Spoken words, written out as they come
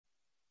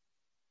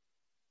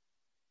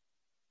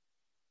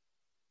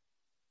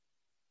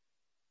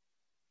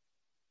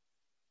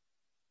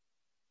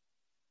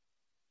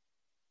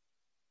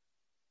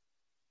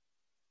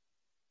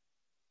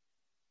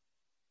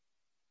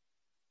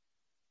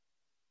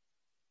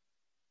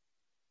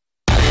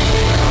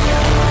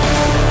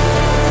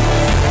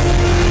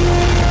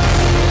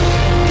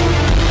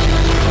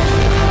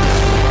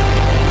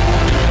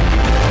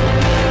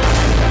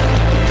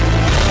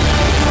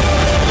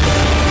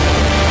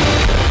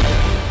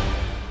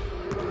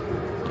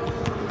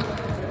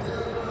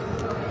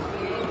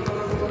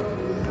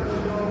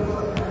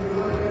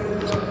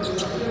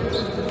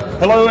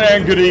Hello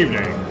and good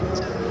evening.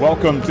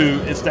 Welcome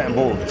to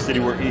Istanbul, the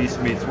city where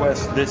East meets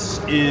West. This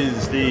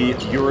is the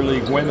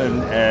EuroLeague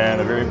women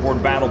and a very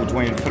important battle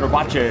between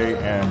Fenerbahce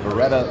and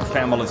Beretta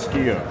Famila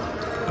Schio.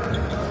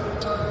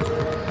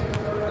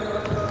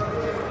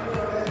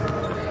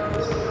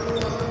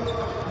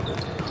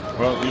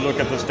 Well, you look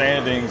at the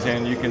standings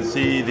and you can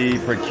see the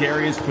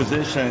precarious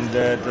position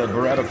that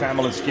Beretta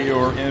Famila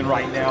Schio are in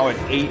right now at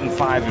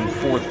 8-5 in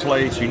fourth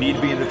place. You need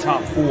to be in the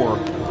top four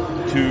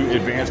to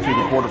advance to the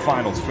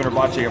quarterfinals.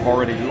 Fenerbahce have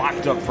already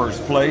locked up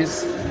first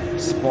place.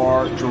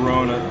 Spar,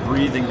 Girona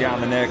breathing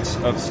down the necks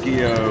of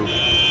Schio,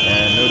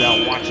 and no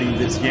doubt watching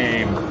this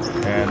game,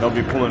 and they'll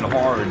be pulling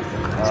hard,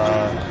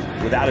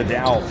 without a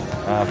doubt,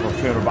 for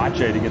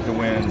Fenerbahce to get the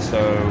win.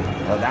 So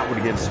that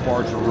would give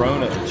Spar,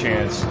 Girona a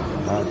chance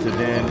to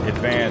then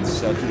advance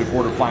to the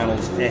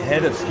quarterfinals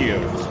ahead of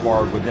Schio.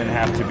 Spar would then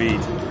have to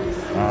beat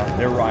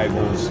their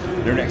rivals,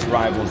 their next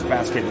rivals,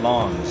 Basket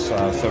Lons.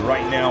 So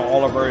right now,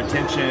 all of our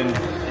attention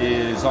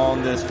is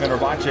on this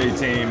Fenerbahce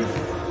team.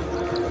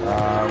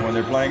 When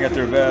they're playing at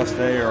their best,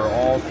 they are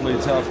awfully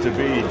tough to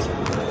beat.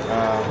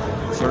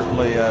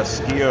 Certainly,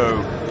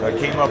 Schio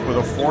came up with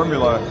a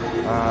formula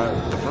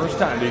the first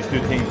time these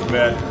two teams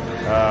met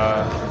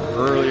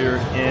earlier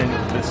in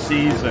the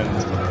season.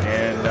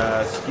 And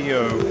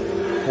Schio,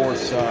 of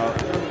course,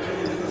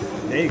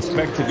 they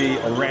expect to be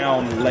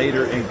around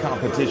later in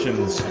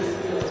competitions.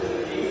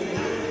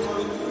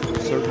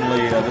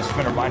 Certainly, this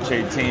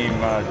Fenerbahce team,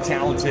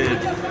 talented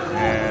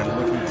and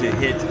looking to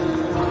hit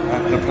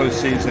the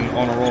postseason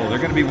on a roll. They're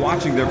going to be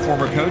watching their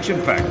former coach,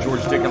 in fact. George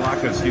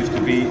Dickalakis used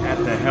to be at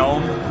the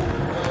helm,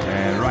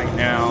 and right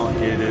now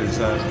it is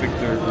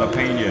Victor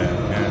Lapena.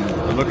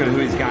 And look at who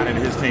he's got in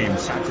his team.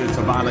 Satya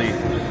Savali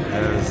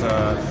has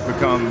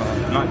become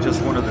not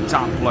just one of the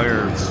top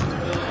players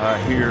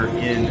here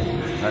in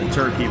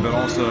Turkey, but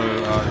also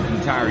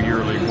entire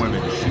EuroLeague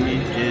women. She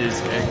is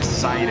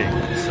exciting.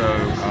 So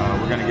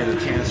we're going to get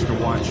a chance to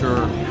watch her,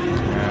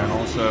 and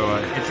also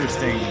an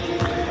interesting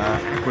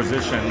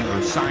acquisition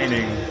or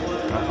signing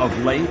of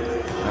late,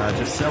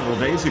 just several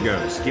days ago.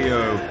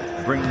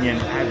 Schio bringing in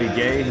Abby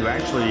Gay, who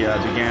actually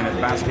began at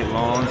Basket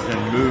Lons,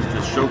 then moved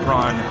to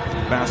Chopron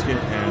Basket,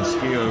 and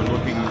Schio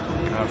looking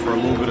for a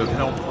little bit of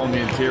help on the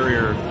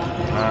interior.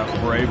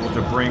 We're able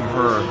to bring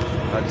her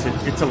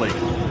to Italy.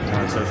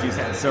 So she's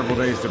had several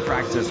days to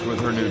practice with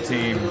her new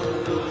team,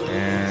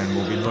 and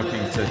we'll be looking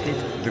to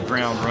hit the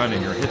ground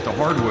running, or hit the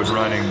hardwood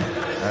running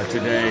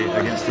today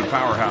against the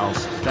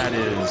powerhouse that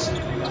is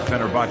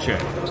Fenerbahce.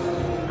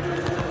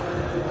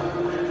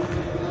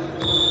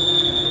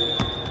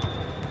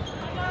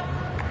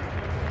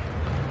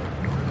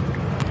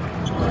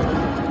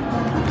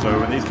 So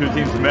when these two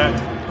teams met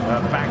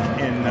back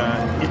in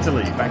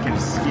Italy, back in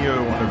Schio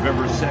on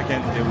November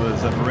 2nd, it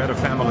was Beretta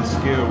Famila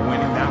Schio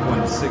winning that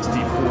one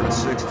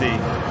 64-60.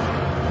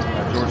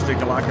 George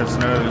Dickalakis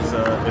knows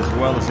as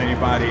well as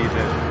anybody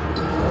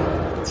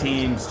that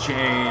teams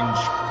change,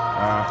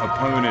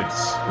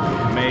 opponents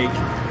make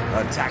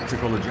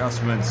tactical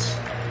adjustments,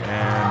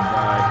 and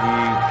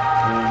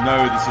he will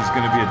know this is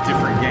going to be a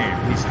different game.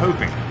 He's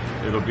hoping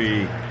it'll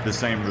be the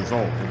same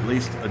result, at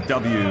least a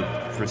W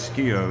for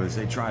Schio as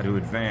they try to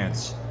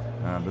advance.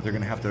 But they're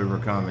going to have to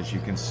overcome, as you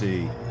can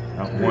see,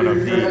 one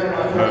of the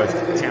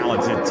most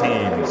talented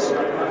teams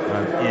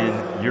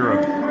in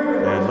Europe,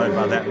 and led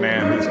by that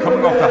man who's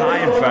coming off the high,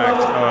 in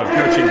fact, of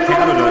coaching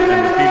Canada in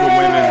the FIBA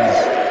Women's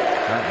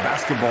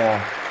Basketball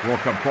World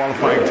Cup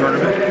qualifying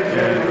tournament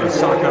in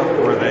Osaka,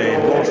 where they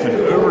lost in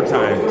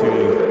overtime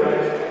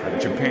to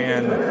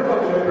Japan,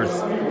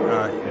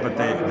 but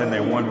then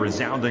they won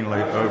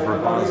resoundingly over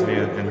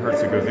Bosnia and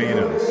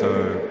Herzegovina.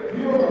 So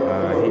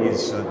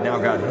he's now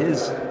got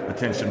his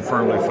attention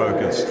firmly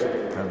focused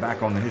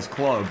back on his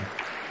club,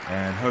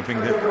 and hoping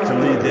to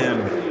lead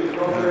them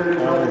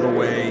all the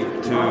way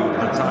to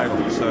the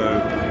title. So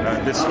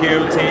this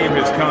Schio team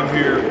has come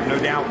here, no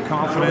doubt,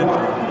 confident,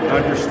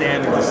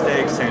 understanding the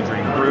stakes.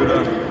 Sandrine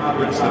Gruda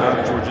brings it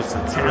up, Georgia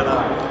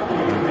Satana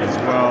as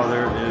well.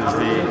 There is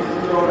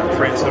the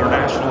France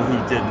international who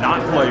did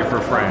not play for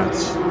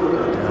France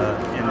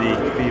in the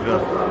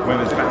FIBA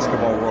Women's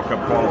Basketball World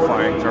Cup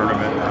qualifying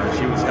tournament.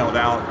 She was held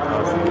out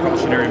for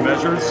precautionary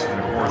measures, and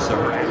of course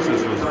her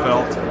absence was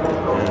felt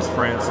as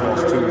France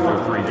lost 2 of their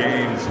 3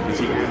 games. You can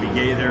see Abby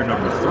Gay there,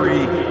 number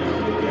 3,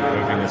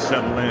 hoping to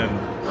settle in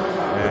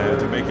and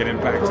to make an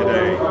impact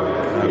today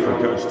for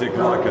Coach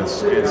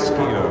Dickalakis and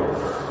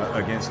Schio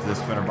against this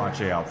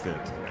Fenerbahce outfit.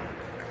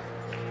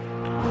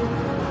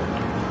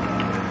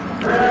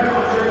 When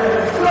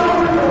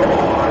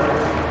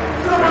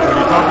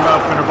you talk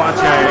about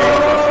Fenerbahce,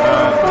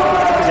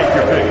 take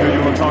your pick. Who do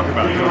you want to talk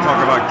about? You want to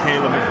talk about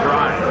Kayla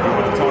McBride? You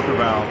want to talk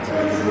about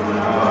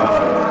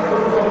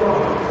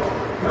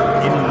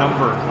any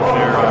number of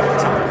their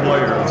top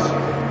players?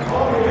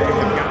 They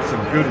have got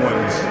some good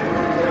ones.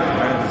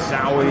 Brandon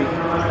Zowie,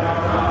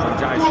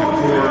 Jai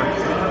Shakur.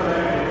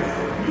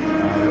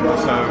 They've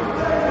also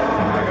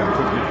got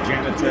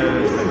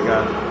Janitez. They've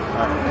got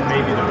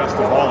maybe the best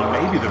of all, and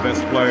maybe the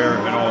best player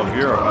in all of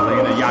Europe,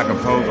 Alina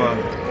Yagapova.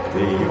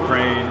 the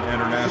Ukraine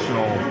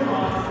international.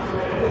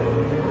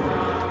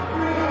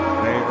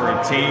 They are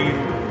a team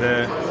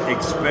that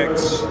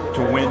expects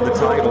to win the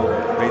title.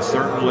 They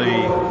certainly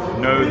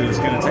know that it's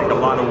going to take a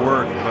lot of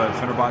work, but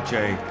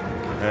Fenerbahce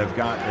have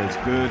got as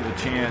good a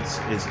chance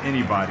as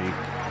anybody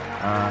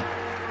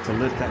to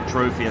lift that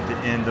trophy at the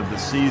end of the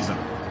season.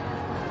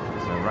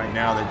 So right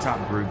now they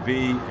top Group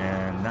B,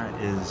 and that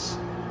is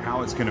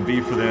how it's going to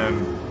be for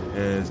them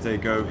as they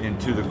go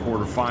into the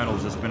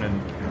quarterfinals. It's been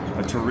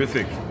a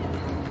terrific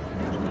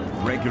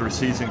regular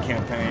season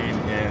campaign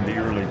in the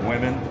EuroLeague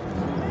women.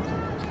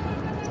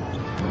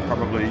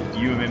 Probably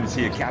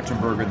UMMC at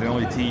Katzenberg are the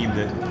only team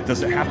that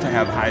doesn't have to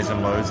have highs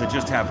and lows. They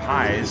just have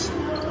highs.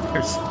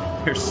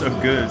 They're so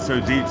good, so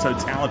deep, so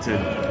talented.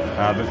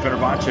 But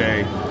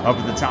Fenerbahce up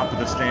at the top of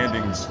the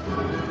standings.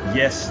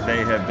 Yes, they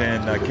have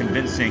been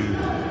convincing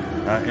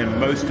in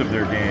most of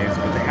their games,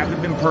 but they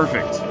haven't been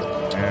perfect.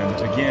 And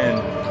again,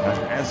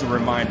 as a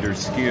reminder,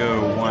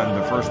 Schio won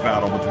the first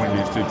battle between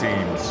these two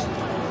teams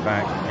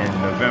back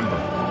in November.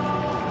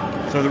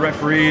 So the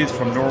referees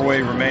from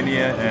Norway,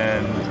 Romania,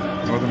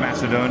 and Northern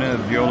Macedonia,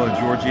 Viola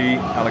Georgi,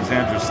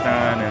 Alexandra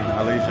Stein, and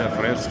Alija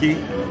Frevski.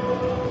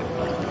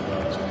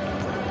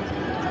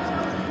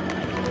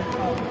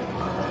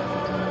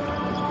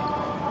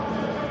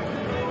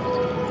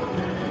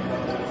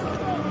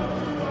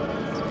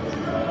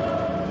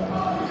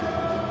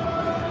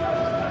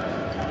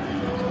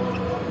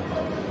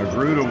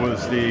 Gruda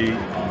was the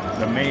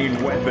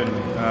main weapon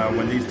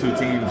when these two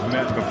teams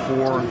met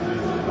before,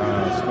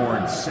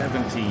 scoring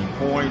 17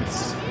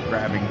 points,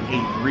 grabbing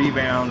 8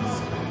 rebounds,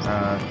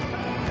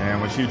 and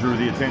when she drew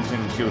the attention,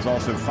 she was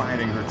also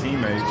finding her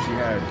teammates. She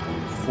had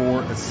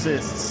 4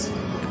 assists,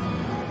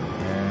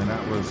 and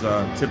that was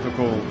a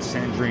typical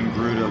Sandrine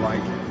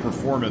Gruda-like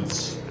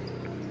performance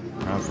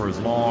for as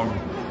long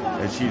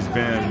as she's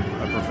been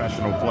a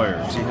professional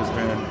player. She has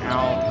been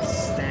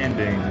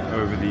outstanding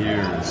over the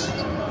years.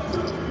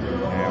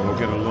 And we'll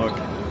get a look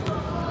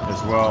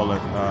as well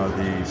at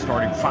the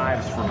starting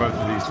fives for both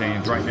of these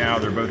teams. Right now,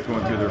 they're both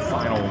going through their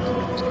final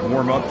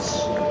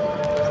warm-ups.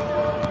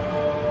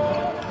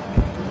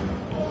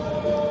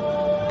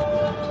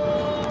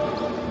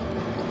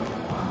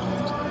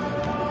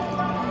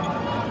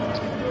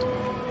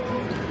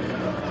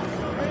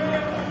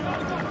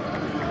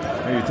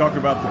 You talk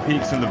about the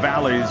peaks and the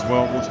valleys.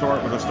 Well, we'll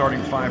start with a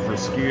starting 5 for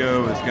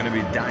Schio. It's going to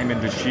be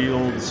Diamond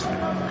DeShields,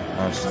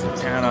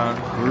 Satana,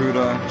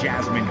 Gruda,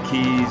 Jasmine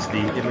Keys,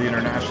 the Italy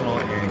international,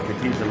 and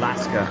Kati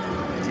Laska,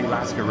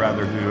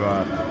 who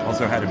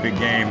also had a big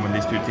game when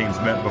these two teams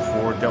met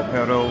before. Del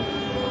Perro,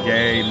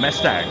 Gay,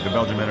 Mestag, the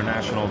Belgium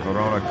international,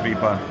 Verona,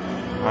 Kripa,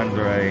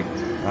 Andre,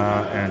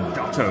 and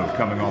Dotto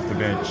coming off the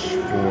bench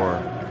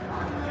for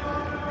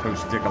Coach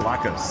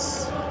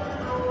Dikalakis.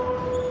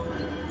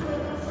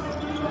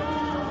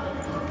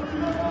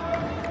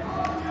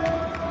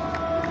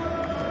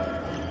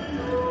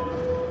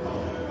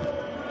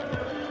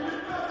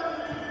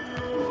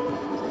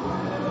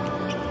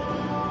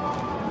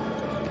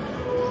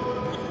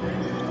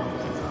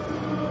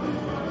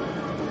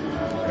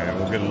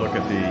 Get a look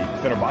at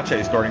the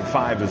Fenerbahce starting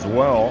 5 as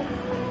well.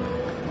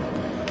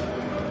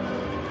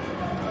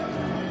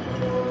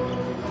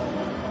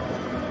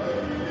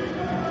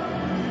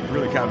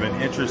 Really kind of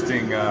an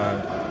interesting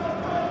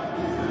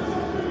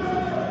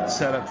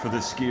setup for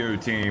this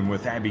Schio team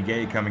with Abby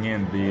Gay coming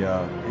in. It'll be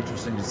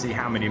interesting to see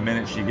how many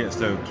minutes she gets.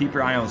 So keep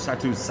your eye on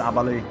Satu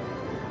Sabali,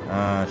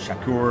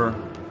 Shakur,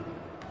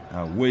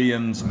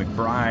 Williams,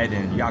 McBride,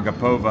 and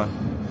Yagapova.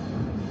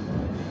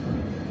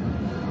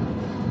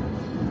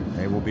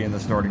 Will be in the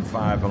starting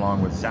 5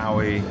 along with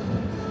Zowie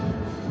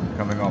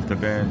coming off the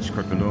bench,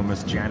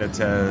 Kirkalumis,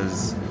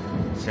 Janitez,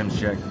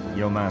 Simchek,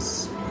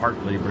 Yilmaz,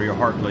 Hartley, Bria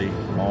Hartley,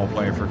 all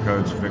playing for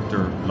Coach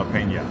Victor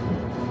LaPena.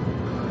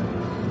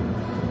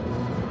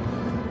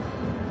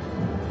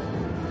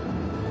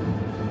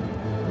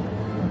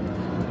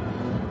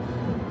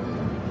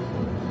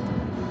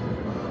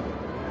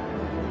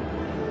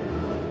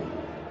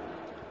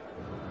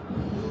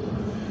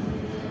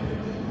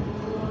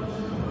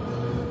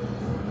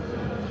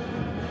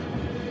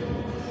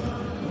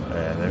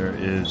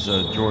 Is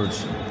George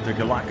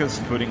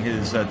Dikalakis putting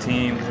his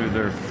team through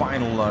their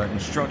final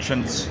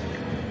instructions.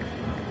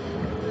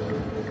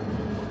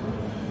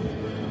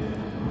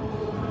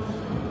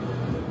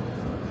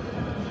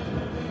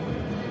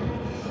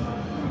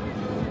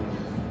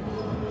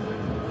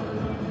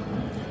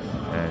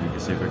 And you can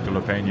see Victor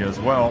LaPena as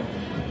well.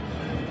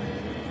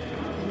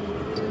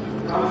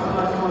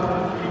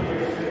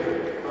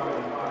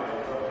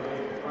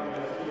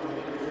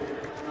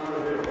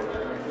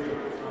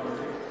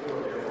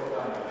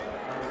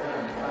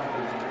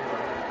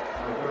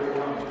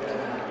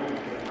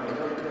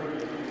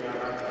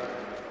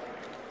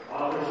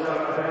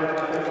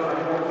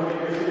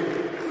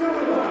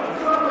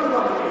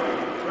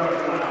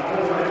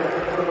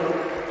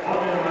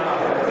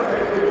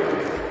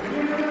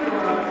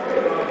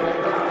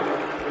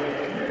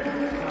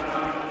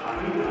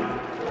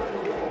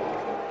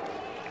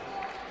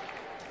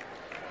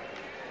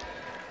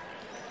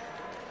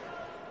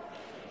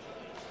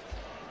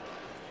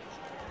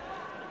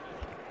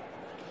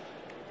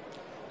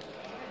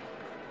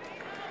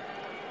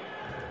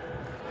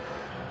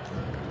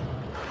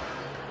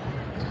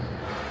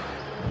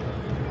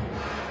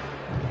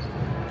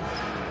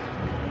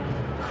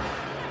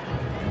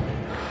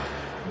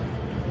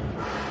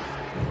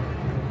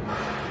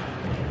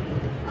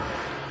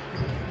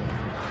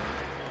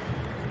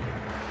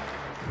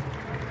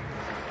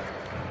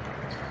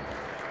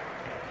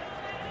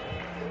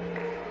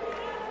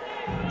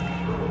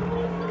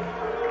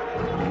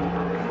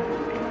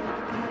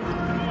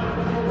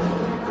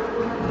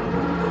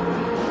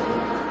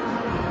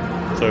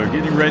 So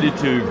getting ready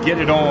to get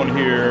it on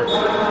here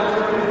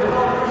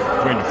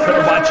between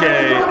Fenerbahce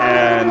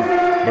and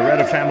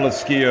Beretta Famila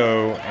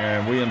Schio,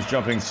 and Williams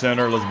jumping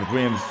center. Elizabeth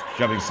Williams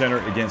jumping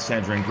center against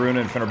Sandrine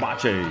Grunen.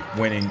 Fenerbahce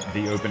winning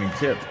the opening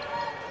tip.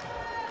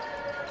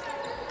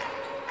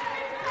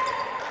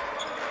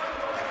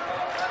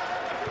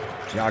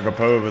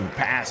 Jagopova, the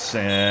pass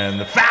and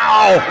the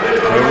foul.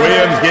 And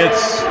Williams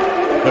gets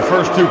the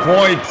first 2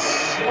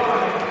 points.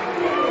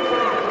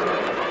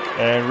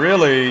 And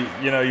really,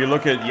 you know, you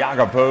look at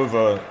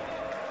Jagopova,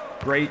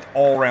 great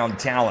all-round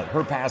talent.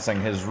 Her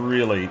passing has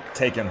really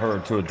taken her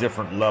to a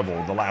different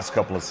level the last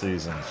couple of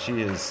seasons.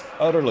 She is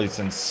utterly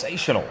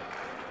sensational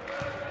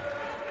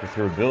with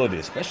her ability,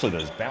 especially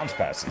those bounce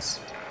passes.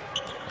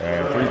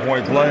 And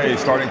three-point play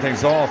starting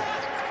things off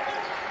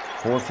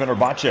for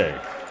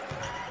Fenerbahce.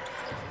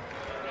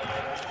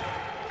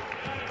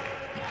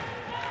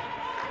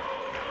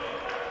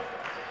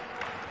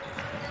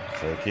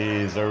 So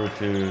Keys over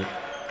to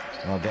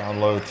down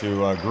low to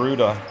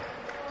Gruda.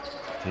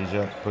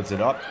 Tija puts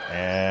it up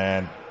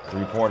and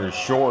three-pointer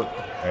short.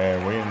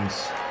 And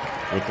Williams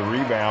with the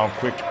rebound.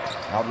 Quick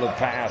outlet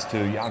pass to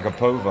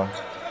Jagopova.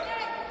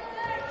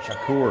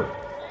 Shakur.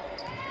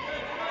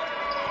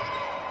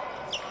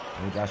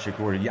 We got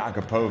Shakur to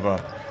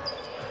Jagopova.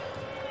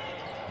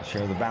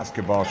 Share the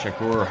basketball.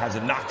 Shakur has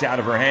it knocked out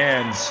of her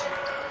hands.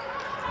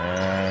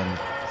 And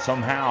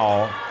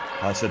somehow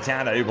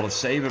Satana able to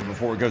save it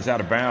before it goes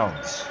out of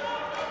bounds.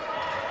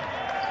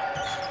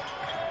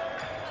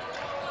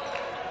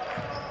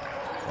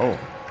 Oh,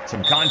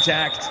 some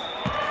contact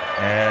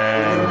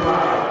and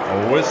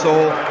a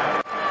whistle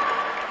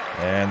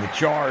and the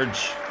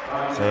charge.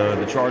 So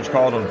the charge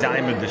called on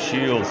Diamond to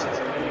Shields.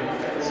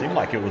 Seemed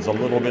like it was a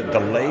little bit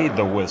delayed,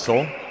 the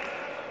whistle,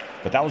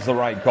 but that was the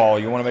right call.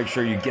 You want to make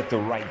sure you get the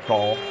right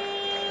call.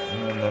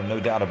 And no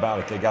doubt about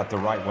it, they got the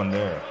right one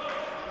there.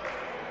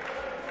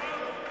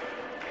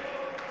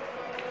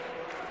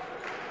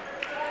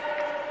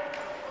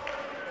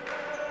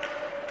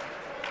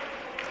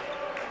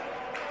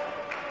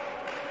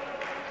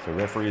 So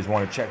referees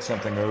want to check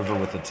something over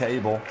with the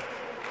table.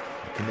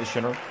 The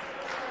commissioner.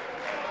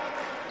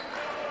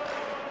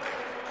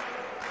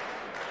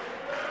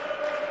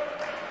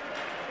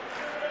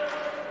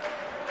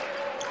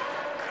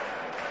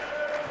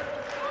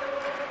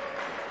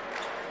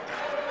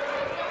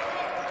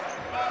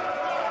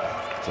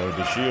 So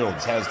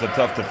DeShields has the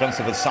tough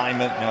defensive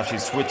assignment. Now she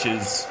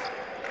switches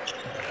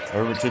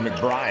over to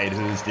McBride,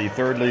 who's the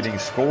third leading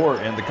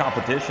scorer in the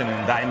competition,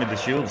 and Diamond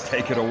DeShields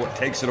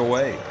takes it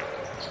away.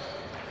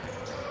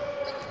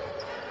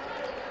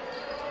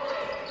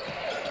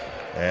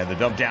 And the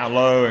dump down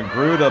low, and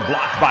Gruda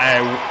blocked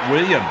by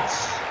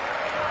Williams.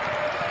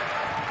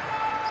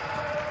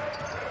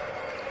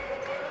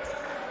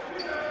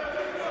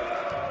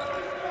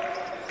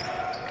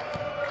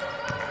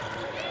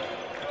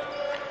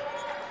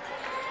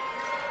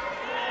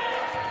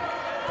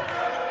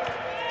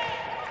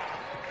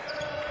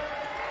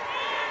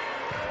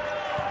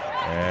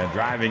 And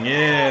driving in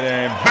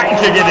and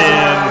banking it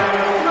in.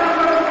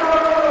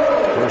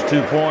 First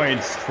 2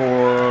 points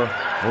for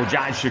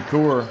Ojai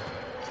Shakur.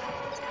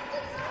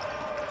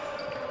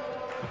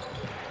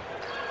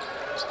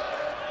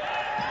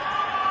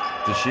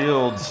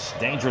 DeShields,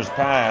 dangerous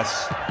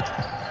pass,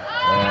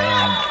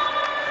 and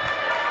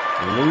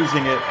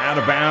losing it out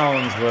of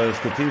bounds was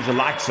Katiza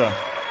Laksa.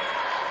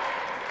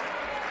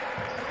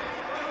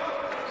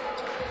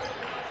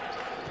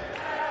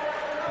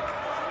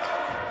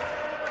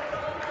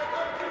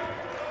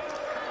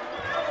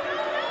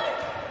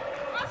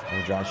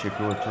 Josh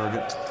Shakur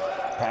target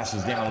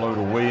passes down low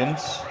to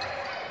Williams.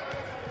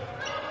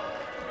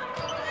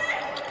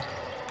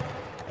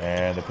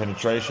 And the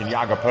penetration,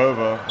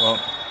 Jagopova, well,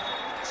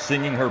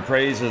 singing her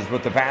praises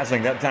with the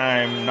passing. That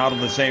time not on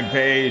the same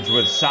page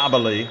with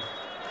Sabali.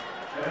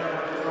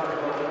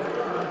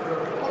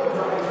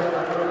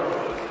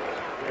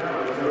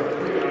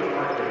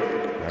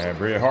 And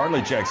Bria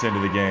Hartley checks into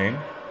the game.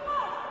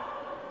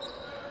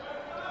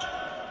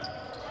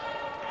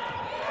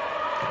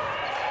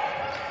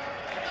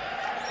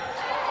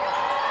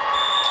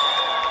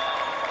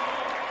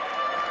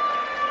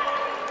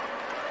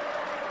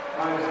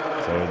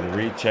 So the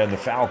reach and the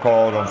foul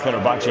called on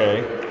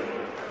Fenerbahce.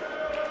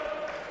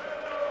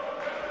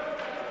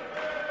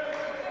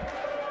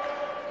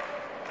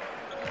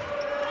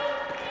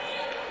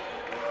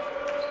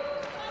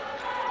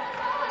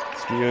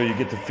 You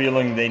get the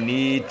feeling they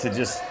need to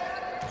just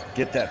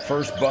get that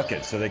first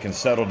bucket so they can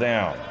settle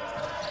down.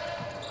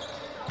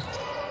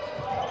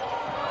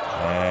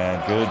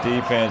 And good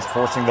defense,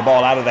 forcing the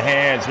ball out of the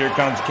hands. Here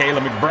comes Kayla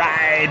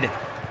McBride.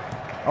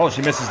 Oh,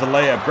 she misses the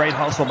layup. Great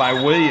hustle by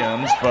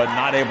Williams, but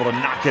not able to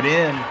knock it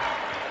in.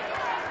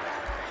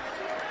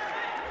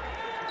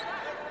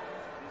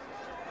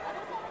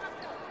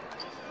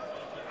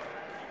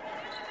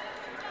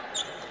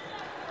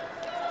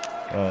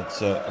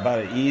 It's about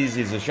as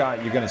easy as a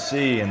shot you're going to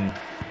see, and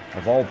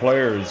of all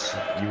players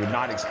you would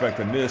not expect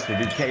to miss would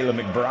be Kayla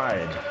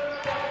McBride.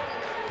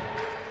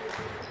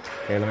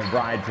 Kayla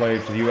McBride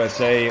played for the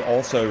USA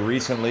also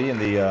recently in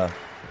the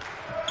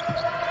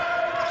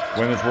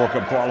Women's World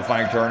Cup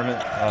qualifying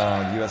tournament.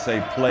 USA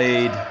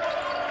played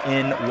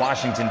in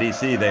Washington,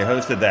 D.C. They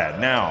hosted that.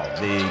 Now,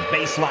 the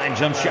baseline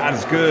jump shot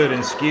is good,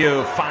 and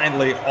Schio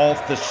finally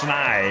off the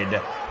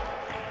schneid.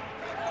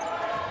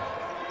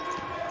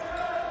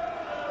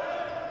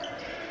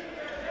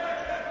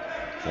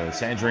 So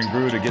Sandrine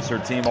Gruda gets her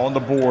team on the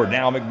board.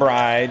 Now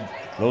McBride,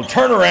 little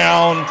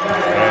turnaround,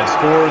 and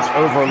scores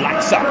over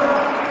Laxa.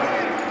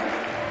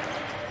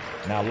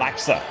 Now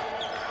Laxa.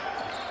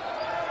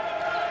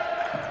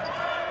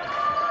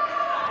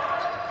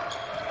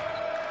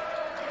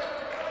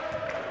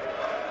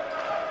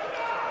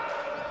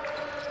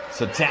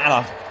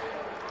 Satana,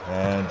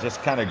 and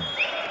just kind of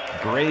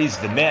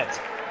grazed the net.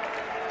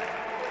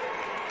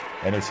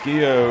 And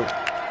Schio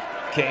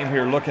came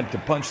here looking to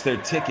punch their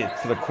ticket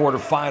for the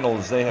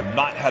quarterfinals. They have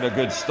not had a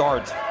good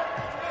start.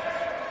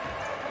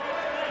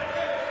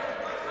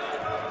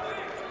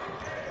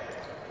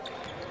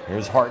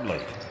 Here's Hartley.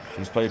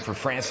 She's played for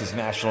France's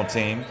national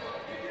team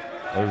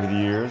over the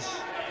years.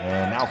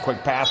 And now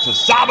quick pass to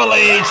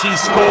Sabali. She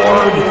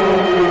scored.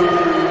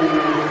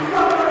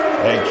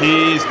 And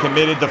Keys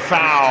committed the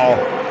foul.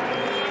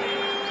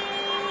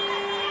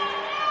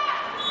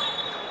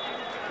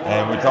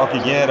 And we talk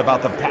again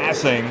about the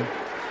passing.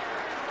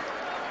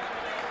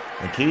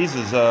 And Keys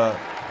is a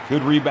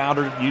good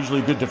rebounder,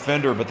 usually a good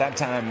defender, but that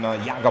time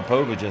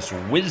Jagopova just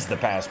whizzed the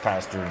pass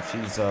past her, and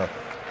she's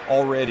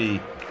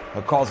already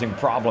causing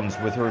problems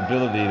with her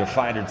ability to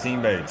find her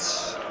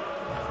teammates.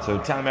 So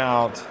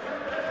timeout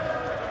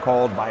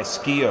called by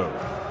Schio.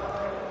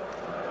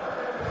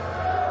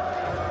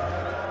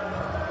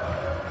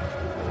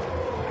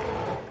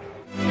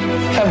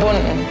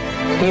 Verbunden,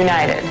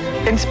 united,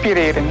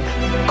 inspirerend,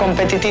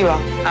 competitiva,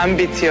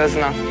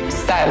 ambiciozna,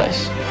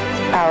 stylish,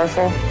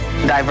 powerful,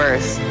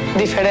 diverse,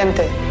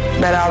 diferente,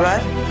 beraber,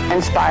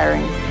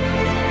 inspiring.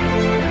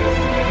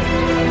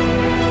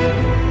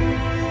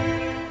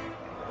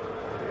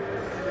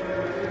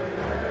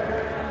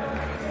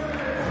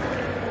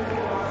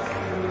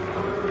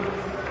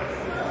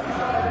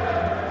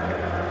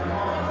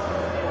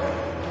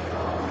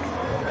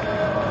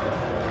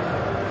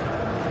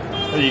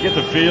 Well, you get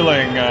the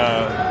feeling,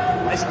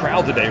 nice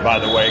crowd today, by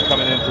the way,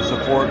 coming in to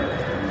support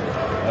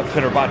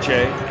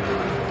Fenerbahce.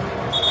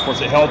 Of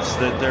course, it helps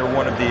that they're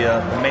one of the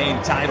main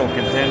title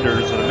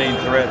contenders or the main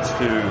threats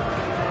to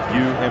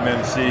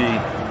UMMC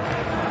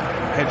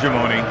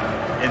hegemony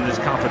in this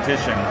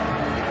competition.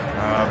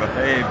 But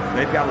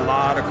they've got a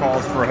lot of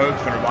cause for hope,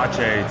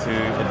 Fenerbahce, to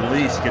at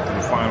least get to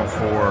the Final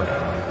Four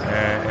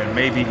and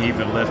maybe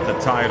even lift the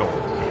title.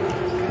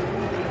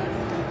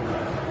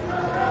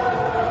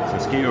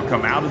 Schio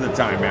come out of the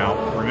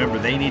timeout. Remember,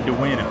 they need to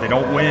win. If they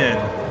don't win,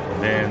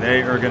 then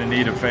they are going to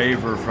need a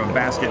favor from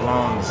Basket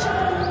Longs,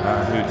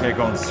 who take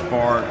on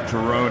Spar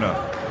Girona.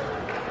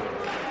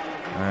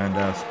 And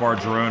Spar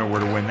Girona were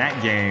to win that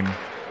game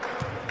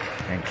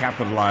and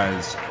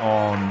capitalize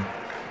on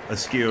a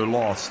Schio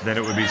loss, then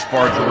it would be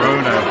Spar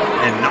Girona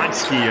and not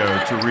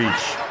Schio to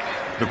reach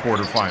the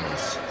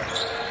quarterfinals.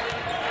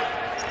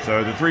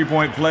 So the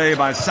three-point play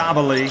by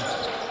Sabali.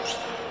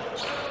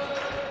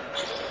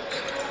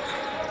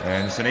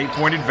 And it's an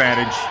 8-point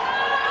advantage.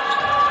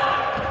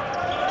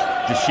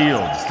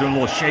 DeShields doing a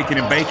little shaking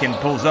and baking,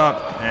 pulls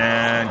up,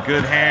 and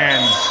good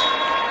hands.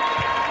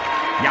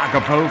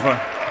 Jagopova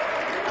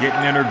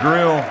getting in her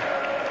grill.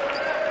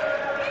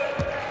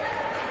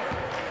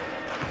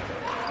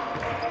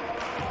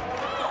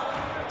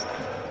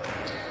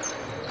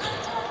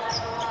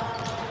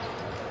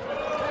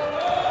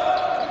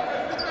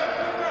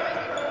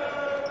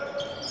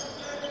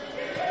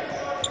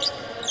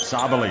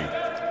 Sabali.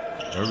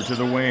 Over to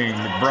the wing,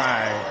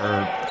 McBride,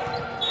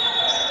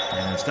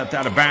 and stepped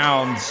out of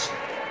bounds.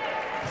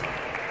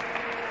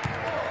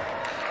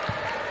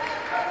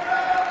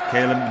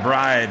 Caleb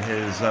McBride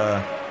has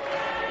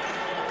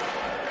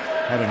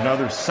had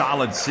another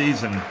solid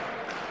season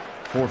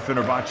for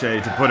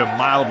Fenerbahce, to put it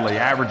mildly,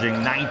 averaging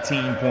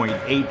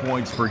 19.8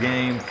 points per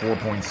game,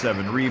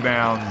 4.7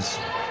 rebounds,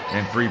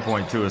 and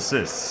 3.2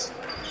 assists.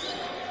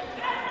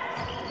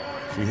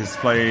 She has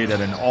played at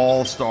an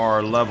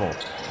all-star level.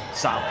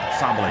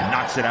 Sabali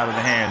knocks it out of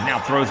the hand, now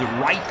throws it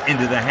right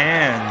into the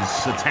hands,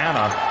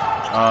 Satana,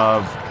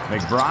 of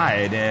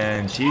McBride,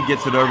 and she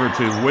gets it over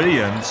to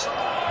Williams,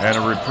 and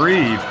a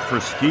reprieve for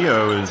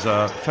Schio as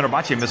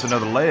Fenerbahce miss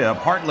another layup.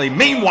 Hartley,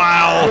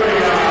 meanwhile,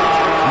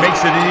 makes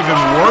it an even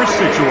worse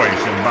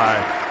situation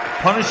by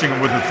punishing him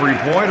with a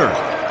three-pointer.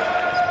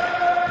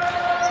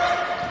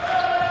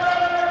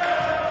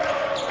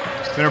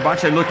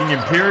 Fenerbahce looking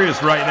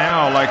imperious right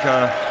now, like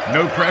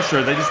no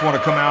pressure. They just want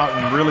to come out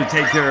and really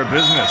take care of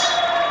business.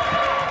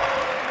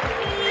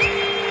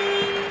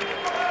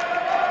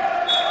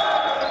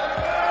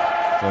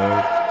 So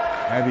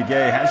Abby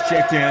Gay has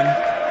checked in,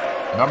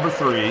 number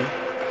 3.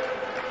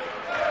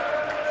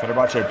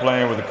 Fenerbahce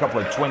playing with a couple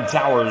of twin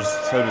towers,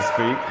 so to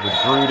speak, with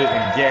Gruda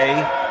and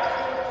Gay.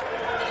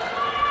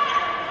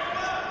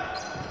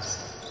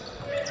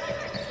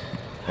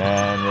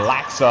 And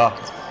Laxa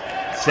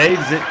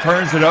saves it,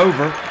 turns it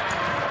over.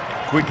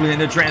 Quickly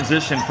into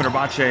transition,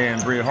 Fenerbahce,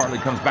 and Bria Hartley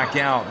comes back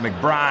out.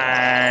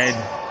 McBride.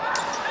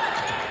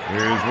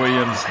 Here's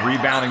Williams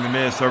rebounding the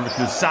miss over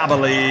to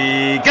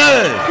Sabali.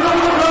 Good!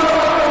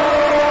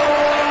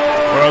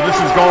 Well, this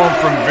has gone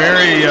from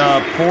very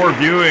poor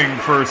viewing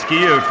for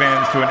Schio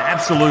fans to an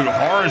absolute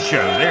horror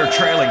show. They are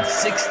trailing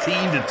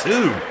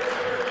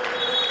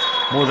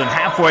 16-2. More than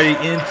halfway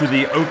into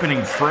the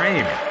opening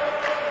frame.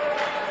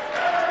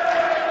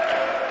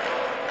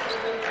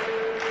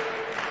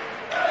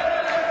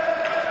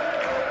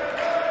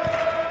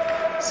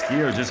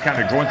 Schio just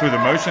kind of going through the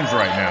motions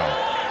right now.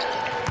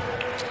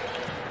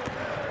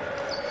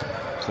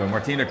 So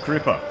Martina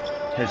Kripa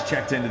has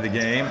checked into the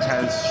game,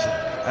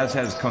 as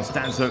has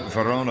Constanza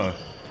Verona.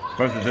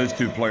 Both of those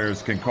two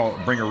players can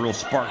bring a real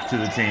spark to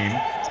the team.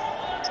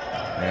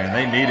 And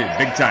they need it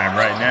big time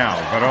right now.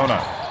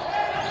 Verona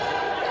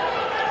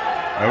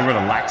over to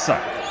Laxa.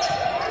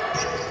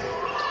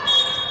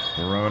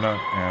 Verona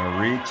and a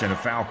reach and a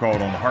foul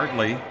called on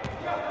Hartley.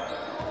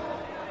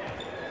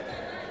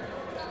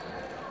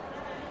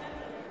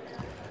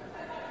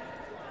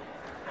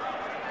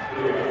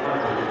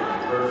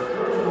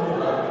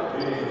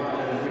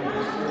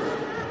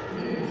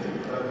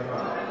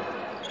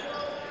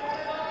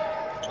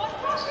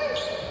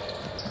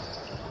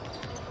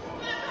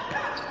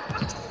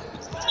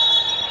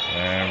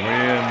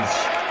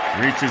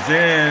 Reaches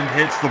in,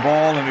 hits the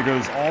ball, and it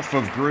goes off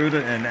of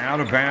Gruda and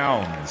out of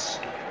bounds.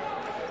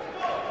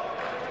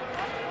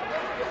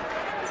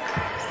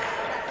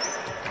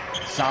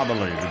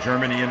 Sabali, the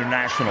Germany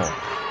international.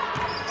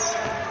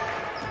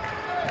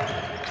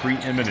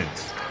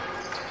 Preeminent.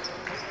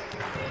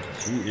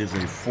 She is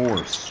a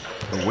force.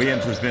 But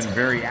Williams has been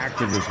very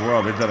active as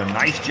well. They've done a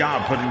nice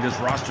job putting this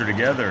roster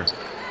together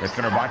at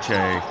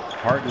Fenerbahce.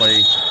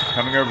 Hartley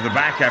coming over the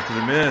back after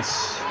the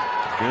miss.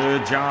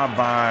 Good job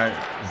by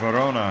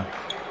Verona.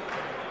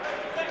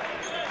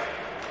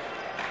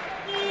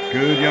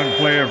 Good young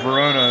player,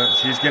 Verona.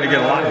 She's going to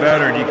get a lot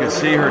better, and you can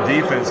see her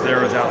defense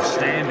there is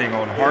outstanding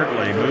on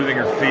Hartley, moving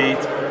her feet.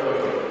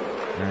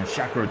 And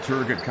Shakro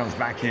Turgut comes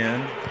back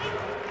in.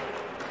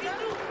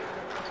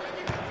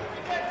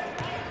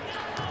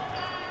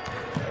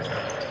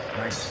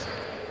 Nice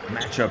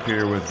matchup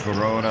here with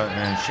Verona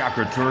and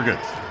Shakro Turgut.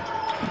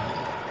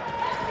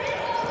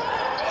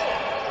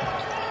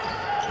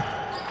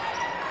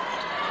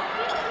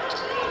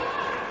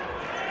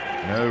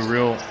 No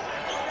real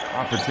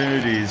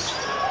opportunities.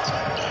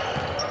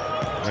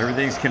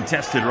 Everything's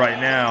contested right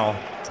now.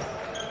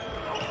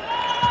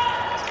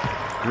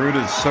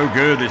 Gruda's so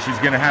good that she's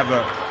going to have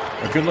a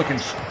good looking,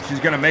 she's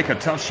going to make a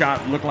tough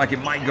shot look like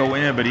it might go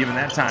in, but even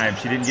that time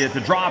she didn't get it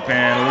to drop,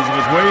 and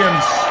Elizabeth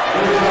Williams.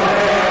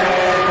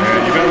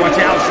 And you better watch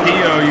out,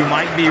 Schio. You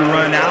might be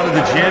run out of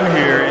the gym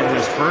here in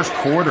this first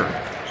quarter,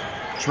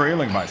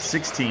 trailing by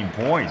 16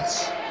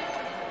 points.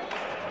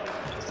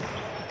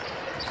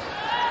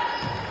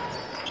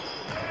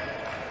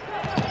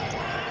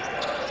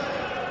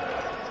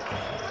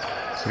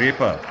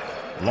 Kripa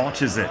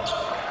launches it.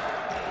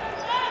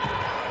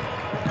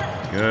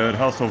 Good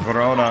hustle,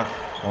 Verona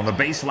on the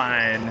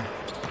baseline.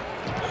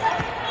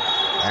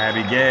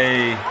 Abby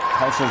Gay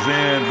hustles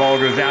in, ball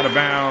goes out of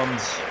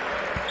bounds.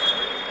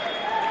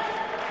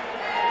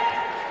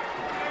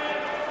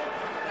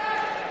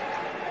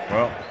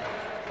 Well,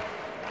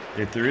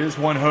 if there is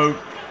one hope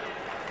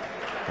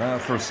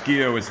for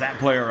Schio, it's that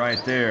player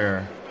right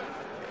there.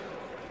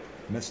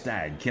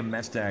 Kim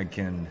Mestag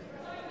can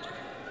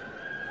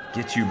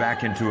get you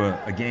back into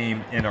a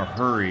game in a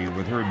hurry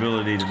with her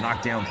ability to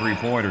knock down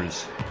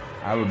three-pointers.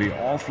 I would be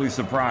awfully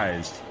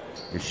surprised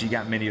if she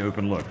got many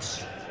open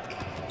looks.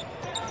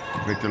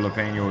 Victor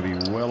Lepena will be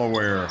well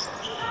aware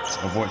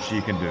of what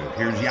she can do.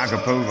 Here's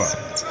Yakupova.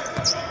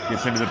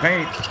 Gets into the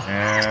paint,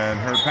 and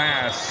her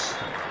pass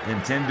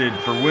intended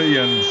for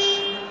Williams.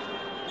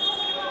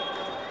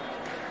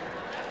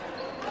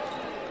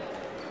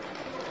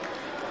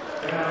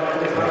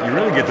 You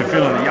really get the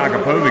feeling that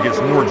Yakupova gets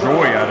more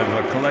joy out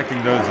of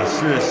collecting those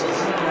assists.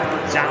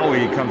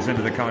 Zowie comes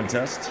into the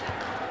contest.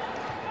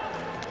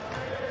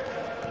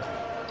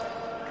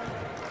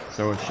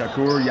 So it's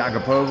Shakur,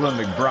 Yakupova,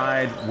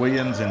 McBride,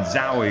 Williams, and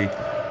Zowie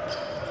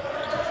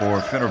for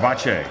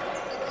Fenerbahce.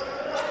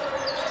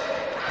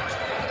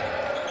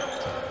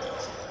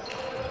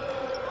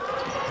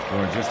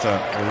 Boy, just a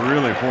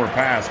really poor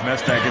pass.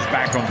 Mestag is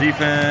back on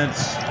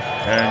defense.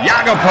 And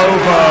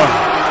Yakupova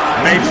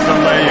makes the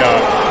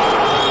layup.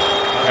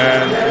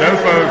 And no,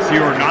 folks,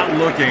 you are not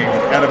looking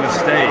at a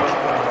mistake.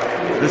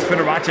 This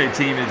Fenerbahce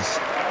team is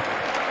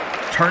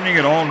turning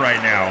it on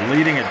right now,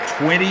 leading at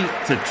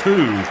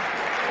 20-2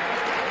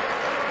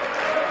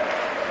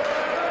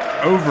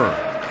 over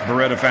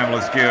Beretta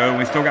Famila Schio.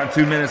 We still got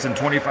 2 minutes and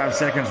 25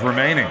 seconds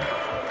remaining.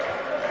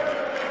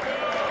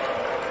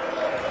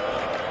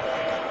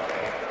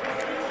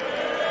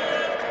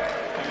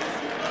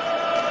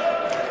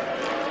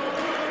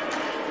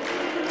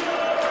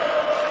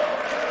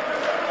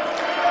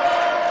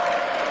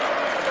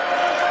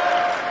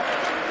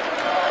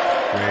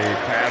 Great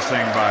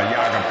passing by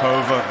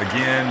Yakupova.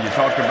 Again, you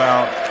talked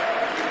about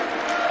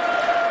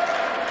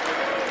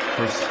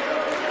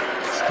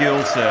her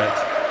skill set,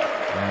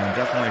 and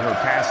definitely her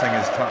passing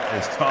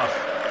is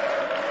tough.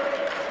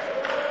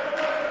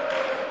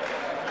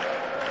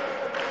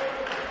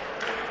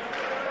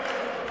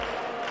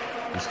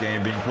 This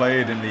game being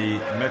played in the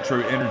Metro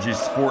Energy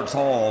Sports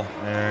Hall,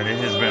 and it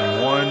has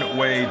been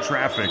one-way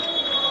traffic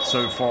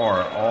so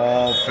far,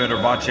 all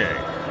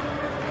Fenerbahce.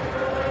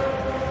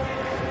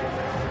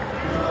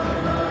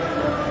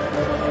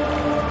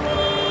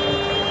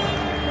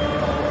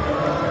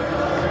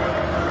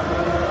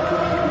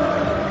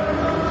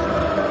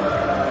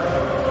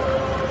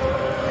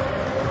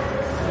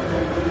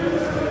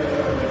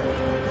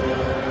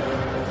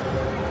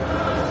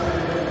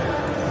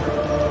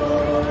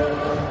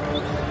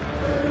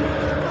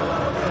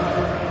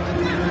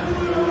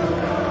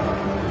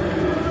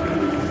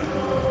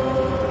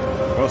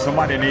 Well,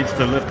 somebody needs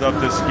to lift up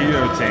this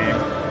Schio team.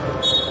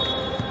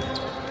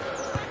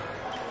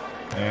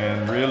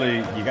 And really,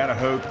 you got to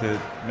hope that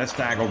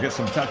Mestag will get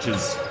some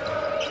touches.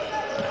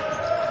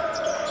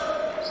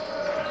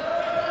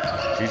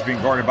 She's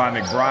being guarded by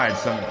McBride.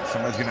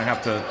 Somebody's going to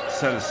have to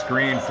set a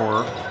screen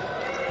for her.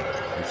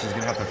 And she's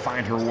going to have to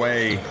find her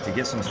way to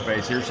get some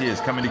space. Here she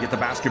is coming to get the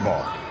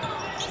basketball.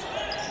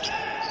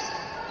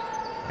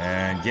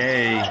 And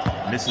Gay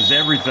misses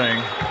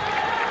everything.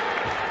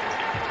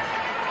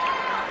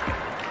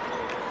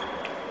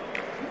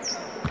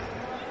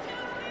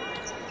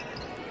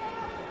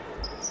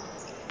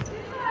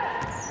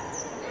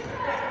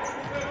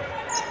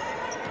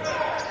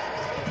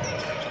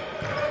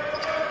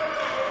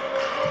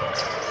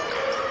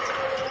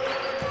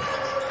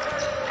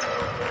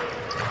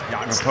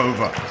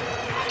 Yagapova,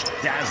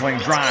 dazzling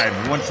drive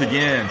once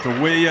again to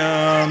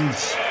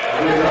Williams.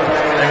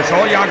 And it's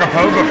all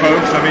Yagapova,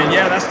 folks. I mean,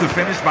 yeah, that's the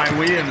finish by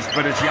Williams,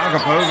 but it's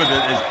Yagapova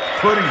that is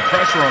putting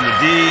pressure on the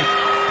D.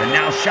 And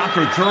now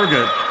Shako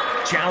Turgut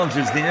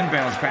challenges the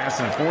inbounds pass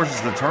and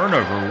forces the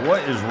turnover.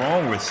 What is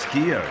wrong with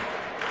Schio?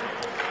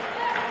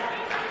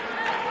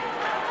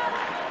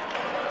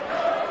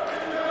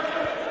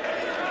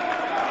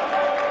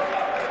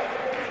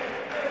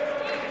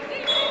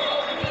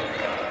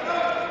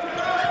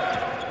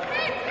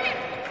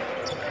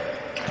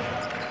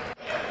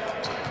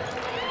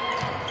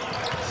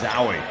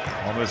 Zowie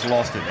almost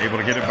lost it, able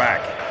to get it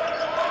back.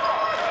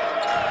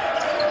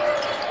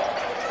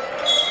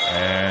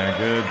 And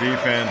good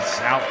defense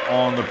out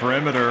on the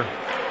perimeter.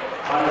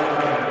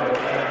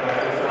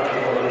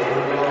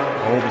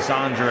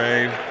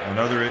 Obisandre,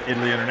 another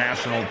Italy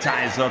international,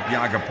 ties up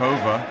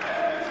Yagapova.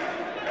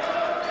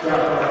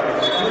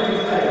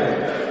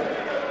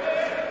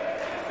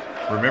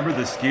 Remember,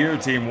 the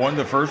Schio team won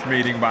the first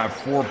meeting by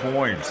 4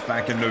 points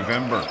back in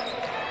November.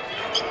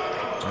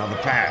 Now the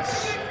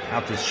pass.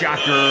 Out to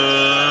Shocker.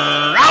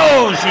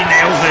 Oh, she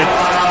nails it.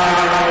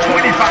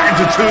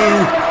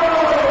 25-2.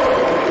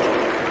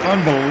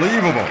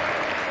 Unbelievable.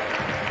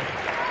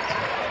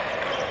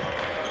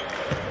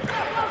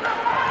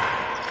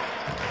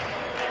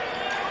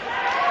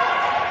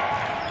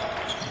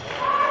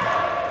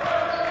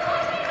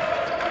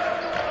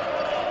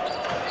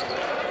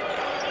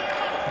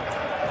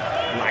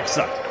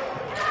 Lexa.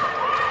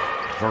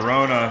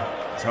 Verona,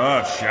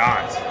 tough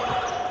shot.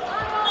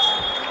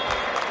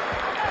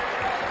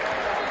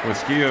 Well,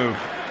 Schio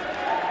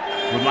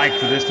would like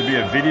for this to be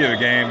a video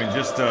game and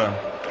just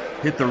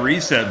hit the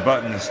reset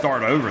button and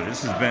start over.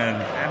 This has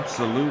been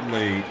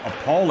absolutely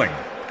appalling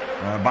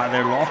by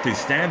their lofty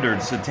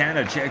standards.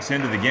 Satana checks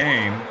into the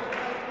game,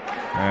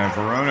 and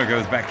Verona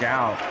goes back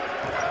out.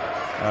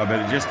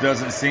 But it just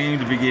doesn't seem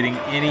to be getting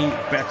any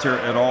better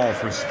at all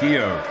for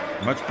Schio.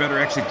 Much better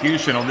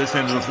execution on this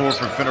end of the floor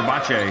for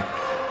Fenerbahce.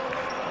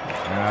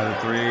 The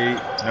three,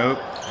 nope.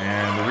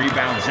 And the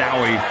rebound,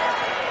 Zowie.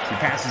 He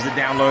passes it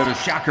down low to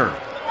Shocker.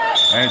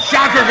 And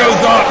Shocker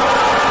goes up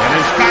and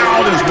is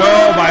fouled as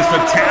well by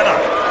Satana.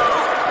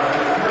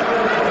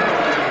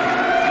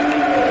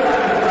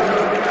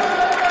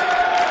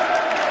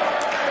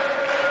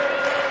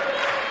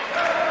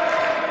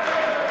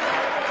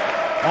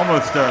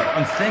 Almost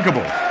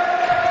unthinkable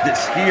that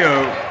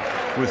Schio,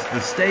 with the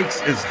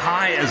stakes as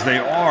high as they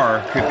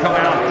are, could come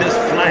out this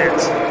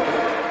flat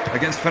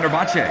against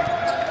Fenerbahce.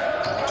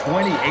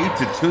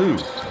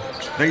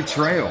 28-2. They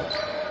trail.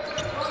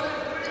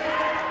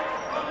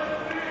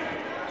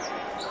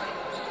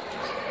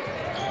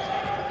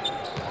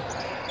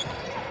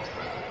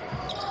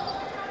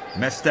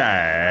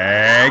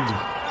 Mestag.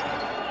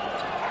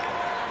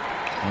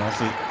 Well,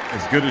 that's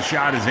as good a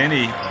shot as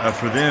any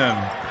for them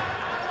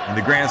in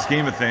the grand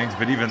scheme of things,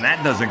 but even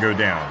that doesn't go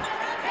down.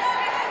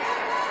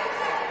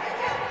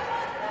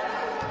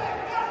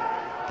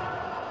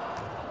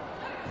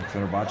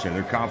 Fenerbahce,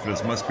 their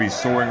confidence must be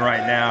soaring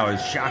right now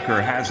as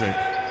Shocker has it.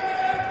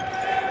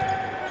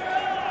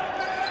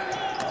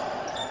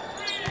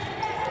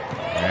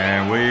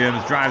 And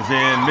Williams drives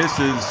in,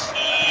 misses.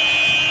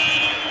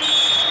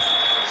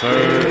 So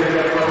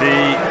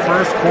the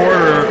first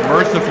quarter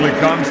mercifully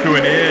comes to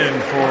an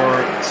end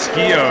for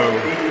Schio.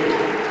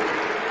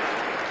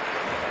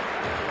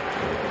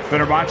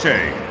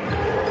 Fenerbahce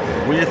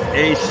with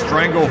a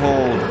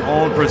stranglehold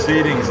on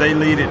proceedings. They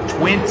lead it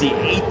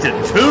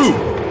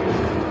 28-2.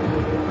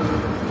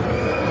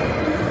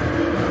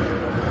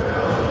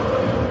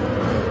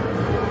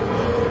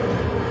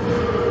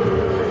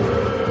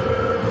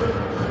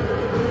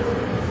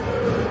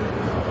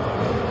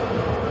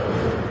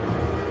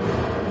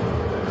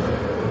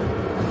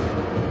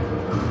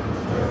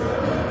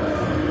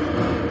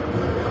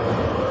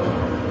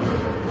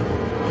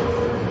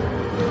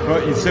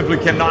 You simply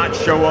cannot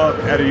show up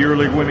at a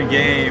EuroLeague women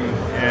game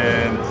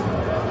and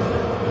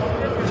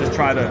just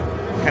try to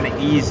kind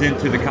of ease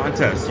into the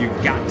contest.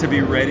 You've got to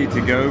be ready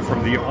to go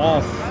from the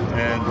off,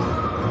 and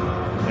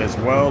as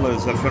well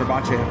as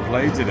Fenerbahce have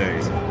played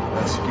today.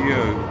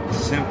 Schio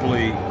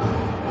simply,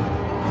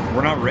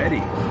 we're not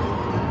ready.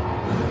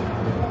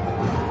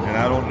 And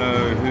I don't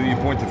know who you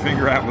point the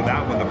finger at with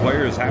that one. The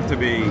players have to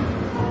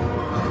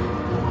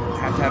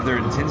have their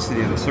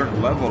intensity at a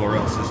certain level, or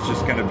else it's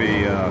just going to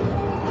be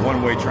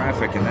one-way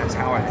traffic, and that's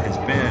how it has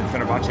been.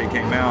 Fenerbahce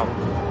came out,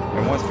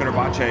 and once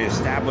Fenerbahce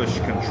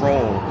established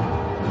control,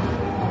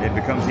 it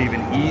becomes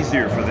even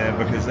easier for them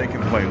because they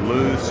can play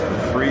loose,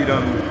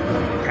 freedom,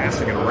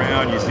 passing it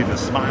around. You see the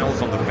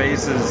smiles on the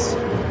faces.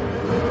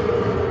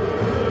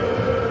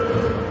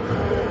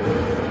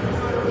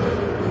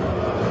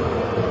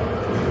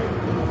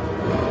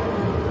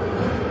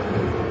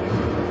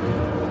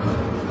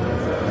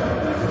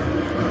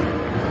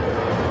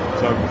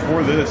 So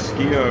before this,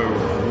 Schio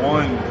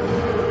won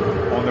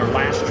on their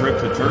last trip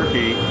to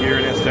Turkey here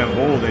in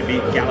Istanbul. They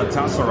beat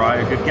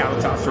Galatasaray, a good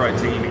Galatasaray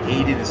team,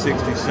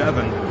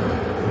 80-67.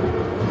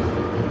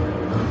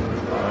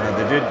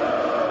 They did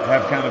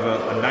have kind of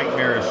a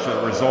nightmarish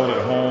result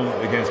at home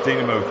against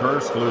Dinamo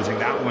Kursk, losing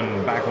that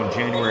one back on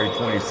January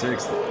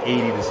 26th,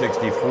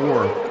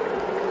 80-64.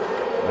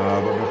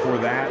 But before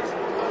that,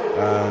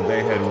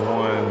 they had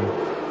won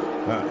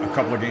a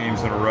couple of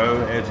games in a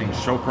row, edging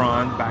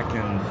Shokran back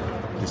in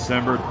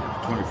December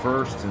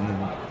 21st,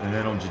 and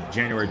then on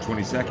January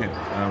 22nd,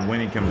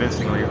 winning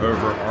convincingly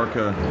over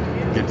Arka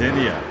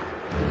Gdynia.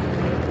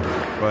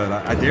 But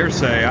I dare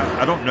say,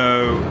 I don't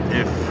know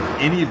if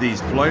any of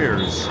these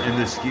players in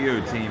this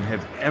Schio team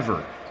have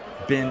ever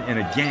been in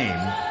a game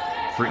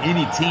for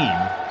any team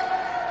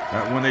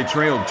when they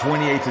trailed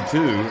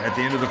 28-2 at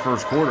the end of the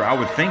first quarter. I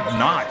would think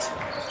not.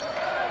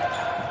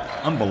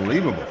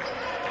 Unbelievable.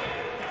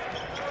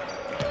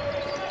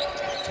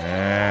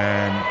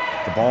 And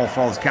the ball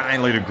falls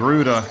kindly to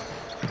Gruda.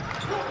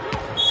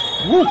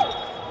 Woo!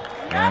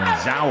 And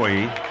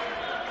Zowie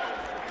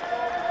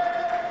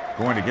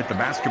going to get the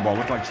basketball.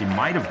 Looked like she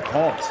might have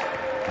caught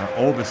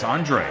Olbis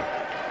Andre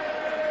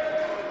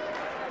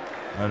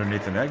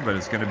underneath the neck, but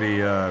it's going to be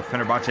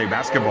Fenerbahce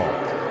basketball.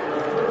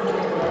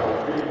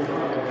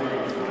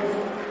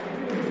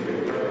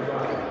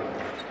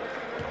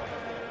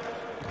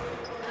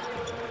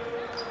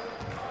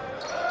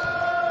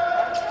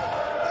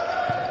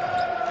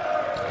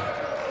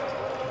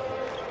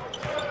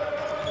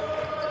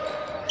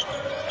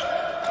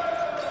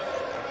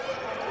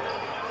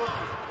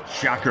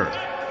 Shocker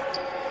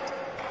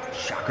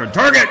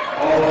target.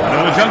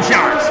 Another jump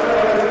shot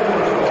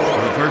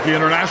for the Turkey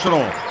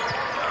International.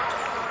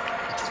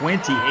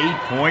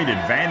 28-point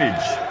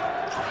advantage.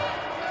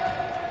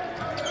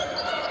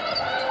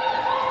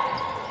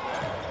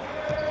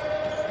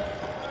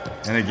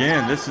 And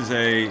again, this is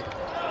a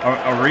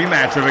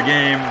rematch of a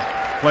game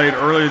played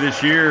earlier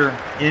this year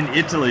in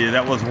Italy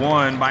that was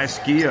won by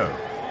Schio.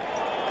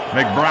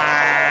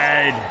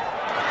 McBride.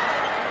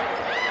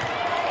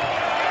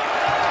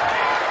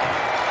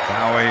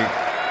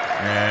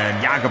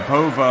 And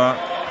Yakupova,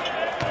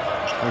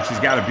 which she's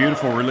got a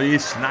beautiful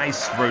release.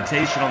 Nice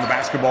rotation on the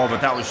basketball,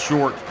 but that was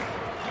short.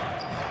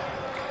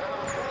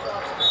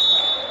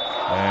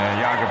 And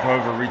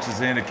Yakupova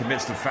reaches in and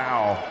commits the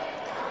foul.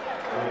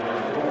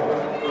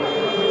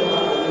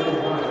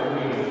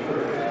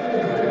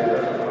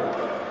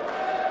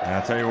 And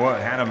I'll tell you what,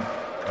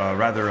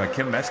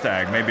 Kim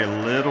Mestag maybe a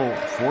little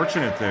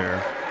fortunate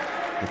there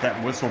that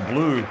that whistle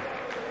blew,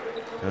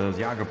 because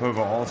Yakupova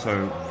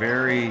also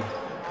very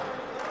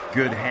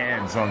good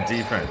hands on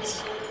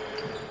defense.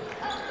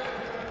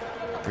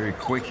 Very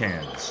quick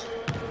hands.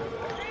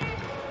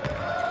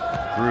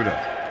 Gruda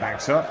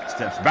backs up,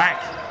 steps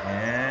back,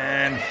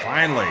 and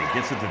finally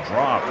gets it to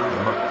drop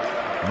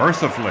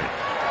mercifully.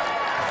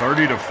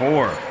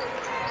 30-4.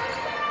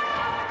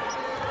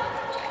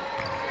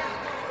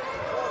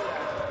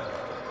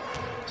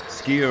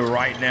 Schio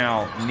right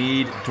now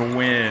need to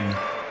win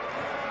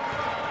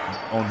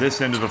on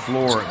this end of the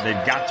floor.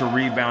 They've got to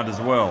rebound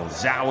as well.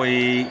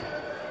 Zowie.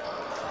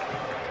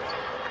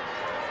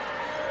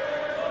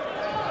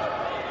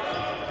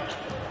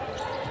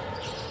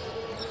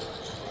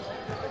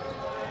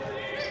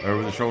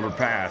 Over the shoulder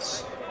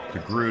pass to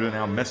Gruda.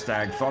 Now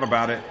Mestag thought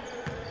about it.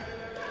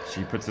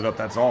 She puts it up.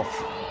 That's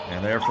off.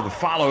 And there for the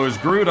follow is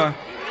Gruda.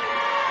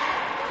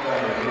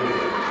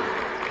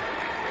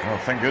 Well,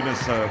 thank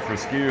goodness for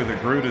Schio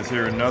that Gruda's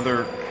here.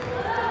 Another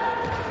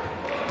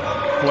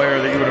player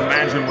that you would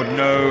imagine would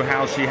know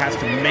how she has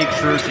to make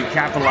sure she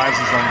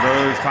capitalizes on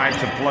those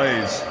types of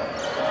plays.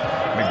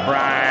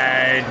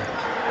 McBride.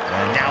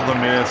 And now the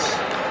miss.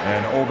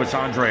 And Olbich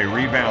Andre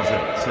rebounds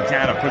it.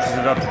 Satana pushes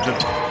it up to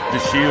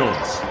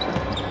DeShields.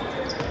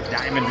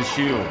 Diamond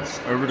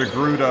DeShields. Over to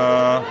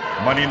Gruda.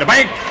 Money in the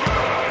bank.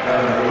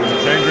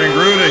 Sandrine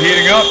Gruda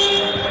heating up.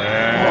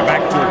 And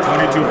back to a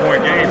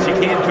 22-point game. She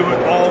can't do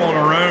it all on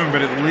her own,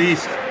 but at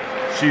least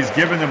she's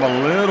given them a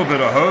little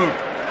bit of hope.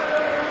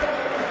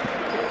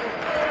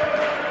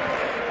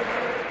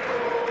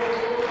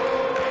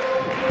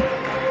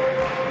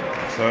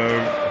 So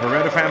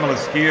Beretta Famila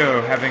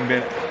Schio, having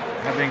been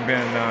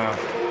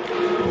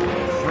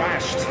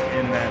thrashed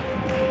in that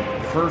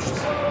first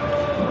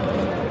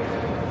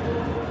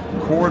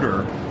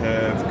quarter,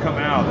 have come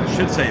out. I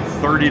should say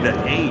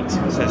 30-8.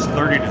 It says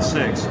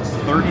 30-6. It's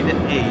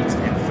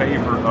 30-8 in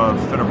favor of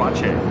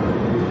Fenerbahce.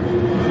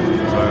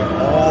 So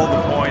all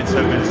the points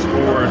have been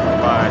scored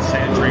by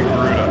Sandrine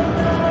Gruda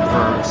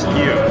for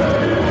Schio.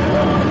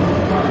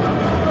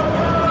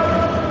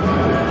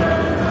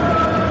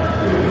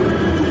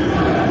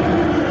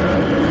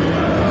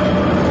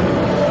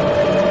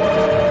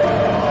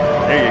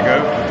 There you go.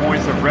 The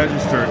points have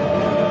registered.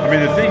 I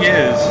mean, the thing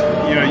is,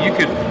 you know, you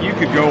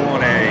could go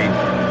on a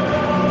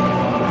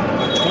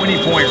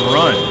 20-point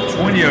run,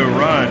 20-0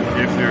 run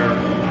if you're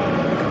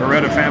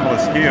Beretta Famila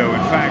Schio.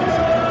 In fact,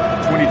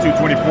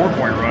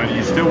 24-point run,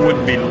 you still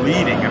wouldn't be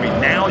leading. I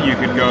mean, now you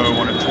could go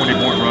on a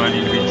 20-point run,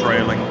 you'd be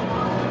trailing.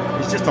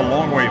 It's just a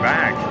long way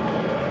back.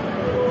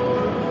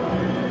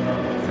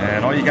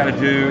 And all you got to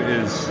do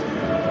is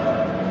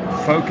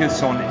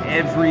focus on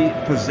every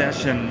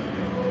possession,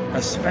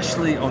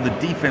 especially on the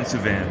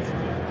defensive end.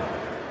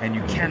 And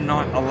you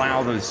cannot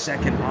allow those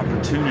second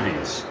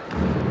opportunities.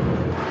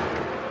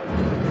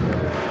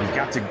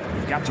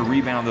 You've got to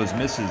rebound those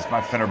misses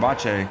by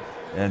Fenerbahce.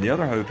 And the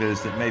other hope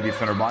is that maybe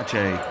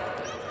Fenerbahce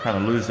kind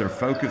of lose their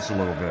focus a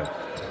little bit.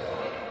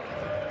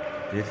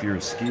 If you're a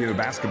Schio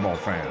basketball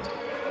fan.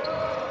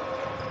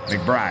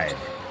 McBride.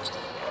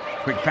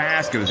 Quick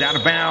pass, goes out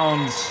of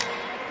bounds.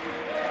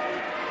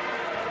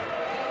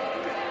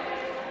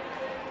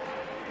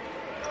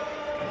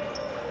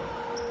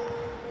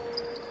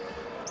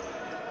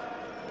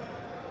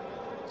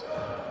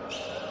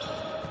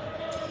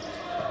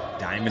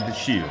 Diamond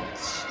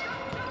DeShields.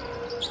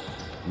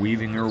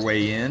 Weaving her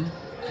way in.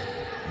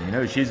 You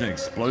know, she's an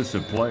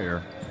explosive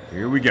player.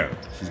 Here we go.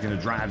 She's going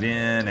to drive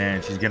in,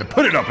 and she's going to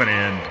put it up and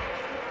in.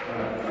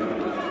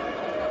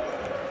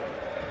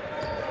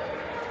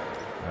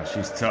 Oh,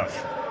 she's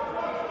tough.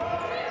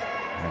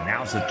 And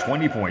now it's a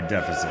 20-point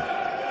deficit.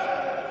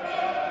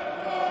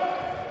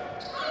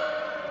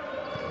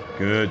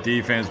 Good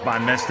defense by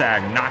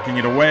Mestag, knocking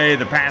it away.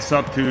 The pass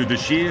up to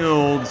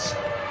DeShields.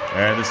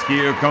 And the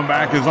Schio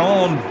comeback is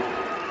on.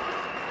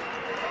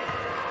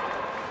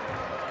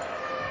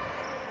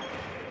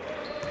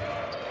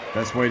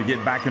 Best way to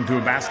get back into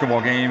a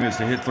basketball game is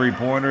to hit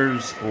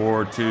three-pointers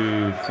or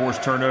to force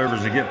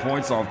turnovers and get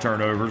points off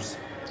turnovers.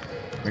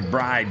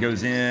 McBride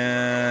goes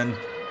in.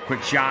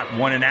 Quick shot,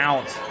 one and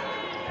out.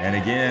 And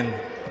again,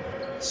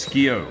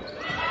 Schio.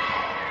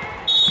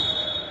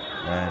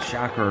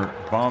 Shaker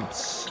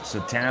bumps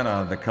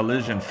Satana. The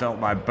collision felt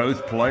by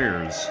both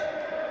players.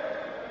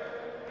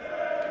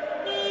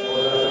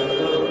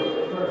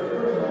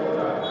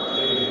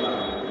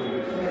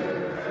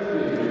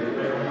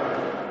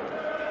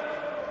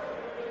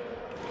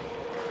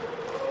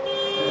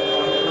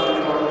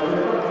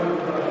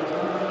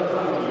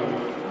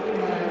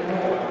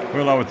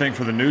 Well, I would think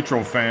for the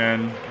neutral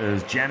fan,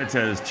 as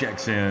Janitez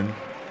checks in,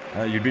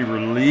 you'd be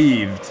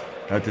relieved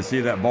to see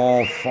that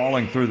ball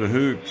falling through the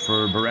hoop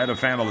for Beretta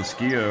Famila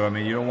Schio. I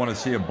mean, you don't want to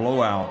see a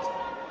blowout.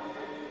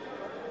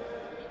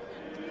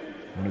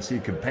 You want to see a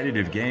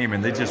competitive game,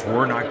 and they just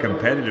were not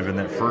competitive in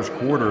that first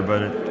quarter,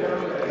 but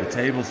the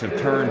tables have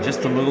turned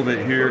just a little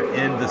bit here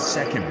in the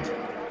second.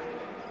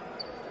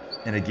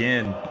 And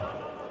again,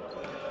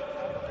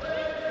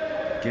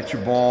 get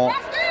your ball,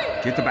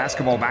 get the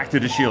basketball back to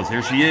DeShields.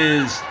 Here she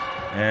is.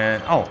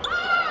 And, oh,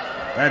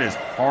 that is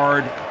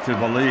hard to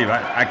believe.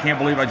 I can't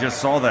believe I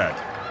just saw that.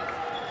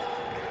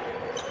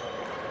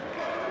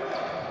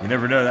 You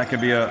never know. That could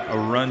be a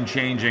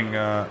run-changing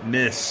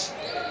miss.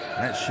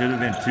 That should have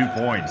been 2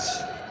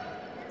 points.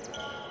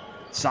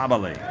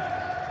 Sabali.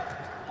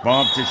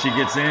 Bumped as she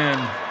gets in.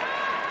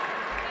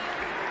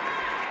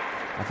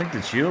 I think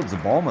DeShields, the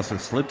ball must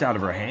have slipped out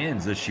of her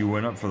hands as she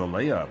went up for the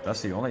layup.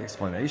 That's the only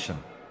explanation.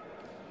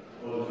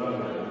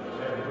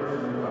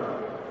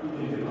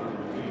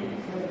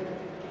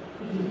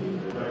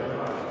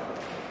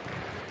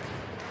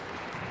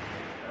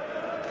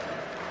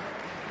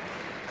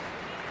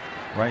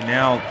 Right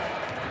now,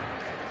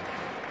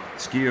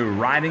 Schio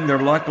riding their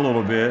luck a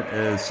little bit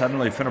as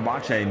suddenly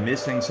Fenerbahce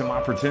missing some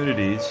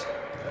opportunities.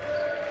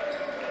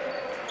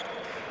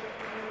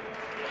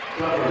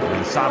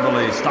 And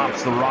Sabali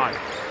stops the rock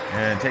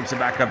and takes it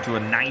back up to a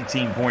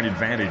 19-point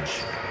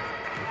advantage.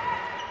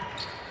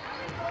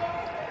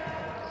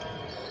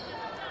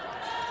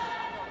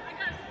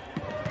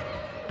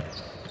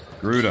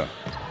 Gruda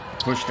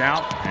pushed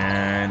out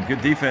and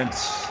good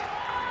defense.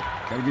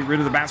 Got to get rid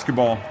of the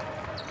basketball.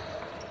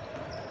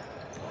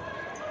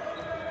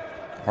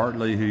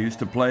 Hartley, who used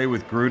to play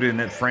with Gruda in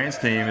that France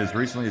team as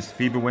recently as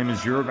FIBA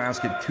Women's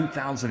Eurobasket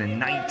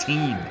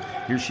 2019.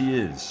 Here she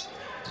is,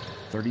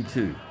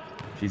 32.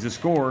 She's a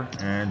scorer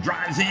and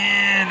drives in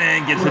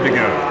and gets it to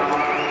go.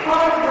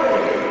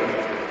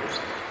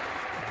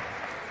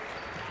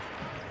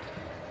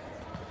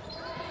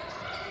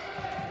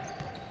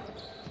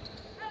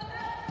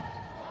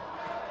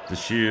 The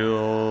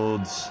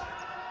Shields.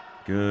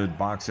 Good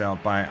box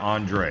out by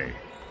Andre.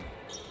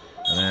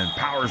 And then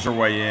powers her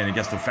way in and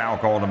gets the foul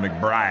call to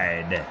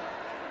McBride.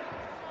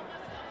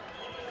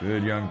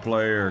 Good young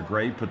player.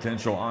 Great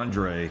potential,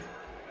 Andre.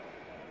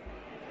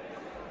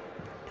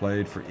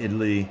 Played for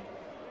Italy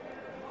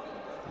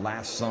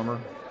last summer.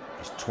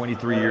 Just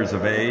 23 years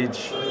of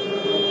age.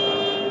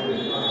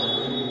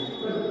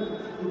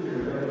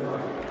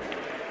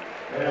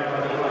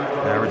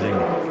 Averaging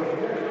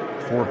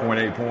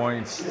 4.8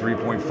 points,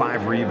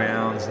 3.5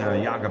 rebounds. Now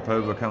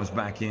Yakupova comes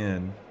back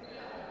in.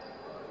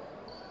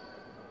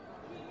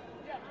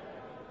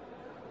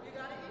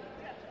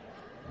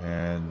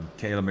 And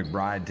Kayla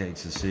McBride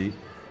takes a seat.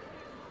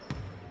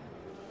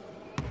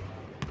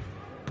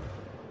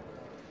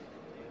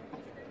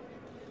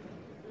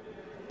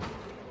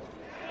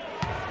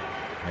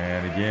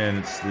 And again,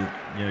 it's the,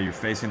 you're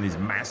facing these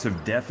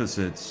massive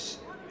deficits.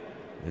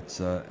 It's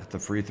at the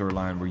free throw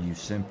line where you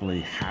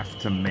simply have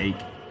to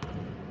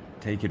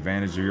take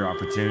advantage of your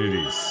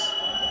opportunities.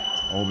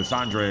 Obis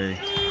Andre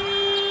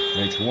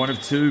makes 1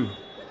 of 2.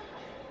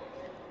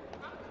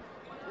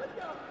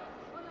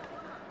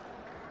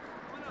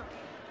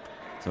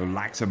 So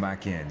Laxa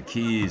back in,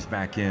 Keys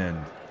back in.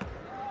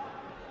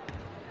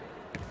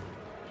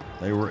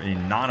 They were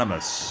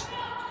anonymous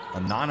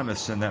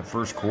in that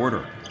first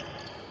quarter.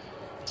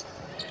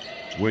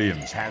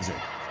 Williams has it.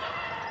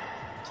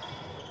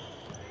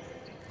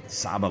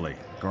 Sabali,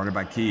 guarded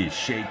by Keys,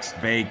 shakes,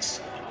 bakes,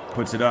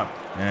 puts it up,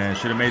 and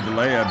should have made the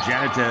layup.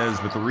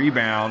 Janitez with the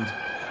rebound,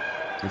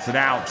 gets it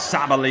out.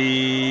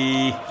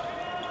 Sabali,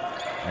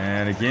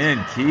 and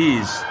again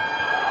Keys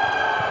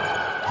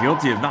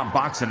guilty of not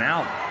boxing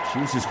out. She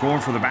was just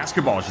going for the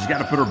basketball. She's got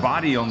to put her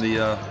body on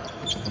the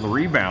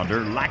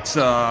rebounder.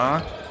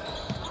 Laxa,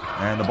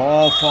 and the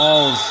ball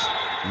falls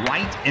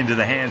right into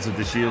the hands of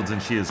the Shields,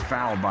 and she is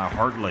fouled by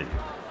Hartley.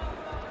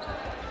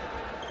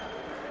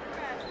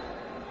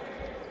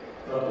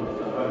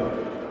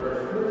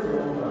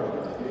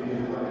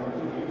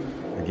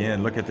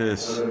 Again, look at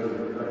this.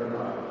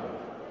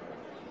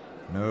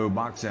 No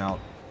box out.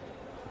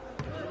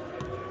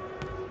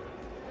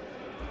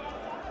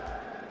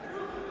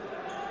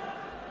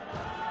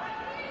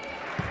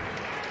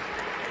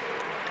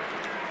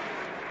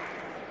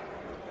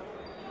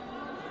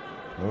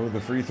 Oh,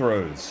 the free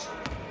throws.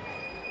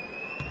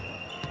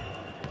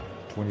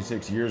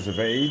 26 years of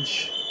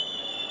age.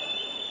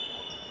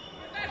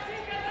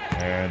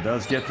 And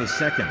does get the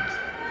second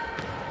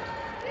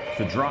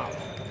to drop.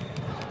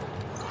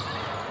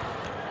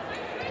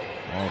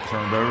 All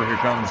turned over. Here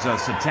comes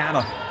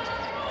Satana.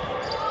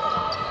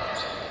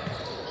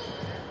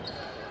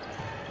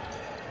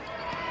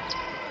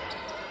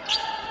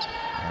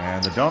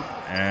 And the dump.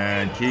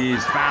 And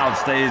Keys fouled,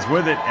 stays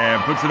with it,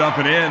 and puts it up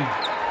and in.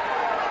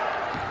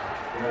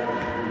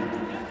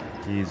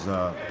 He's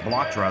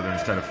blocked rather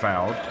instead of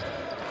fouled.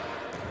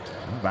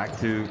 Back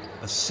to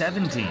a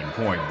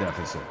 17-point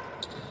deficit.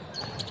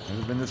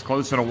 Hasn't been this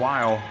close in a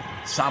while.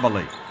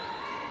 Sabali.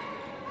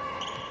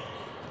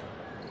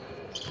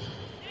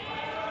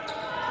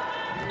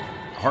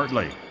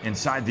 Hartley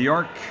inside the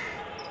arc.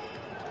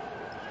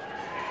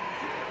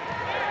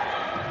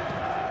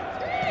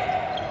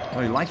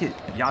 Well, you like it,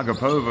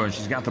 Yakupova, and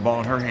she's got the ball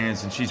in her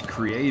hands and she's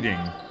creating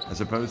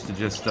as opposed to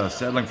just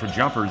settling for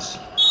jumpers.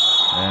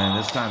 And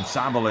this time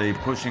Sabali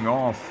pushing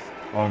off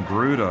on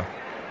Gruda.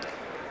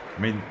 I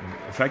mean,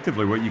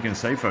 effectively what you can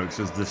say, folks,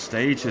 is the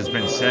stage has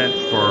been set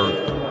for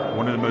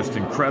one of the most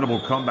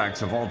incredible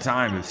comebacks of all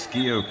time. If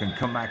Schio can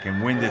come back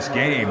and win this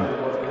game,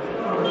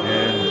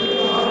 and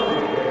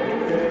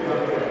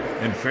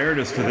in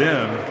fairness to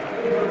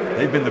them,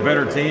 they've been the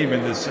better team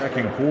in this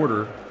second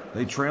quarter.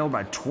 They trailed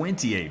by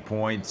 28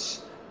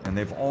 points, and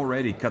they've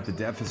already cut the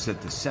deficit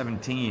to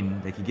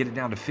 17. They could get it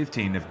down to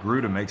 15 if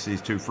Gruda makes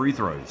these 2 free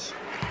throws.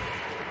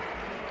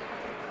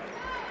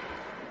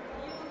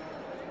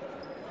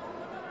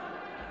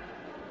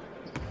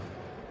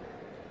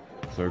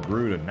 So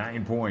Gruda,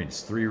 9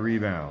 points, 3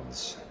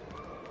 rebounds.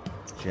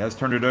 She has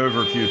turned it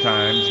over a few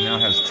times, now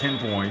has 10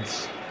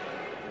 points.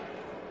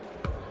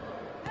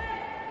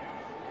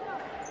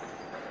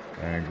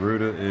 And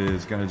Gruda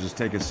is going to just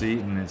take a seat,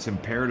 and it's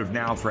imperative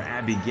now for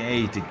Abby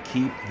Gay to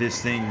keep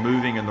this thing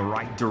moving in the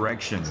right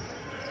direction.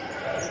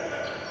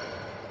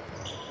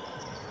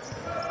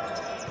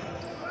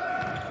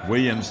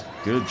 Williams,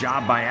 good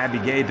job by Abby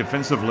Gay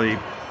defensively.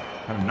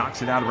 Kind of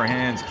knocks it out of her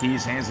hands.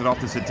 Keys hands it off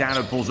to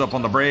Satana, pulls up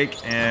on the break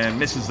and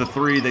misses the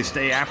 3. They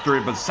stay after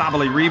it, but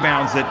Sabali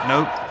rebounds it.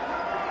 Nope.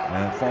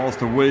 And it falls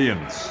to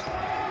Williams.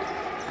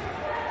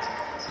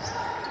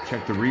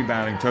 Check the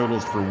rebounding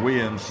totals for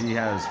Williams. She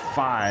has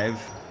 5.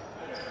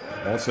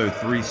 Also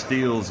 3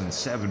 steals and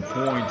 7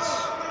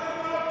 points.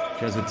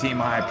 She has a team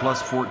high plus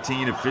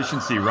 14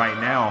 efficiency right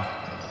now.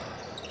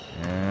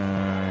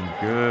 And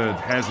good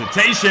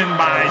hesitation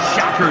by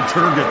Shocker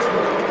Turgut.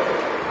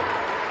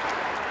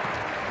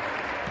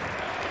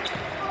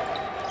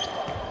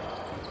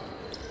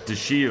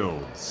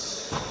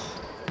 DeShields.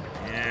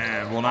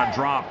 And will not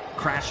drop.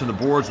 Crash on the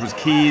boards was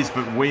Keys,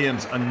 but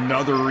Williams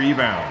another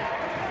rebound.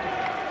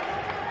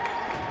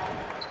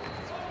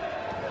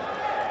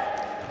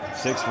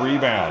 6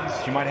 rebounds.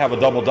 She might have a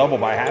double-double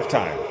by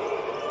halftime.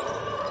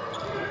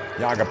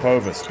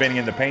 Yagapova spinning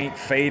in the paint,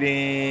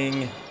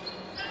 fading.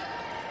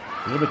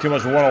 A little bit too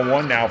much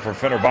one-on-one now for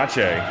Fenerbahce.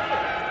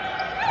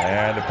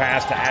 And the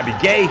pass to Abby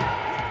Gay.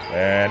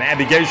 And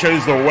Abby Gay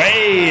shows the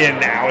way,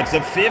 and now it's a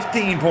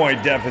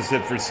 15-point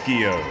deficit for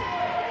Schio.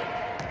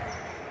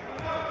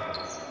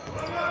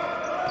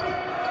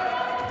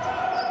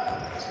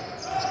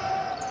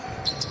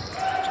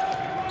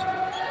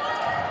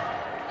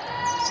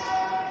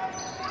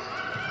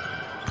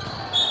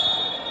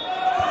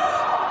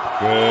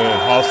 Good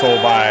hustle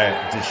by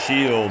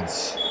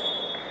DeShields.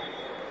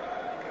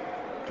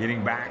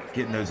 Getting back,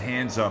 getting those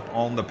hands up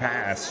on the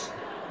pass.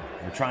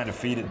 They're trying to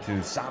feed it to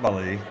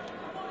Sabali.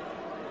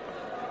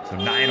 So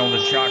 9 on the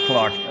shot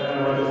clock.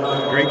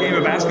 Great game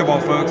of basketball,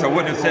 folks. I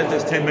wouldn't have said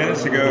this 10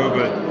 minutes ago,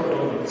 but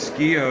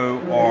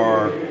Schio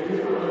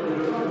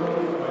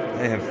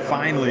they have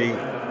finally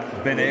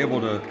been able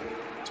to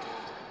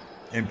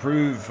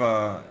improve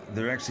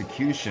their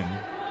execution.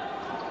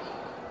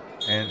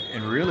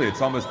 And really, it's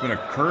almost been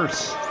a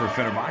curse for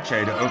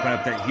Fenerbahce to open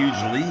up that huge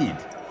lead.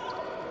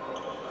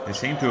 They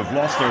seem to have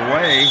lost their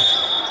way.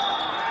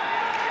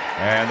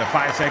 And the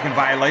 5-second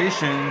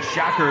violation,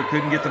 Shocker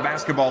couldn't get the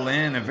basketball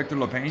in, and Victor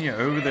LaPena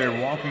over there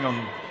walking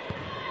on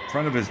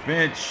front of his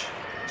bench,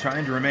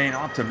 trying to remain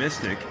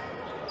optimistic.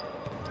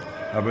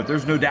 But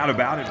there's no doubt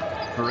about it.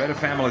 Beretta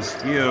Famila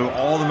Schio,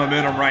 all the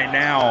momentum right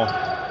now,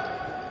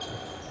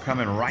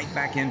 coming right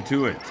back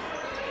into it.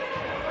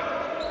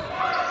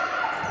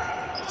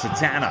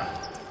 Satana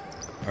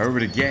over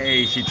to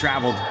Gay. She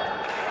traveled.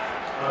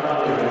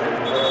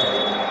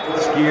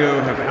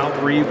 Schio have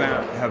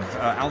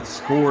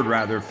outscored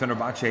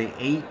Fenerbahce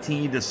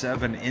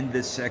 18-7 in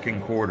this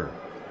second quarter.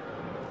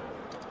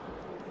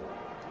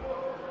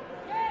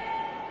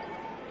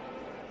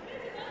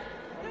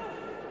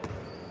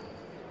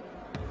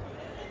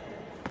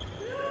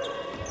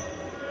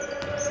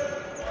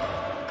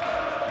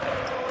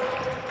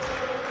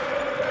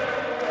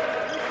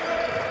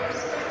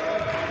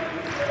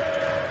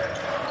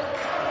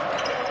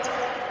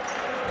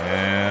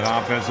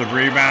 Offensive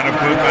rebound and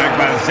put back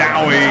by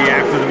Zowie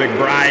after the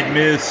McBride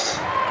miss.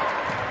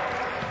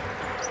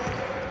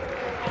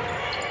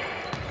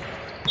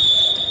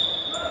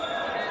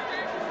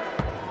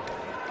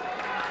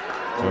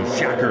 So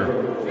Shocker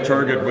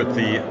Turgut with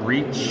the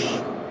reach.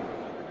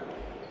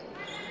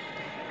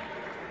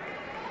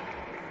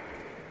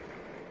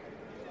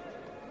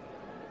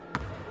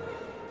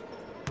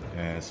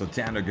 And so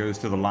Tanda goes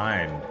to the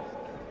line.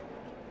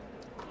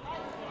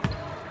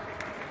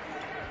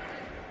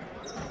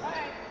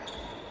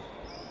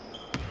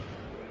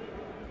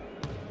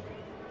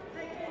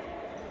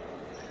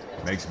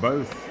 Makes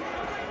both.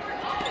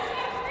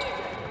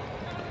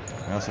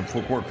 Now some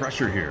full court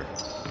pressure here.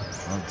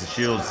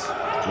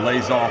 DeShields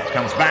lays off,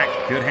 comes back.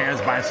 Good hands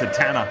by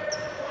Satana.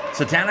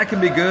 Satana can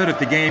be good if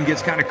the game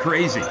gets kind of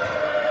crazy.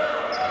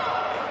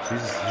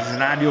 She's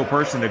an ideal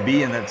person to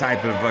be in that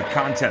type of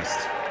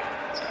contest.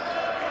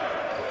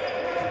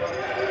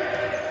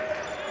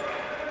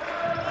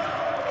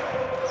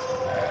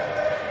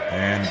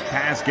 And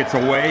pass gets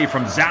away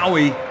from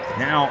Zowie.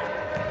 Now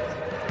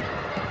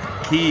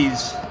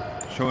Keys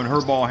showing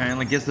her ball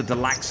handling, gets it to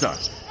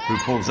Laxa, who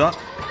pulls up.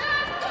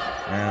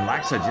 And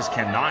Laxa just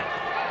cannot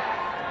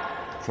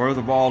throw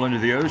the ball into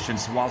the ocean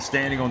while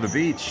standing on the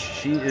beach.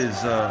 She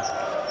is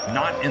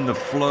not in the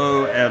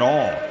flow at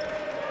all.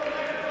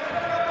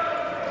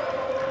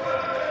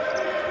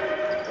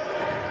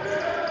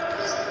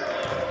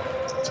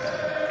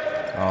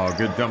 Oh,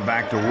 good dump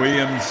back to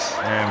Williams,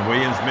 and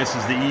Williams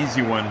misses the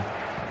easy one.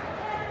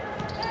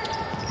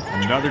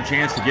 Another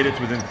chance to get it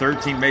to within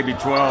 13, maybe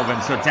 12,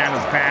 and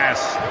Satana's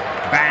pass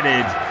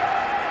batted.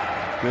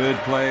 Good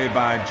play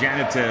by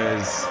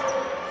Janitez.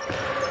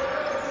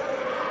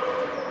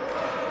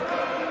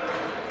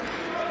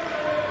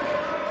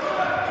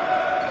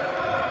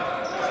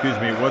 Excuse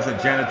me, it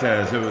wasn't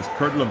Janitez, it was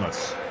Kurt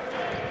Lemus,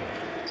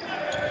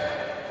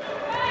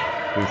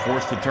 who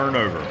forced the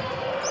turnover.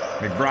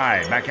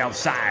 McBride back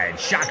outside.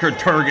 Shocker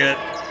Turgut.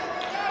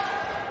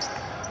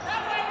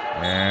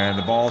 And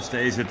the ball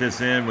stays at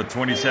this end with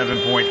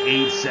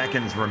 27.8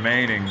 seconds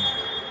remaining.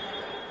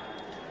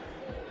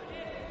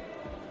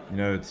 You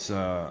know, it's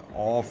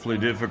awfully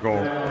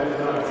difficult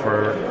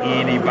for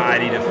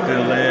anybody to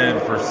fill in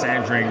for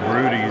Sandrine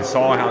Grudy. You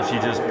saw how she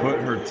just put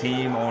her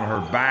team on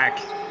her back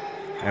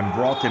and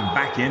brought them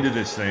back into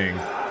this thing.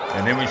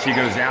 And then when she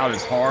goes out,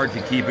 it's hard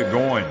to keep it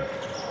going.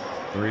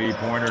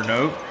 Three-pointer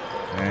note.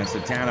 And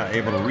Satana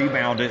able to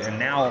rebound it. And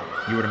now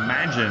you would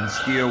imagine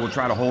Schio will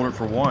try to hold it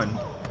for one.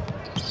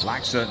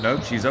 Laxa,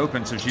 nope, she's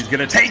open, so she's going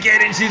to take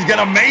it, and she's going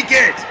to make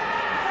it.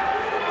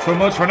 So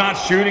much for not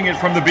shooting it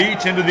from the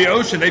beach into the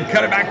ocean. They've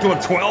cut it back to a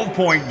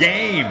 12-point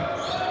game.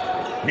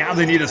 Now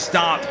they need a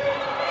stop.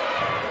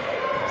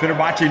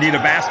 Fenerbahce need a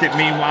basket,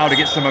 meanwhile, to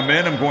get some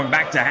momentum going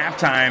back to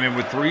halftime, and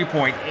with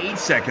 3.8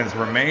 seconds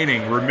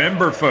remaining.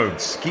 Remember,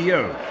 folks,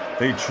 Schio,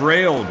 they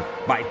trailed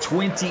by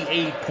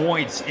 28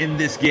 points in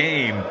this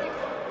game,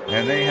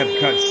 and they have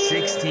cut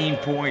 16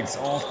 points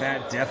off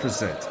that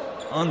deficit.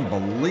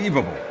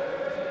 Unbelievable.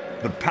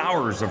 The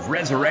powers of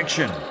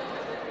resurrection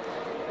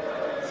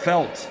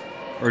felt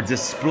or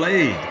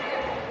displayed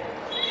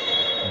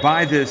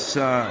by this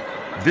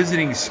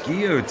visiting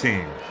Schio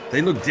team.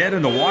 They look dead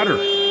in the water.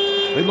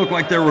 They look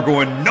like they were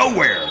going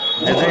nowhere,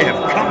 and they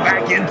have come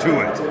back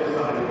into it.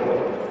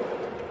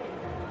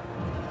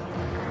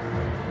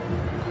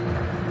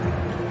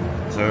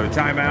 So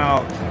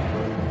timeout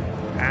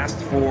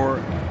asked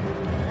for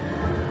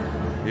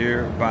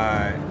here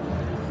by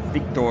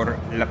Victor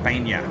La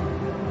Peña.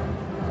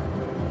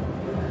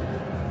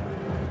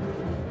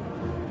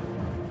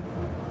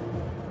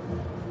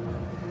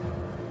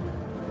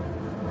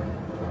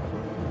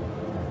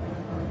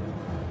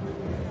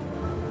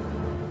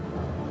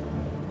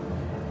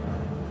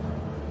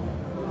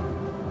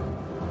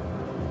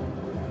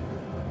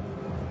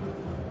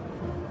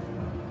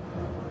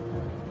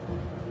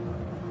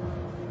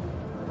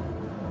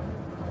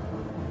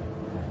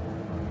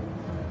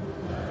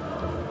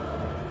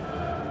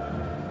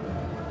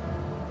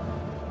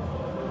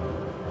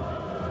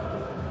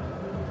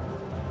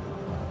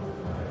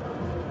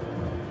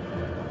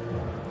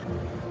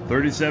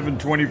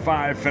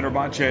 (37-25)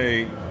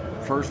 Fenerbahce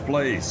first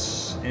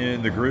place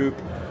in the group,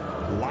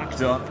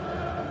 locked up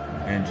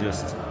and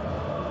just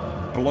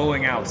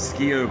blowing out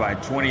Schio by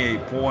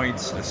 28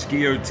 points. A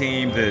Schio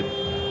team that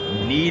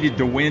needed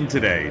to win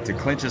today to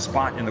clinch a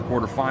spot in the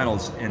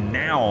quarterfinals, and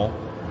now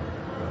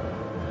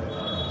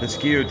the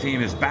Schio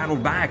team has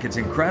battled back. It's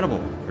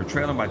incredible. They're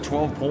trailing by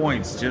 12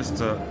 points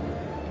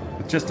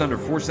with just under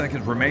 4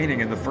 seconds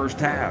remaining in the first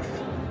half.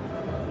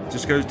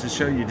 Just goes to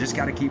show you just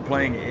got to keep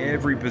playing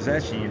every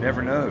possession. You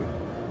never know.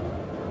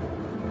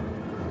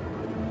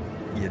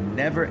 You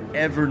never,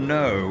 ever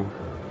know.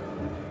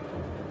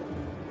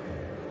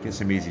 Get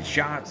some easy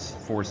shots,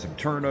 force some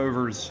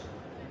turnovers,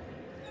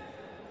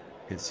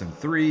 hit some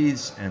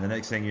threes, and the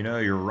next thing you know,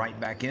 you're right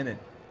back in it.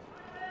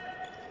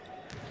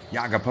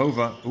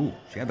 Yagapova, ooh,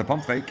 she had the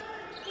pump fake,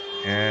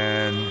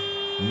 and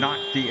not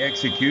the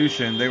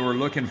execution they were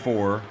looking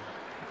for.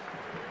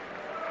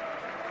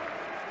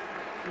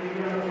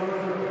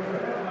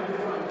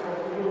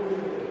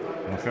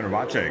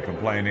 Fenerbahce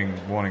complaining,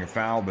 wanting a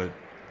foul, but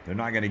they're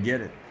not going to get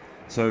it.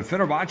 So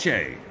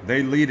Fenerbahce,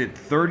 they lead it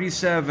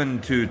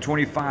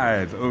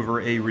 37-25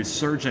 over a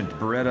resurgent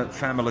Beretta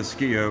Famila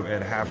Schio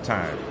at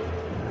halftime.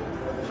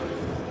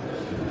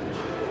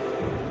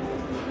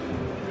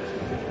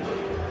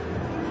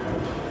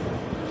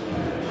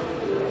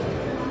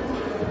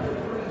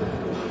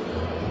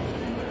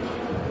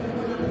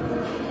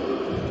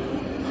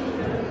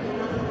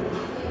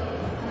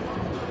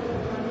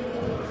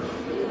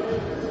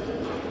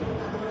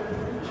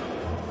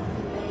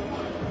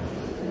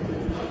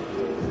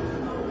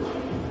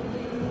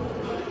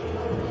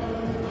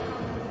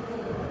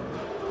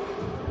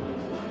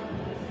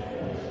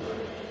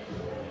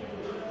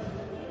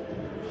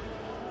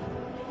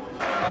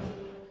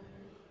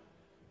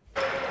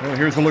 Well,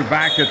 here's a look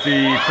back at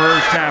the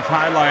first half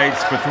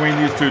highlights between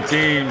these two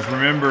teams.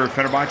 Remember,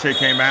 Fenerbahce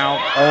came out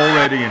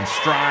already in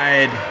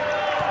stride,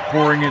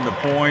 pouring in the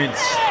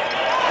points,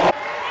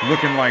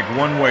 looking like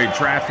one-way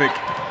traffic.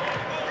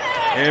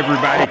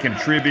 Everybody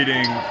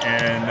contributing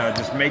and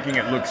just making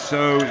it look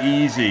so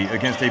easy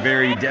against a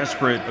very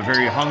desperate, a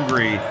very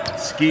hungry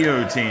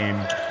Schio team.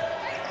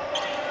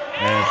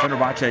 And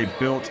Fenerbahce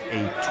built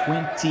a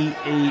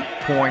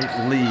 28-point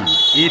lead.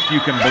 If you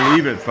can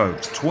believe it,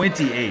 folks,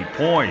 28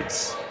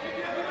 points.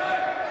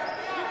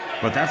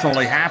 But that's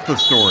only half the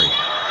story,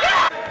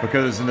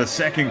 because in the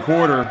second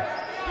quarter,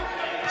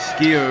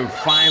 Schio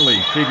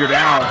finally figured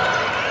out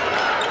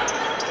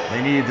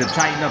they needed to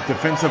tighten up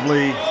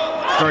defensively,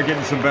 start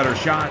getting some better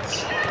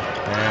shots,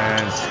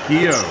 and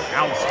Schio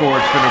outscored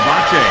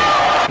Fenerbahce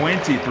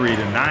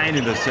 23-9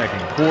 in the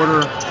second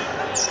quarter.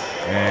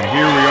 And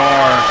here we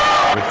are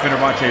with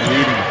Fenerbahce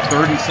leading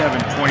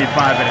 37-25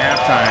 at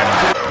halftime.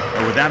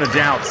 And without a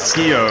doubt,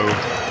 Schio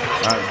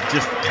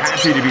just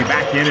happy to be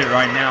back in it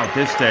right now at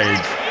this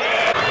stage.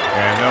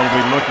 And they'll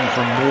be looking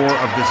for more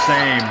of the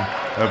same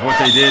of what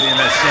they did in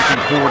that second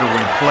quarter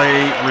when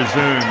play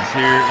resumes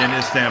here in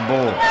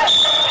Istanbul.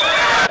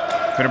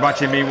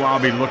 Fenerbahce, meanwhile,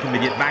 will be looking to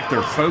get back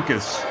their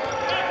focus,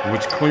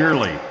 which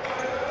clearly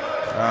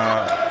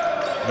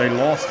they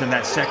lost in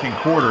that second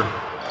quarter,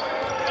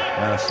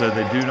 so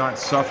they do not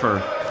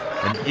suffer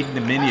an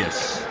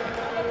ignominious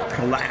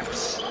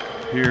collapse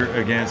here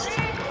against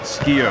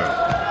Schio.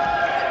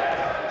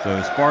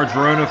 So Spar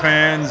Girona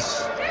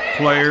fans,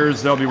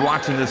 players, they'll be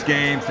watching this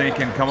game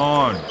thinking, come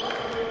on,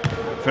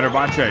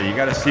 Fenerbahce, you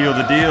got to seal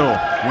the deal,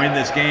 win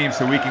this game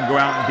so we can go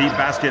out and beat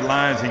Basket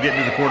Lions and get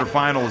into the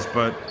quarterfinals.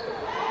 But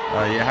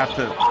you have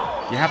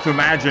to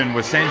imagine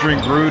with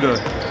Sandrine Gruda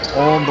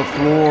on the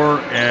floor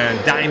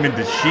and Diamond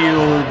to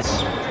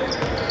Shields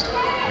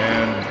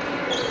and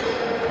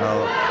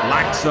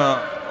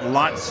Laxa,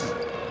 lots,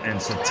 and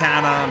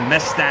Satana,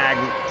 Mestag,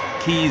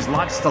 Keys,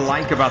 lots to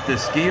like about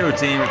this Schio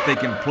team. If they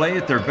can play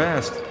at their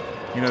best,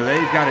 you know,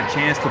 they've got a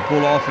chance to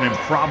pull off an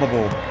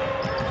improbable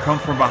come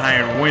from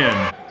behind win.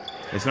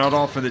 It's not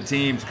often that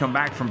teams come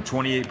back from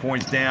 28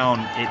 points down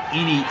at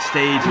any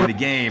stage of the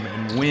game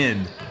and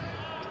win.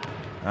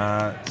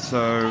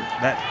 So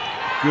that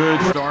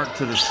good start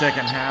to the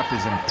second half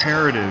is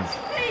imperative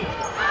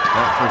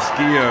for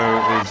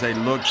Schio as they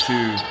look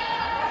to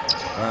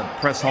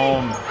press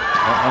home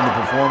on the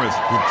performance,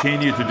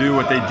 continue to do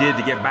what they did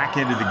to get back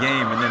into the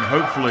game, and then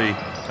hopefully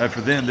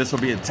for them this will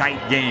be a tight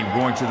game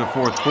going to the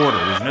fourth quarter.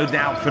 There's no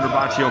doubt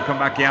Fenerbahce will come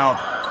back out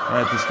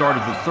at the start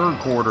of the third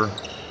quarter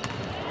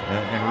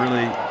and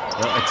really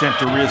attempt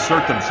to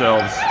reassert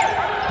themselves.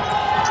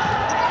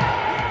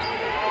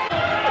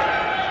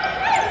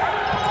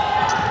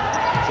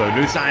 So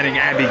new signing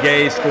Abby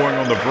Gay scoring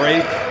on the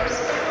break,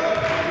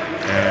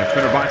 and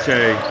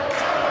Fenerbahce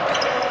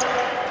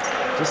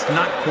just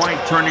not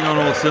quite turning on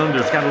all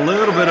cylinders. Got a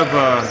little bit of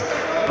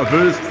a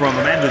boost from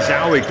Amanda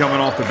Zowie coming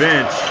off the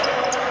bench.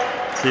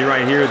 See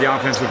right here the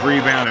offensive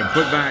rebound and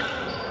putback.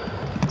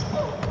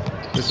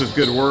 This is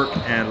good work,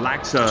 and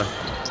Laxa,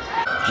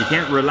 you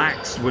can't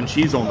relax when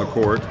she's on the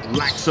court.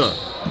 Laxa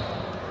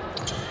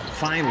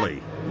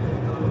finally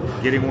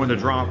getting one to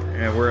drop,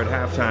 and we're at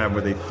halftime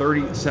with a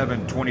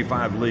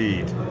 37-25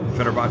 lead.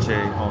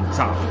 Fenerbahce on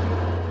top.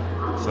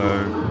 So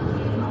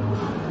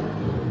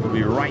we'll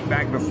be right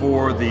back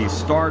before the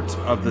start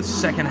of the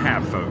second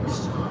half,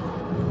 folks.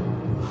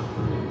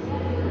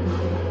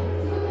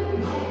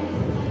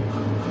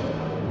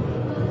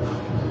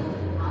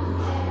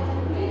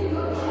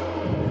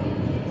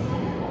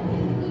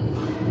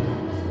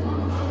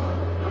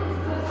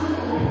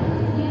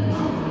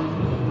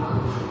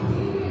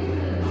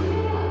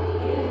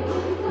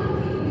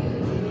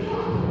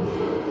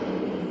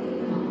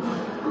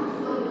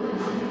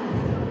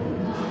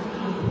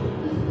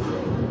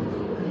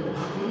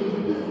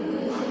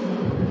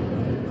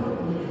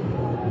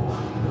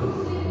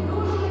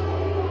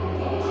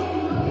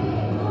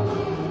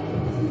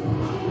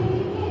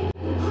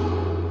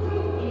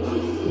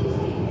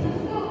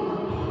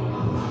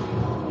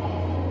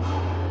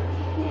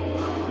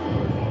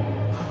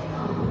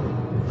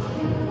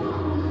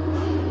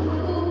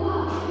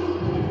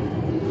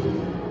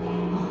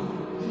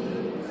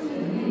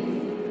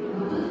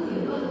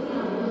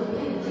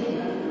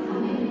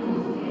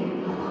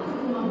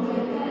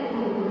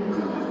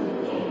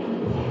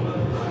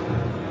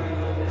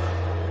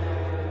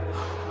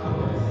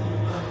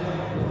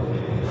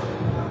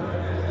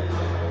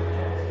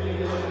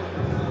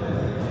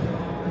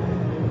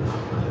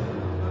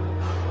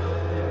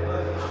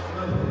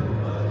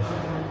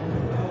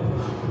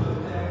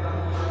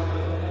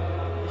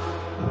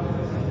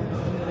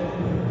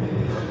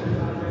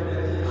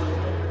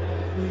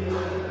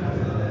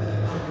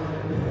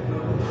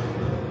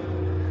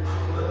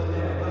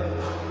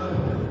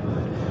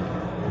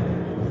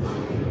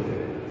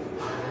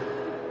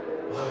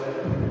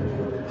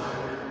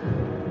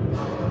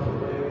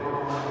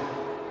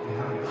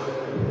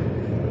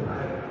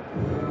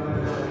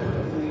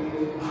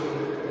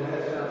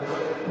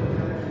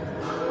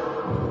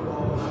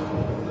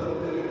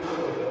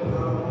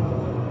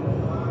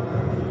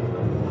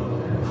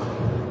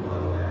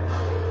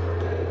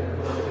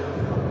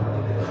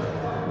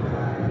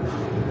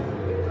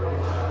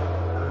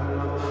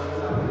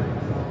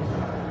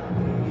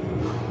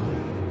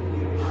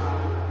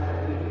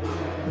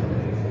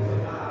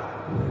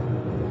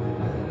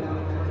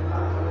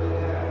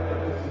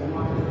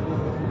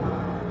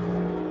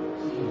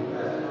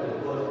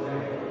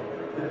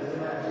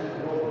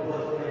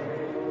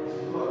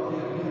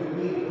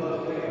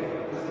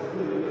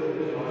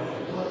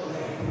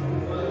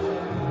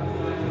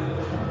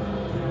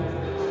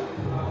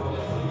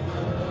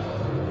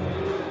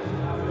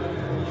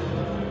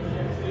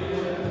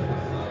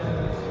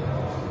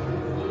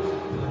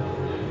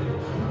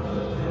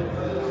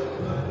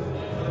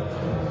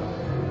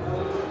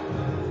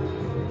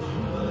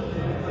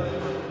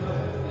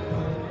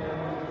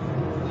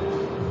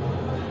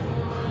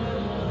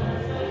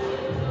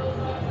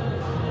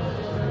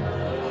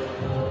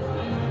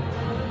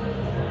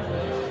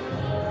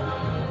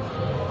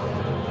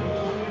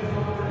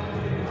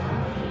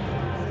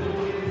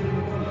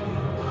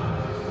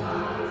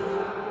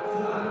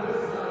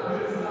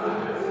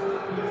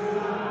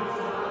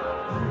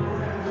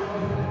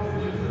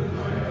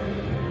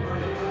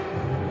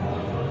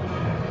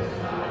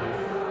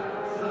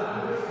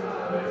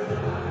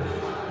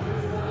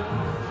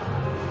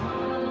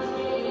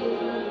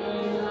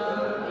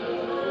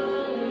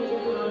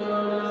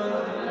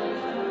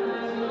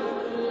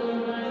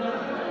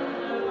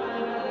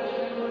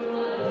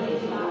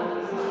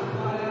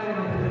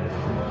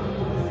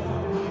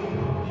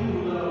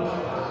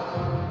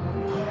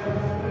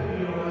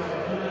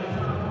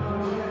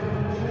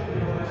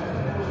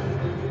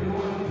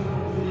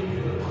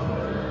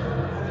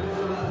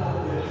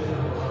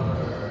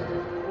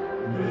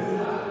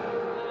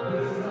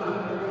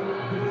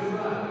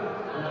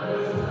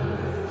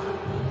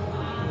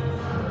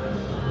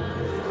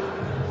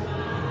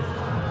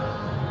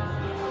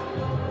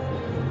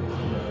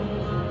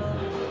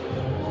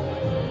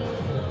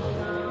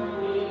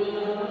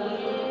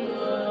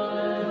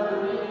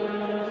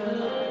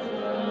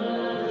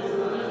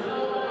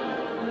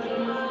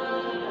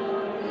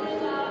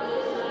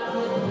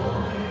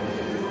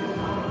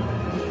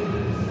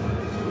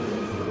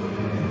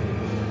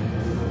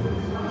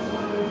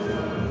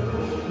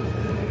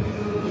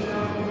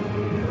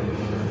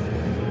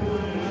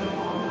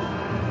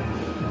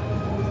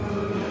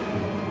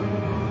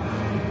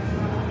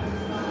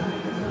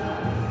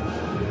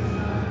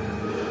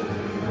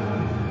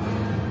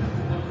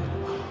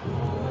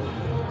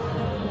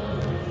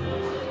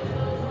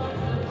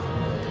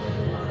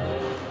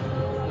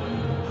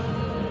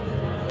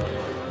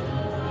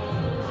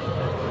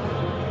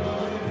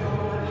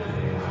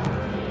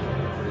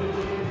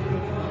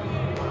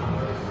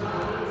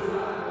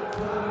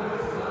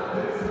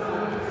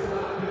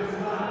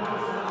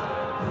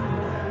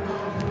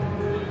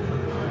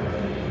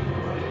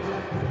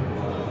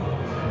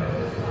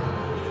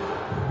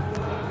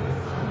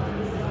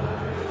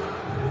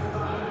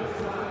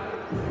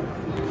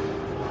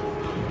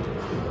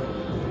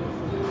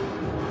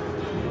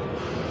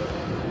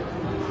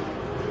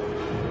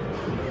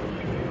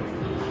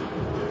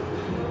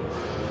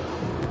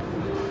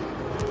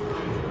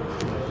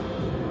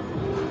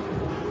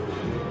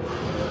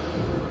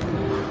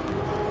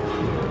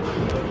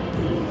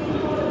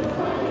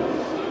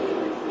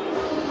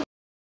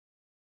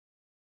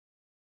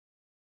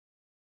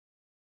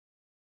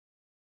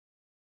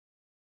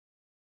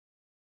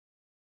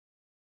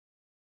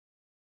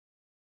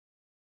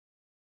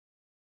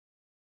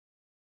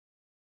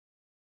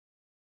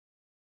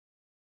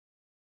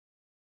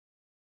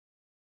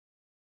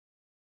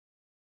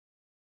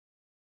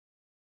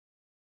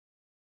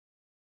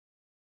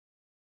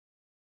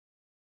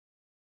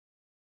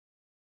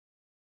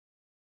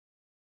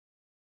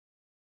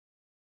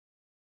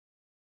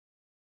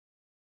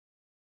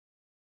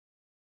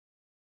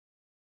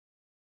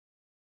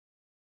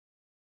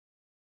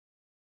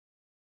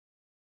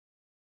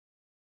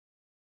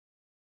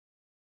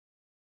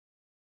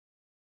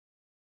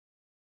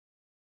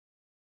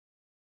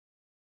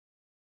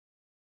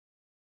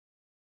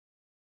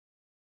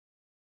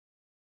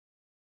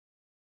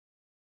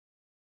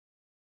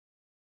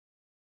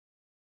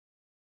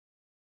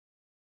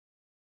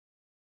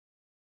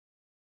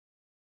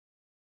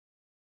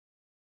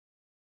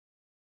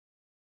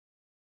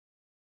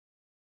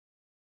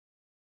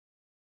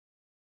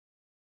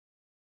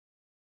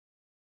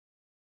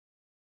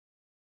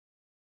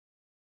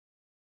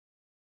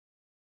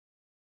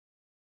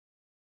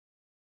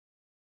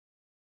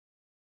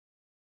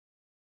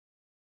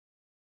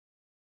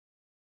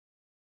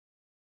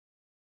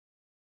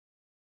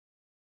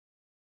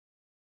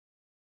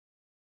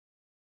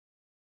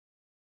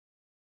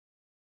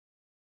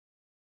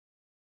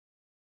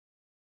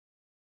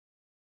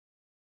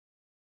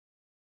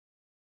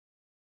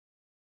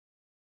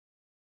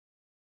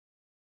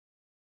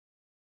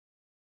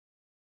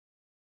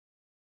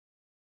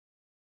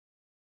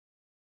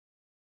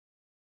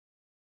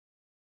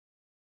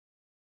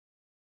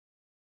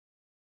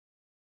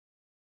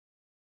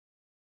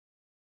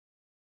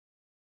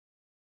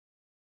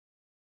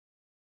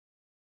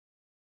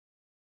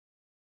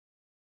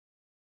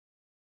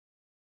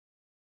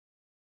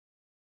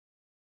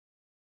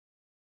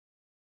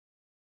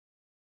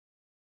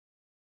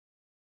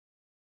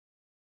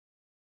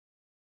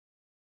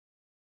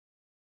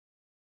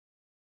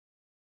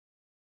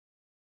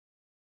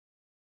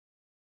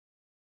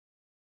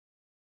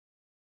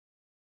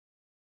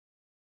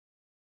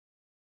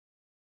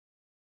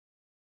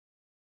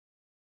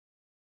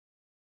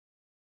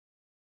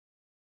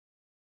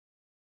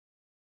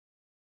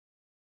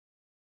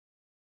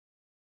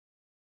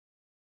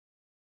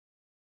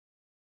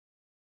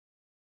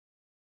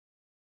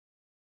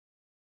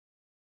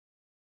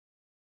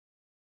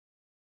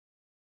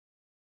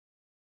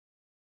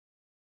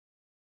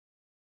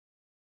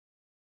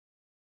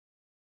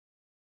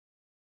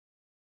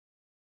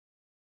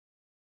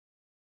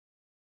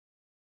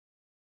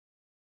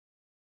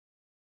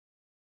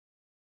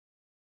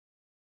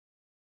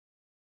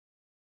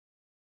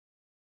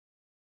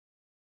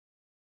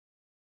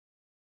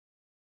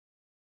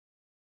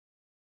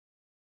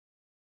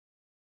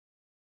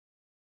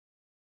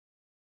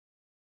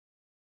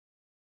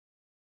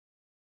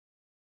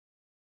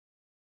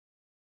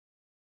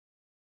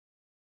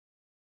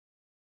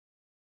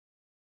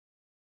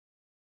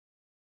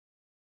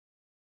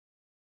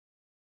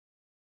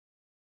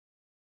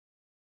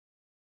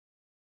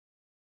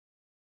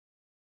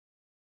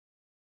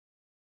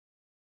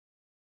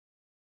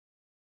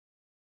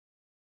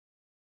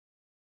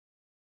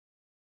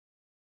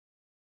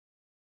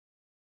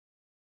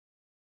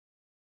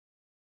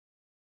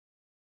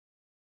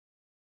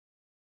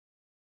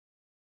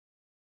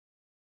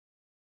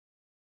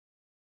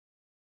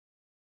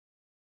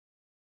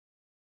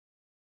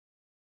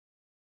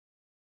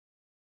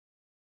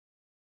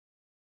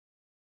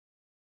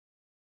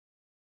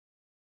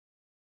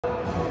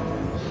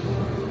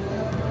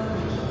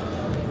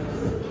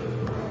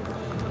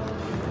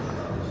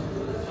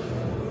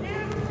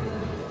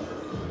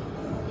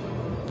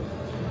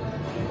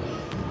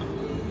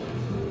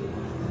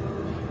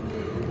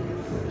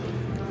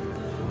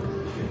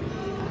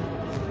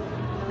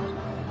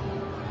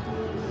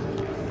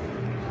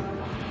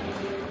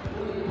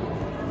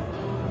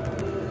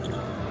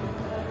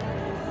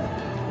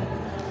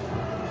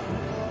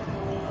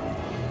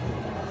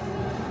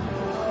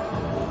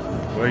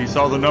 you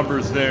saw the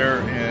numbers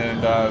there,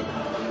 and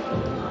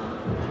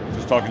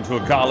just talking to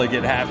a colleague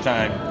at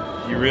halftime,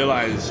 you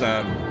realize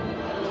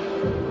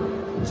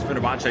this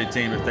Fenerbahce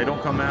team, if they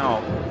don't come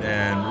out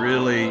and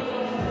really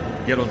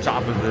get on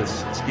top of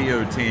this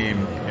Schio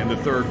team in the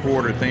third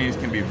quarter, things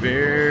can be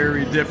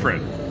very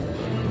different.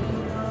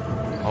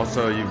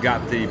 Also, you've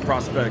got the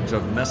prospect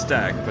of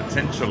Mestak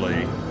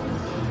potentially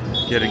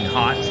getting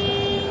hot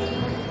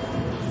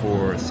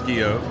for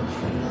Schio.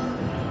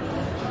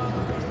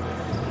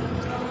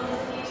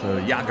 So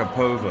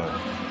Yakupova,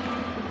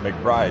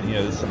 McBride,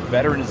 there's some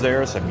veterans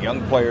there, some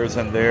young players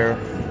in there.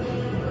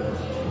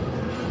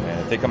 And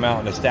if they come out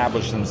and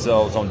establish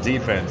themselves on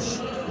defense,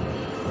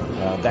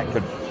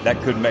 that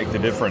could make the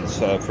difference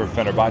for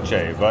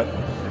Fenerbahce. But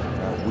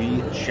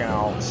we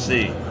shall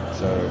see.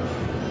 So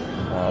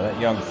that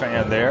young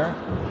fan there,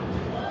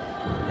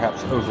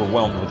 perhaps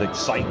overwhelmed with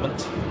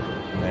excitement,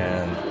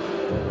 and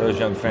those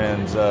young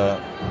fans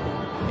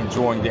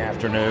enjoying the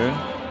afternoon.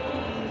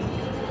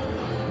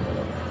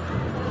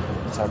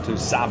 Satu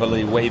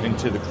Sabali waving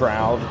to the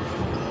crowd.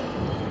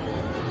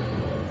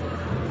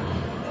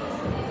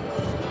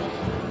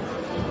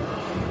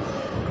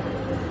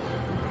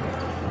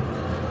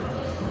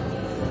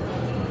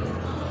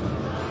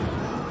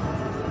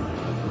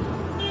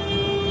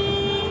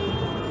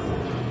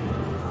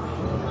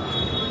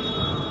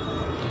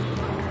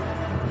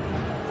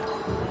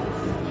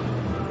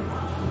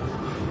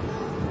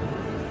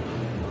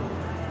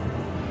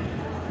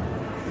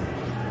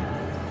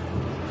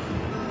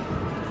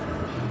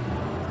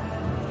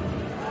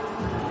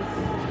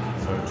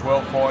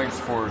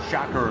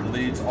 Shaker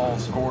leads all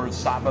scores.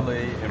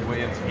 Sabali and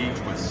Williams each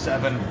with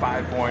 7,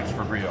 5 points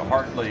for Bria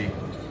Hartley.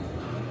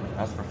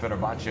 That's for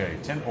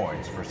Fenerbahce. 10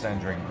 points for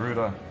Sandrine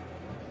Gruda.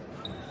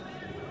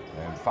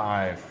 And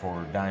 5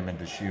 for Diamond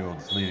De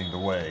Shields, leading the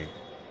way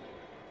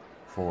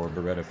for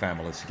Beretta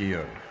Famila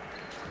Schio.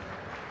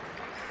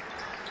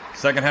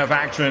 Second half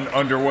action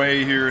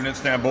underway here in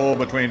Istanbul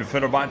between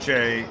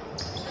Fenerbahce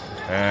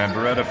and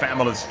Beretta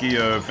Famila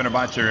Schio.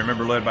 Fenerbahce,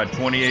 remember, led by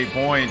 28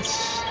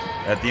 points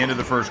at the end of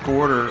the first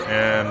quarter,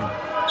 and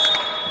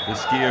the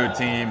Schio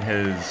team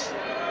has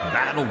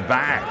battled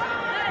back,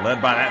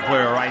 led by that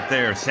player right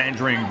there,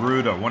 Sandrine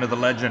Gruda, one of the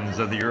legends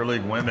of the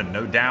EuroLeague women,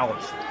 no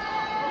doubt.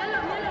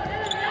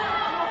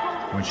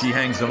 When she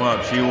hangs them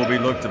up, she will be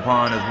looked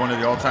upon as one of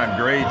the all-time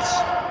greats.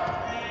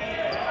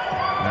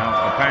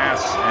 Now a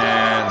pass,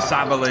 and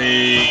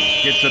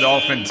Sabali gets it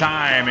off in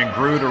time, and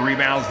Gruda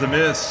rebounds the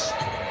miss.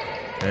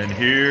 And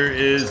here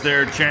is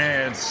their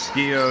chance.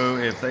 Schio,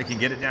 if they can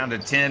get it down to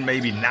 10,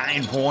 maybe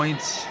 9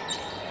 points,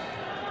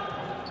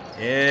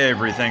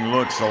 everything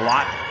looks a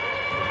lot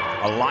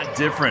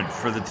different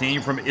for the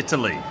team from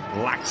Italy.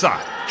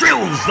 Laxa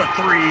drills the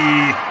 3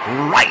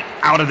 right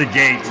out of the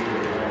gate.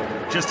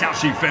 Just how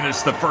she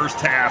finished the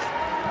first half.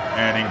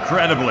 And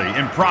incredibly,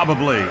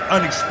 improbably,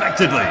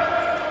 unexpectedly,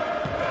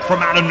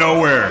 from out of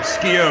nowhere,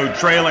 Schio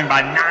trailing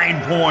by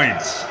 9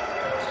 points.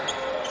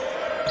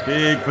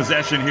 Big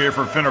possession here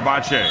for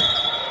Fenerbahce.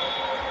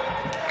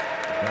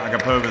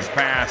 Yakupova's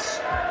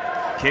pass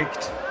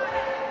kicked.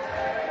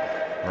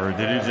 Or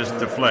did it just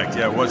deflect?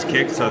 Yeah, it was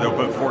kicked, so they'll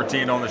put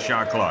 14 on the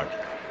shot clock.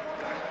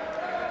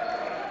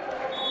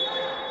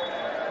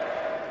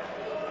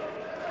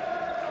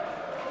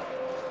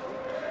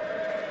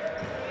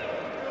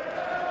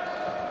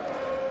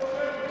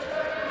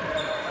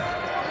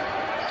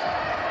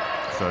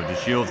 So De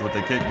Shields with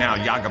the kick now.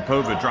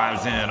 Yakupova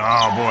drives in.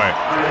 Oh, boy.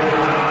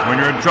 When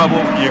you're in trouble,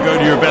 you go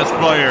to your best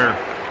player.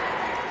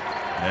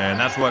 And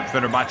that's what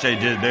Fenerbahce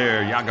did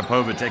there.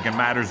 Yakupova taking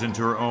matters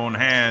into her own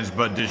hands.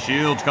 But De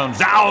Shields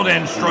comes out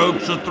and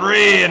strokes a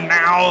 3. And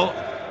now,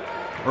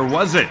 or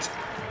was it?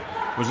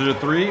 Was it a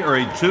 3 or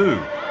a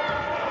 2?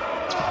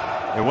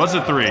 It was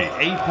a 3.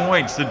 8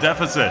 points, the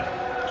deficit.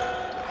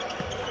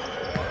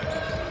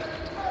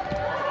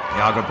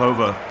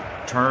 Yakupova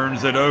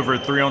turns it over.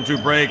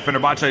 3-on-2 break.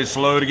 Fenerbahce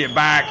slow to get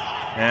back.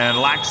 And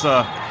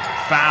Laxa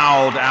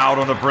fouled out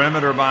on the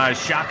perimeter by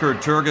Shaker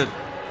Turgut.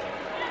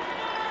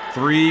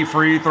 3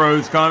 free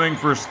throws coming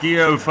for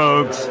Schio,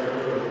 folks.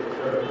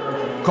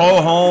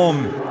 Call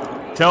home.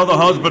 Tell the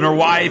husband or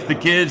wife, the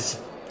kids,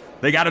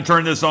 they got to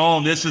turn this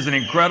on. This is an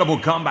incredible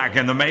comeback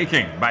in the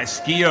making by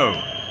Schio.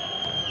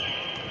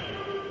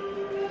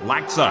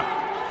 Laxa,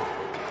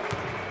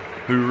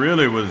 who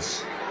really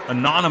was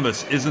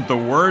anonymous, isn't the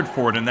word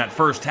for it in that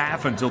first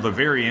half until the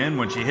very end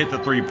when she hit the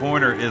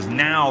 3-pointer, is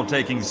now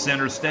taking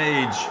center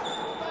stage.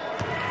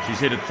 She's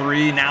hit a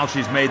 3. Now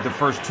she's made the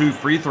first 2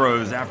 free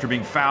throws after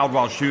being fouled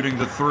while shooting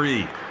the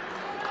 3.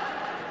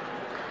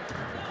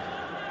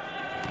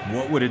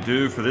 What would it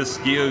do for this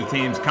Schio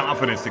team's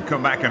confidence to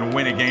come back and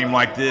win a game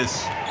like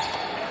this?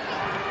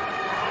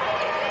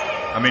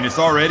 I mean, it's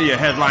already a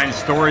headline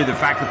story, the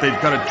fact that they've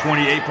cut a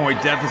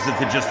 28-point deficit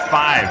to just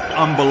 5.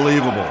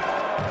 Unbelievable.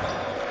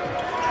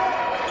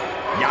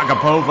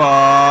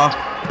 Yakupova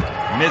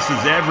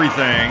misses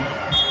everything.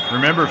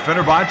 Remember,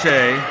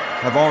 Fenerbahce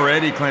have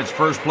already clinched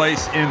first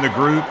place in the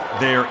group.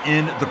 They're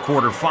in the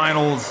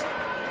quarterfinals.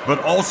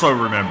 But also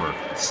remember,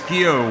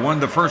 Schio won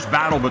the first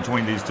battle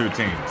between these two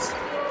teams.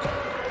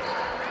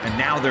 And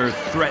now they're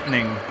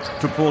threatening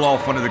to pull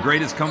off one of the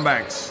greatest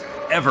comebacks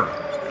ever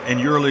in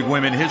EuroLeague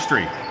women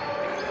history.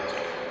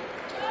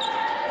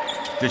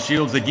 De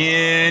Shields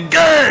again.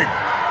 Good!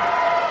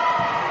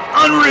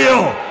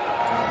 Unreal!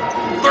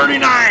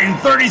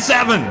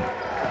 39-37.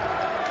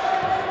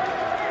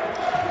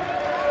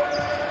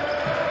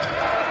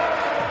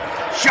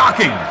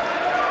 Shocking.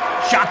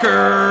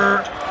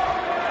 Shocker.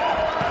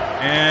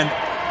 And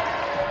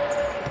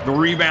the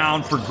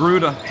rebound for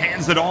Gruda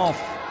hands it off.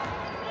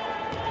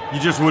 You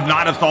just would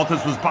not have thought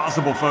this was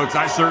possible, folks.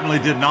 I certainly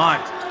did not.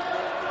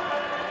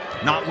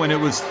 Not when it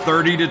was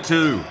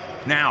 30-2.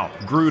 Now,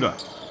 Gruda.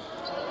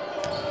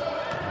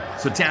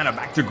 Satana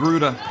back to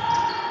Gruda.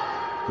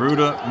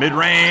 Gruda,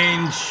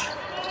 mid-range.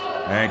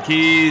 And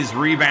Keys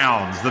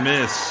rebounds the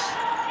miss.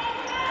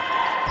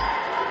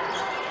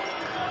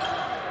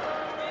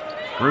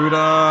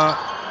 Gruda.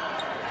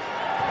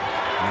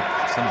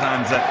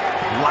 Sometimes that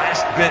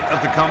last bit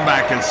of the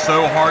comeback is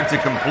so hard to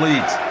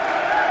complete.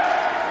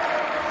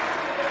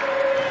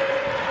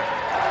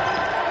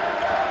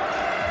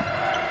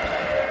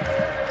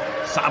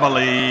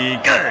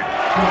 Sabali, good.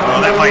 Oh,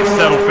 that might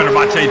settle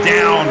Fenerbahce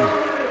down.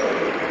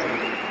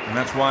 And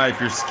that's why if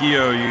you're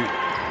Schio,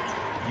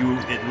 you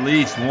at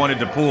least wanted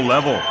to pull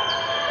level.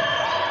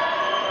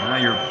 Now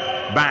you're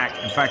back.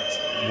 In fact,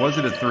 was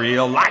it a 3?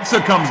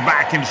 Alexa comes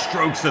back and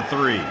strokes a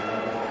 3.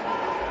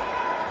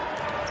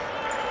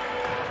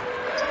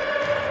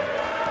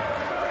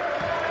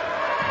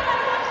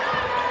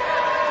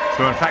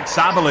 So in fact,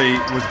 Sabali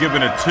was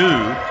given a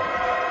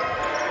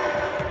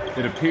 2,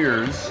 it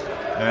appears,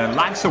 and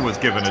Laxa was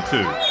given a 2.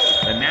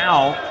 And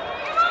now,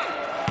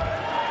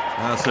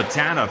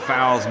 Satana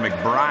fouls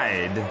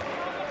McBride.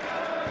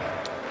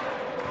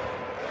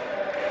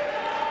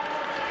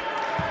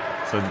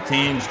 So the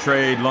teams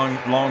trade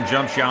long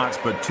jump shots,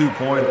 but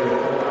two-pointers,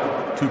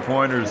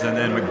 and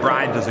then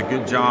McBride does a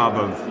good job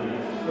of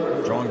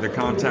drawing the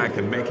contact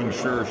and making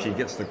sure she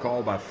gets the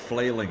call by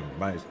flailing,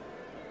 by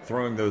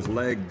throwing those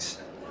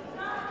legs.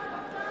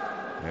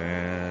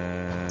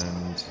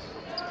 And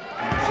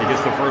she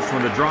gets the first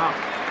one to drop.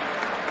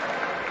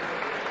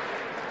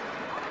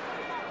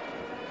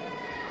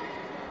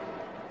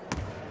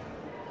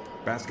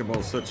 Basketball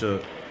is such an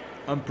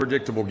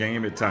unpredictable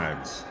game at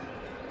times.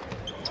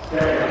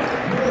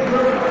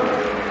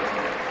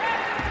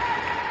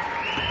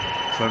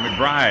 So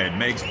McBride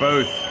makes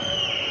both.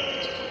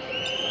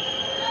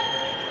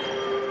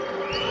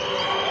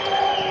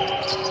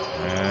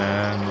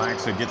 And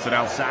Laxa gets it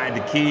outside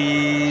to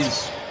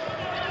Keys.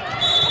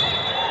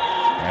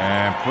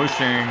 And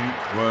pushing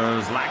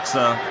was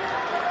Laxa.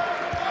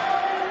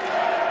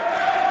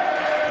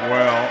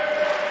 Well,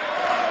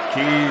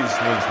 Keys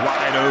was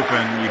wide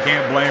open. You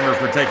can't blame her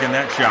for taking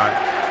that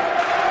shot.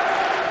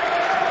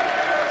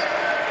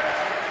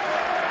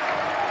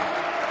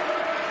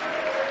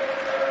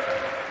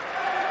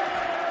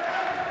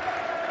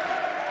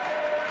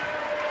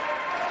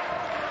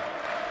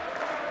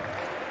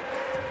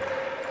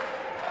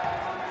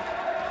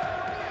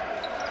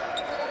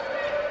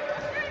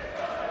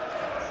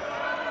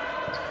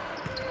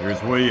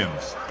 Here's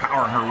Williams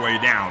powering her way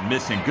down,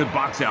 missing. Good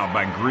box out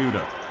by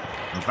Gruda.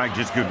 In fact,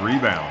 just good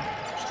rebound.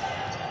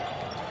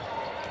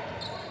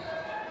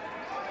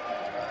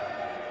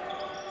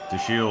 De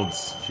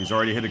Shields, she's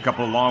already hit a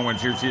couple of long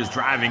ones. Here she is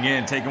driving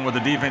in, taking what the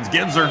defense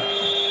gives her.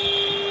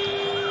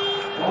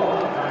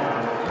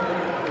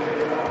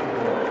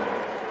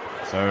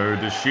 So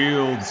De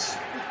Shields,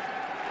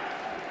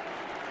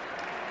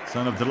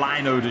 son of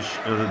Delino,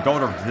 the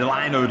daughter of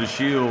Delino De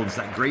Shields,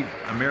 that great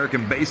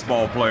American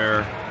baseball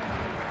player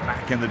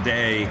back in the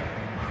day,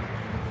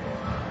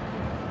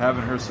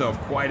 having herself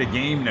quite a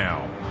game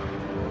now.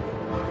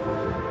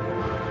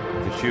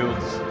 De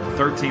Shields,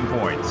 13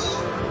 points.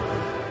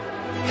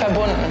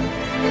 Verbunden.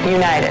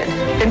 United.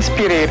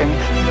 Inspirerend.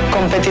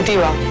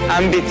 Competitiva.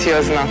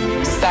 Ambiciozna.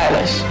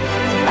 Stylish.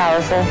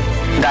 Powerful.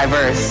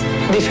 Diverse.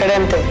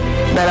 Diferente.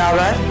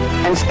 Beraber.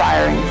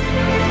 Inspiring.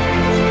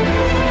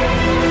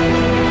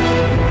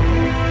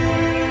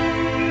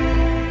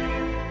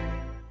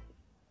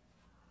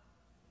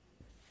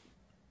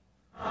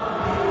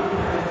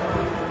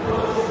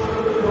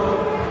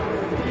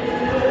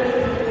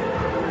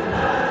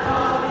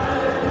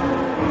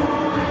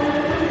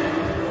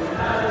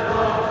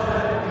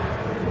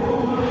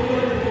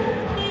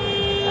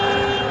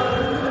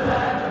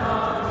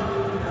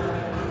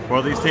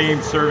 Well, these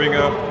teams serving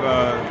up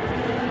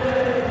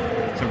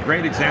some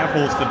great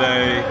examples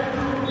today.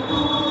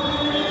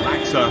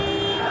 Laxa,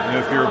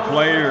 if you're a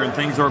player and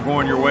things aren't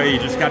going your way, you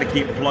just got to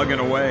keep plugging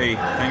away.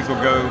 Things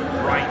will go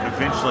right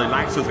eventually.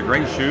 Laxa's a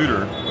great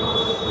shooter.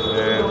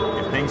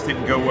 And if things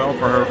didn't go well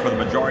for her for the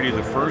majority of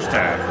the first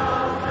half,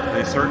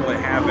 they certainly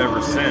have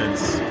ever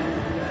since.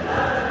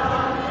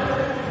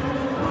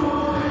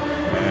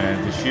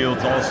 And De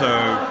Shields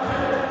also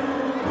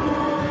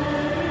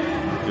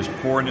just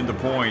pouring into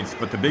points.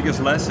 But the biggest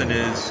lesson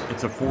is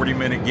it's a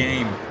 40-minute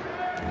game.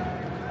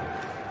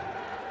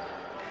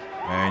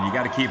 And and you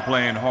got to keep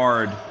playing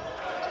hard,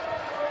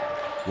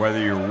 whether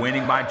you're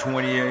winning by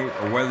 28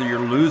 or whether you're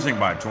losing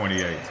by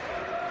 28.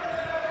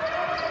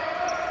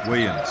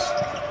 Williams,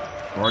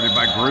 guarded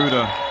by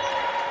Gruda.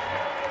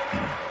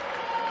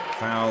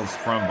 Fouls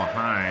from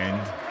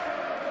behind.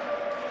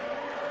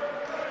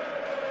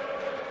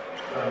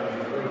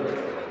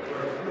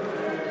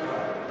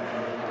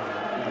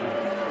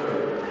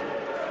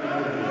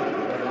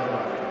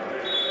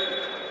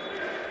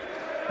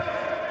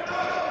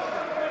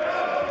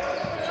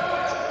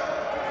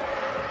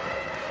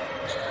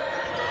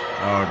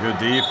 Oh, good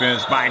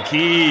defense by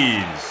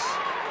Keys.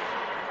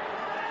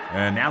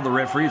 And now the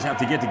referees have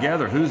to get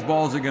together. Whose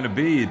ball is it going to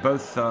be?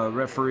 Both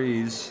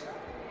referees.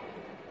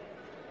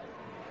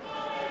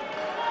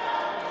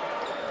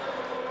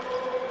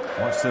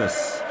 Watch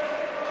this.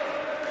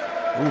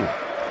 Ooh.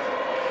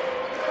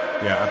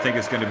 Yeah, I think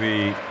it's going to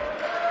be,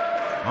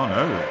 oh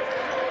no.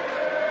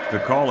 The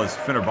call is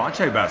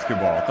Fenerbahce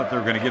basketball. I thought they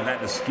were going to give that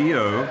to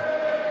Schio.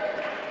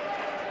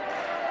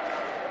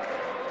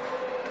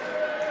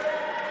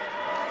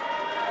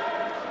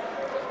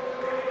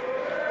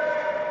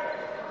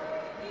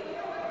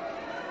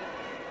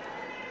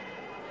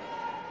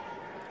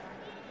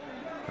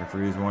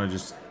 Referees want to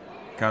just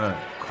kind of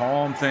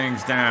calm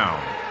things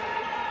down.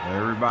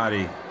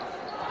 Everybody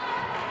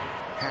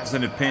has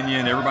an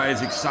opinion.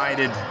 Everybody's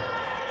excited.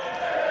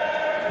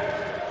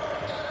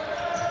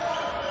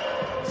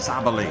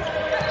 Sabali.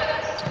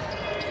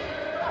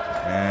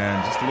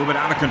 And just a little bit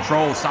out of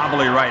control,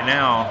 Sabali right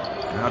now.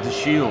 Now to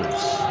Shields.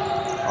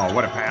 Oh,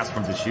 what a pass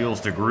from the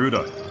Shields to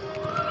Gruda.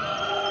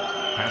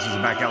 Passes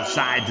it back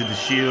outside to the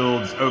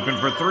Shields. Open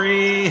for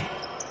three.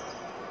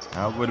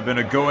 That would have been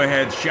a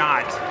go-ahead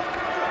shot.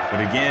 But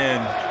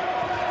again,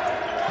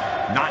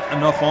 not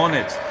enough on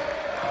it.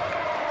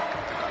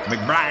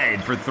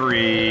 McBride for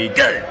three.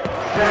 Good.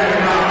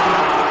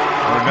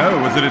 Oh no,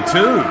 was it a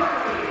two?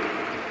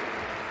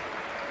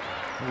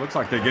 It looks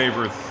like they gave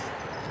her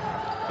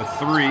a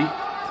three.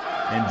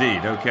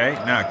 Indeed, okay.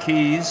 Now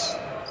Keys.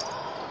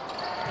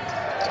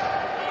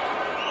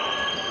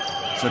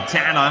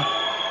 Satana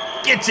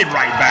gets it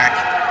right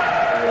back.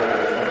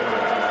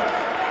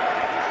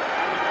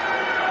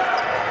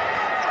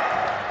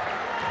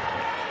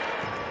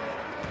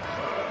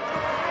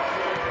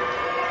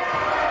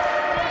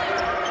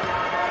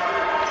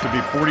 Should be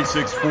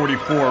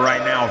 46-44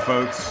 right now,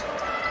 folks.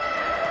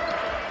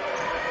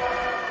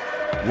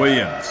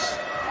 Williams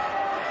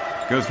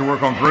goes to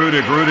work on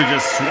Gruda. Gruda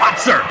just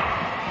swats her.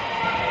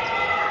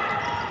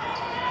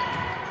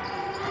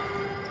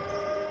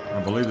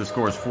 I believe the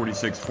score is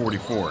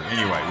 46-44.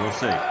 Anyway, we'll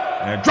see.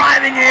 And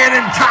driving in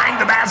and tying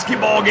the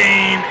basketball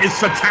game is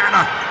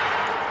Satana.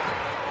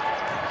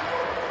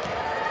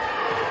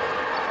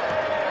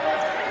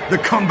 The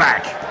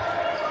comeback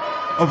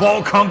of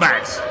all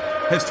comebacks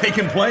has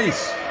taken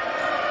place.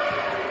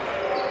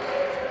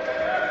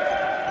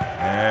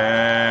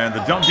 And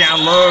the dump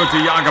down low to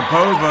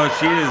Yagapova.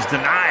 She is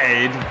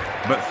denied,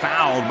 but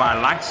fouled by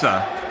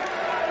Laksa.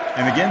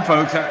 And again,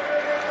 folks,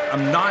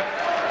 I'm not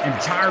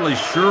entirely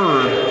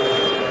sure.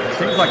 It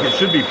seems like it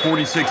should be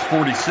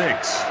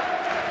 46-46.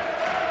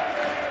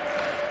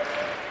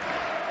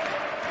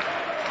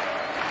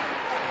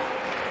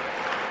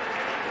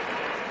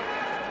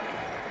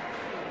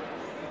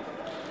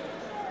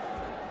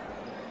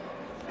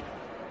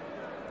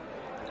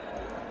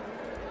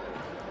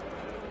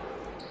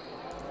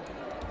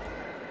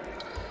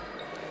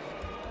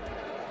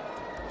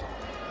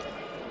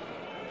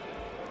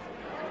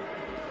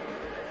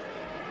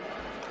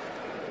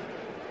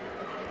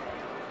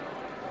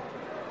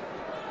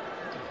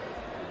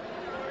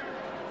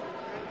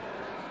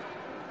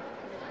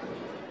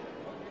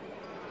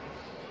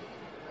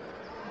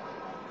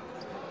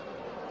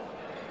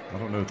 I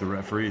don't know if the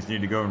referees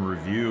need to go and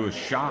review a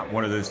shot,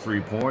 one of those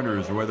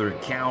three-pointers, or whether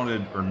it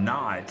counted or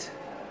not.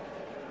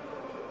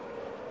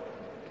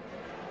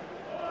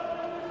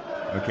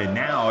 Okay,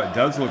 now it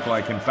does look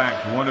like, in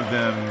fact, one of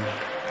them,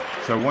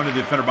 so one of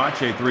the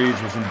Fenerbahce threes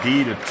was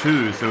indeed a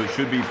two, so it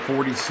should be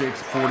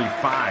 46-45.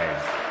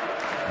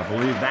 I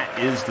believe that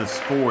is the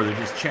score. They're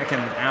just checking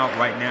it out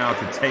right now at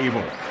the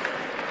table.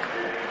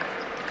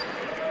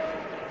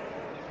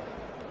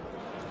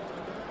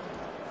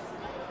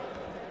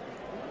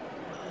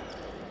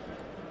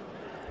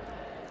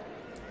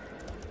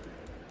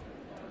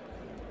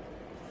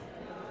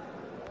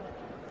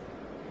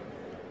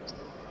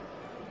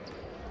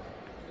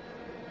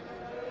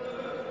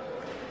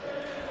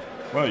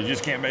 Well, you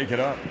just can't make it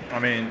up. I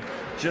mean,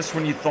 just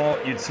when you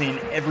thought you'd seen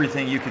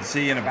everything you could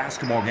see in a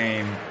basketball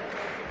game,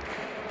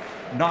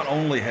 not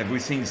only have we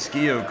seen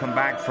Schio come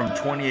back from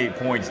 28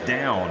 points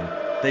down,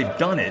 they've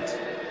done it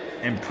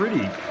in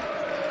pretty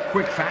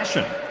quick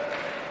fashion.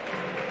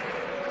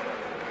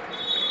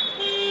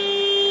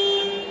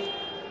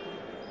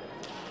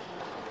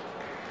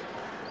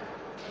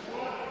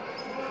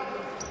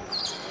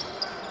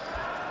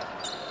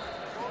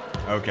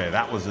 Okay,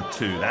 that was a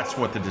two. That's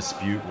what the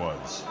dispute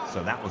was.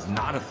 So that was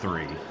not a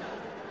three.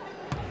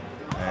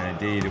 And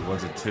indeed, it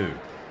was a two.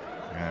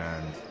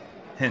 And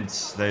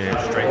hence, they have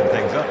straightened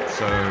things up.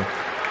 So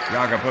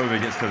Jagapova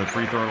gets to the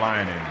free throw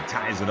line and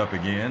ties it up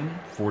again,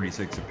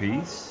 46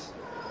 apiece.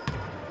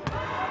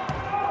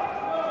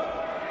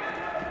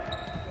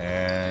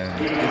 And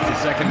gets a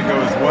second to go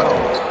as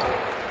well.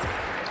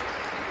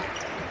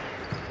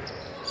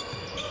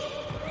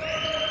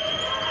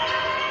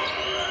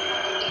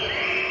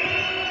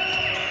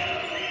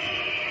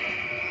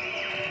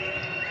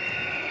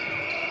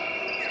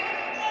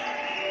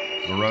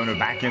 Verona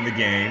back in the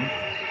game.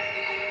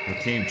 The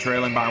team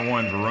trailing by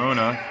 1.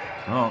 Verona,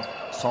 well,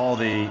 saw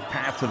the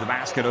path to the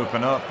basket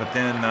open up, but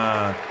then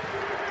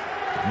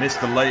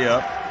missed the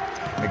layup.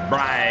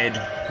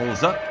 McBride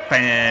pulls up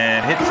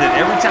and hits it.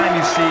 Every time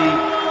you see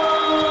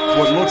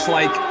what looks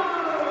like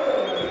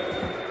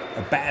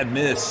a bad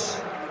miss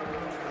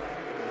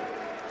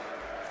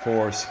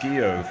for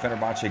Schio,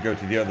 Fenerbahce go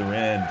to the other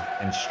end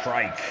and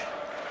strike.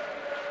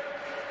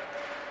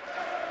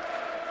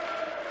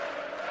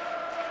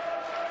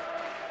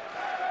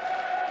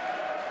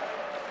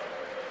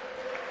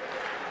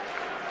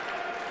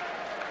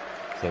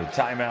 So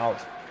timeout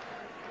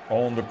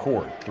on the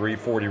court.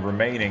 3:40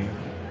 remaining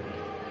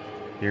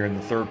here in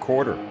the third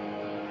quarter.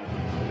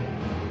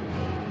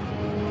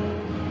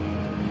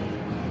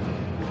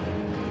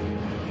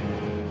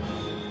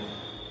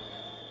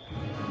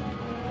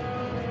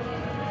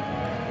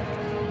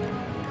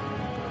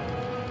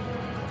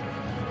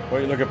 Well,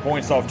 you look at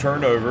points off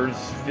turnovers.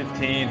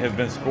 15 have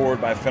been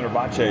scored by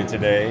Fenerbahce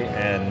today,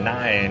 and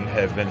 9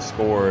 have been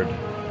scored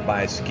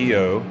by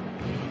Schio.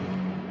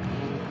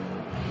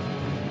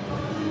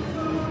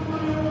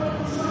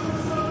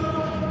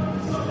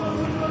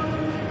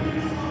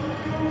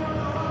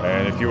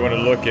 And if you want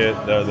to look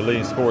at the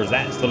leading scores,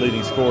 that's the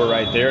leading scorer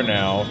right there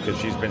now, because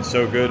she's been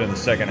so good in the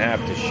second half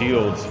to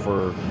Shields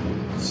for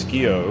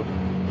Schio.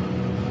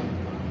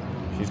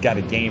 She's got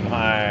a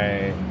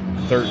game-high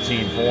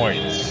 13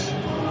 points.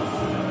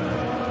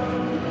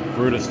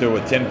 Gruda still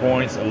with 10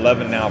 points,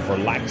 11 now for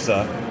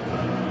Laxa.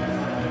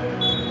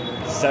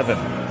 7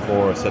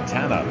 for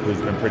Satana, who's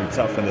been pretty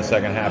tough in the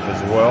second half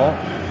as well.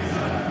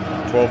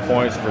 12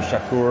 points for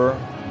Shakur.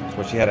 That's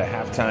what she had at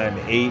halftime.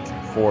 8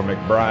 for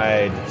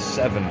McBride,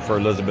 7 for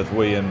Elizabeth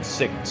Williams,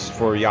 6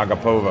 for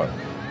Jagapova,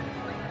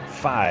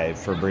 5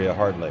 for Bria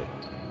Hartley.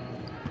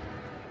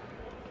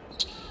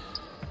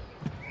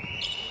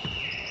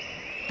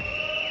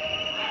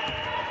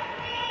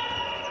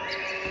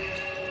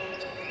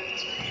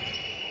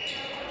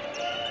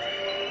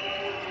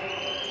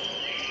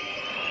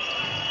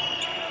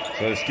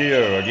 So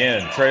Schio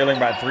again trailing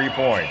by 3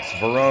 points.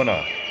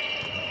 Verona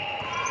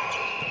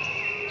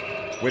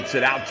whips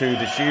it out to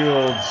the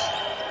Shields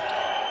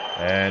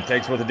and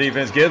takes what the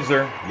defense gives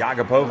her.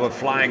 Jagapova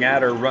flying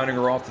at her, running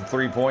her off the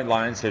three-point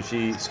line, so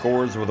she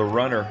scores with a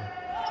runner.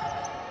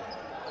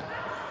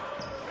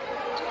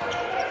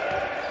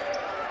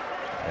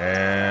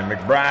 And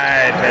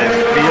McBride has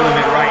feeling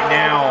it right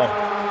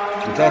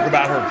now. We talk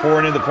about her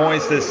pouring in the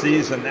points this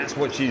season. That's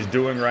what she's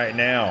doing right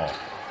now.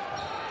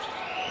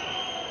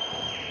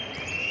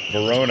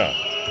 Verona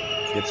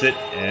gets it,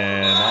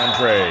 and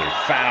Andre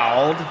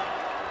fouled.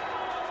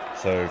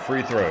 So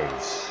free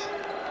throws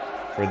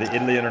for the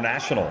Italy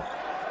international.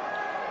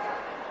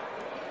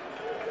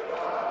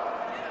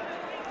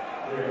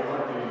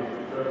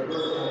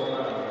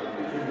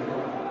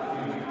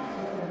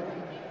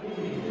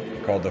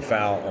 They called the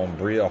foul on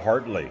Bria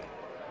Hartley.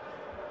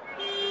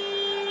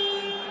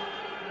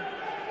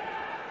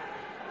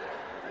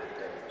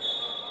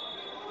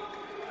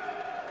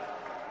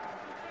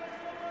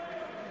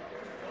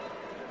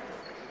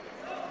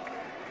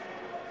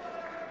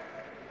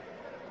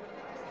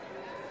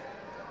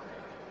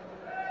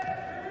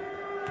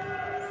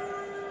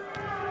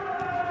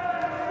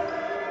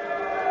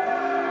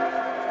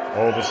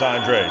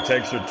 Oldesandre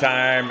takes her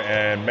time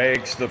and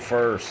makes the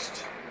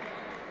first.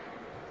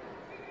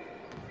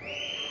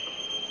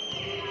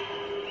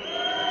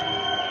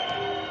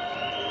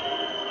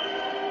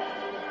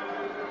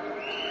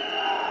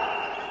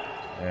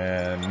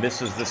 And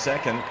misses the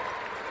second.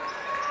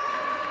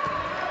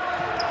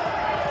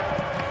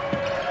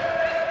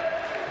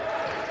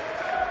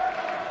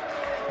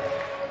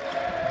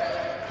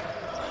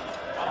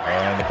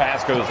 And the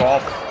pass goes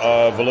off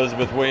of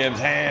Elizabeth Williams'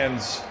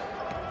 hands.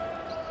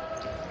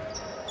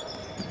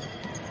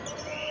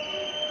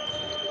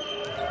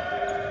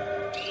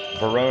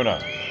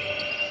 Verona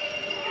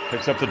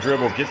picks up the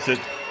dribble, gets it,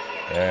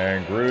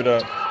 and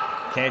Gruda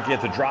can't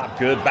get the drop.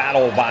 Good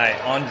battle by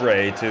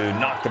Andre to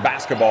knock the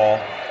basketball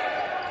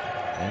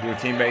into her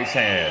teammate's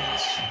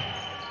hands.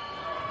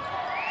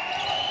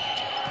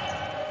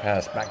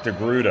 Pass back to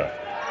Gruda.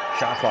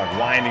 Shot clock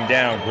winding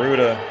down.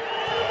 Gruda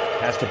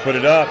has to put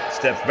it up,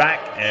 steps back,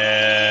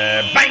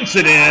 and banks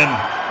it in.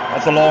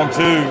 That's a long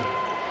two.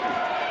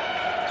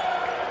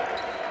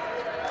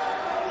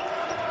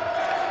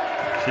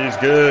 She's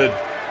good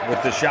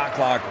with the shot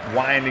clock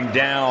winding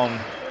down,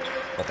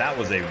 but that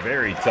was a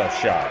very tough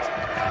shot.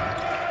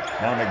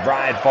 Now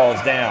McBride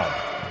falls down.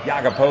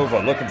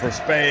 Jagapova looking for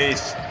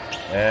space,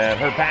 and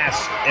her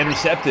pass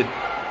intercepted.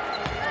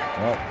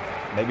 Well,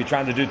 maybe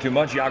trying to do too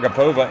much.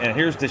 Yagapova, and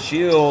here's the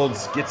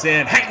Shields, gets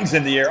in, hangs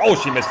in the air. Oh,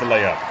 she missed the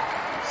layup.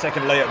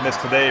 Second layup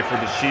missed today for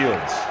the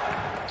Shields.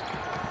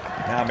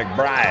 Now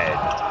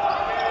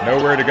McBride,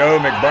 nowhere to go.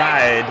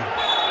 McBride,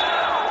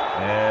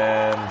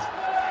 and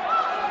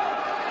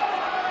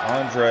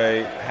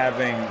Andre,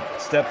 having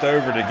stepped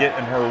over to get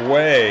in her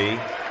way,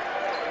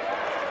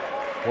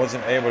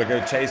 wasn't able to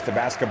go chase the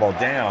basketball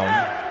down.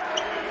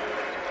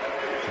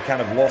 She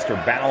kind of lost her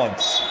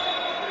balance.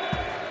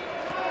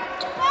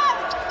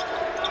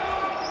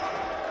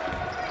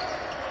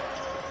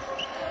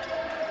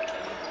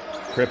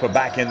 Crippa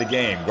back in the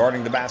game,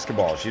 guarding the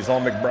basketball. She's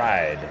on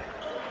McBride.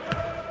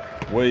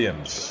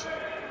 Williams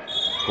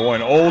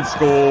going old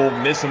school,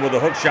 missing with a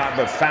hook shot,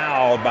 but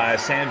fouled by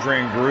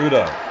Sandrine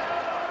Gruda.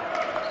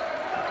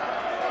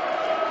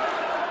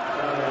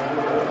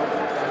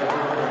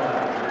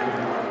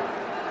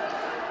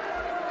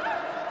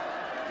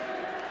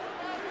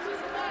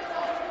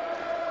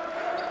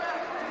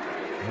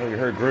 Well, you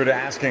heard Gruda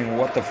asking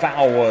what the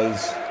foul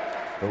was,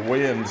 but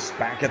Williams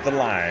back at the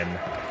line.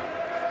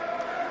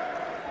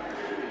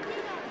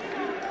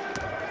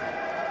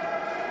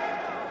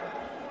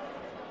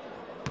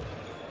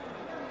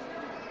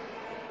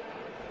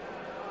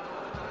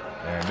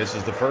 And this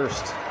is the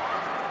first.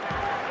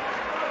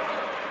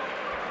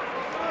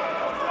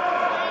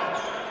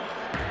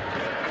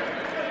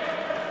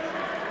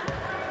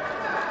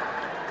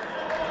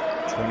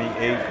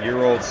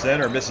 '28-year-old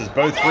center misses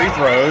both free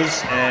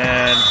throws,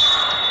 and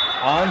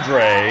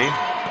Andre,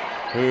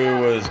 who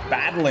was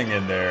battling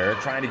in there,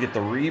 trying to get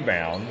the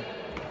rebound,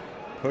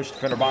 pushed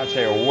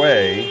Fenerbahce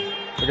away.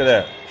 Look at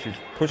that. She's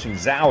pushing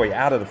Zowie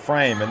out of the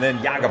frame, and then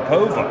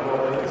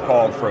Yagapova is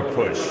called for a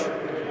push,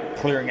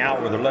 clearing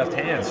out with her left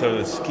hand,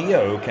 so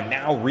Schio can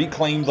now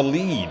reclaim the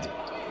lead.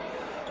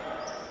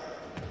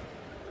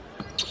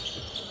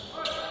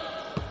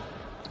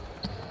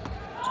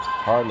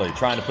 Hartley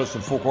trying to put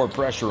some full court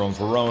pressure on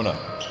Verona.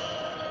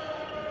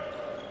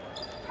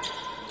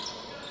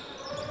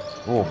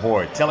 Oh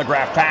boy,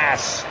 telegraph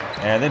pass,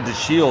 and then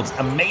DeShields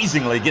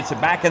amazingly gets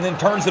it back and then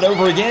turns it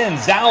over again.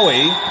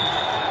 Zowie,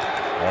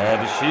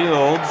 and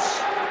DeShields,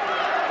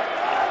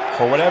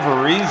 for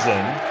whatever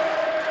reason,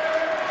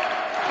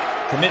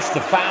 commits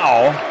the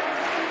foul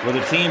with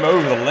a team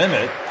over the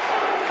limit.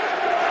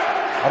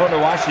 I don't know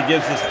why she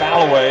gives this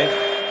foul away.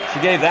 She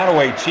gave that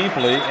away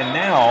cheaply, and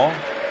now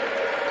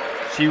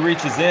she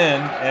reaches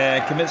in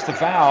and commits the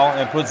foul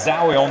and puts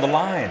Zowie on the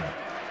line.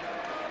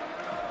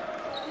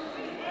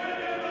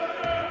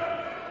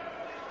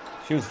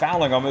 She was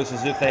fouling almost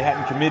as if they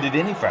hadn't committed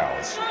any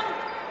fouls.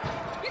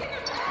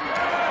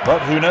 But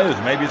who knows?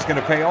 Maybe it's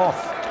going to pay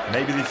off.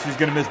 Maybe she's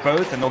going to miss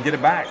both and they'll get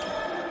it back.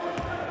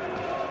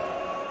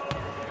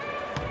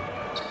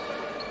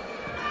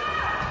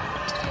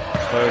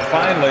 So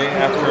finally,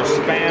 after a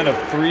span of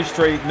 3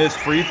 straight missed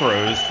free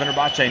throws,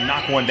 Fenerbahce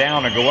knock one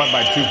down and go up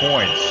by 2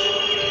 points.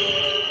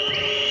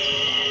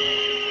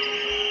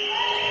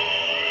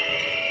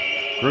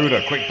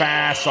 Gruda, quick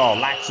pass. Oh,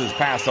 Lax's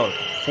pass. Oh,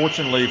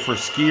 fortunately for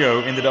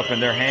Schio, ended up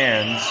in their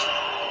hands.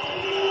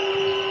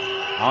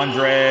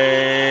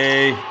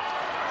 Andre.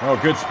 Oh,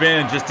 good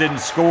spin. Just didn't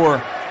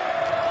score.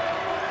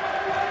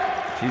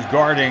 She's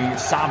guarding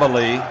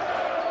Sabali.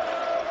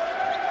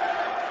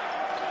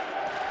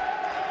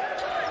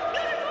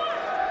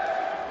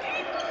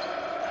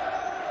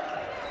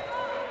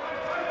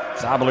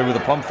 Sabali with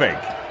a pump fake.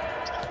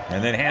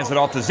 And then hands it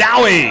off to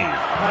Zowie.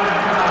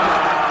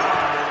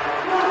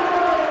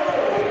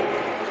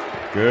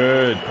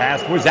 Good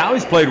pass. Boy,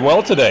 Zowie's played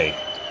well today.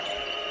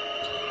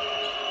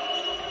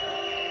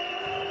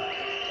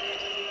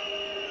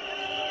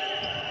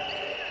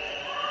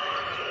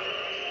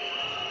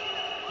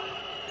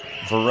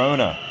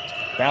 Verona.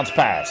 Bounce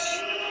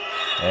pass.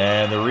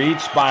 And the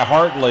reach by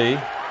Hartley.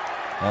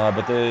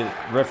 But the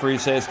referee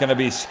says it's going to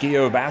be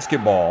Schio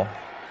basketball.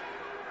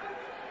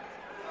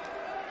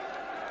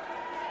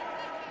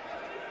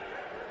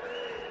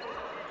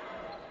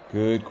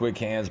 Good quick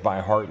hands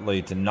by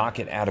Hartley to knock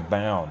it out of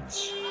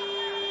bounds.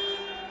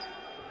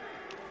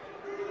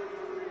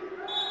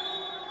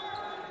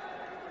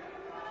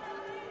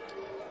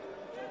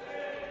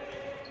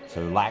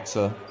 So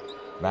Laxa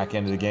back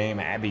into the game.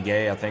 Abby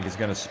Gay, I think, is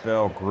going to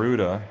spell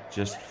Gruda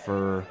just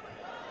for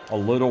a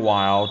little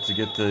while to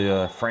get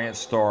the France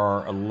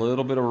star a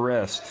little bit of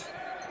rest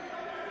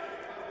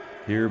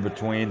here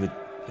between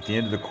at the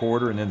end of the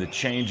quarter and then the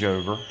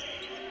changeover.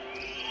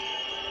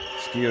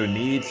 Schio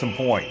needs some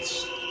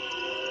points.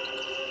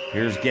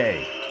 Here's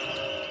Gay.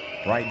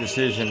 Right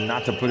decision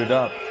not to put it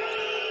up.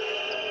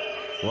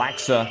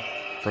 Laxa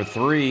for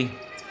 3.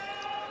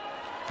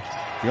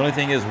 The only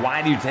thing is,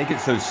 why do you take it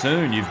so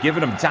soon? You've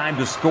given them time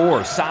to score.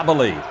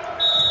 Sabali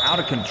out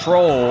of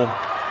control,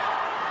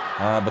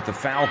 but the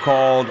foul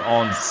called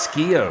on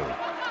Schio.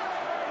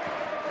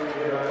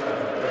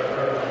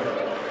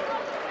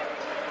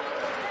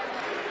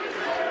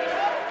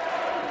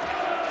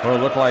 Well,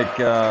 it looked like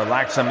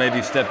Laxa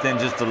maybe stepped in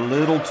just a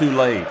little too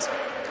late.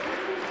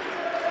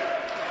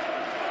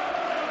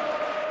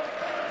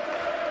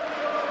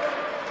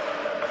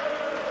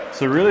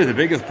 So really the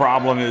biggest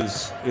problem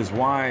is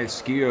why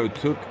Schio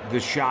took the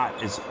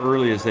shot as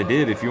early as they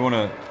did. If you want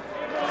to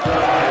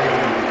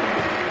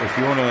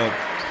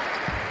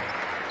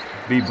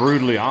be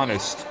brutally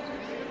honest,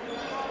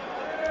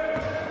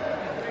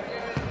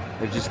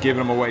 they've just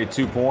given them away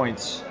 2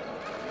 points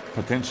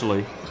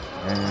potentially,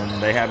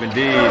 and they have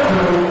indeed.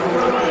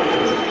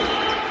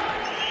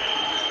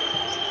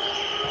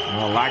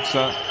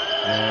 Laksa,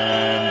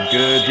 and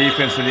good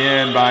defense in the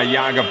end by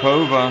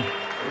Yagapova.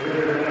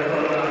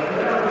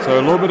 So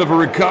a little bit of a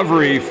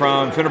recovery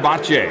from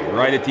Fenerbahce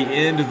right at the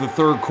end of the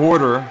third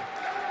quarter.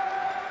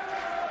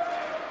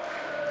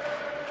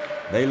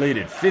 They lead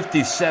it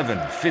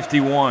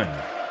 57-51.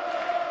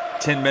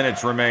 10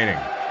 minutes remaining.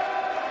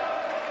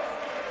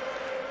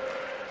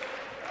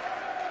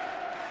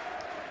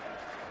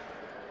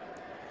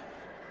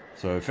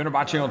 So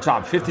Fenerbahce on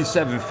top,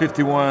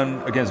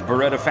 57-51 against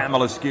Beretta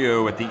Famila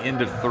Schio at the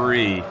end of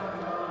 3.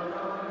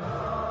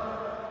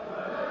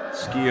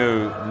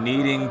 Schio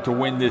needing to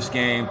win this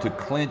game to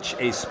clinch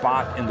a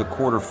spot in the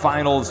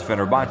quarterfinals.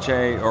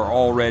 Fenerbahce are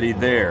already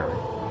there.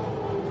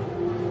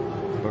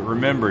 But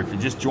remember, if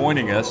you're just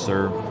joining us,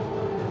 or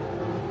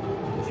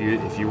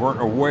if you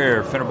weren't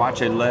aware,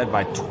 Fenerbahce led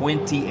by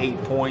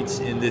 28 points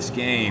in this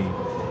game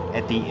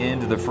at the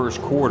end of the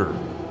first quarter.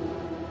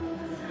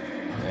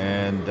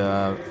 And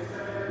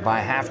by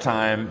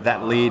halftime,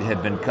 that lead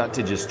had been cut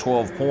to just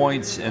 12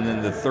 points. And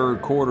then the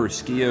third quarter,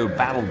 Schio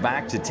battled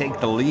back to take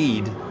the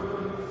lead,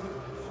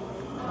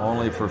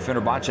 only for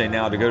Fenerbahce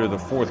now to go to the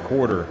fourth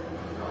quarter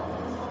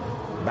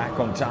back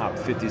on top,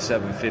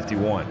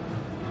 57-51.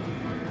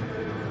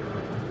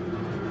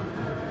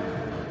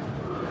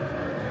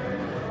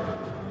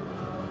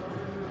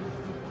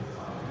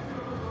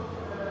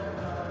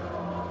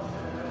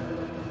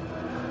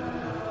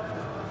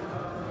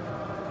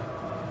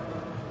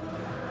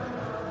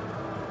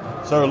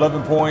 So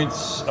 11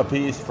 points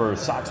apiece for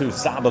Satu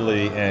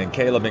Sabali and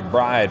Kayla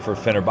McBride for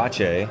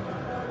Fenerbahce.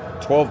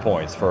 12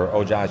 points for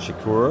Ojai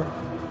Shakur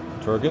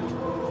Turgut.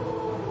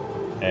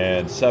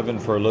 And 7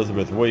 for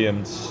Elizabeth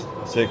Williams.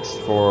 6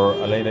 for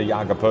Elena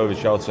Yagapova.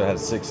 She also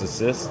has 6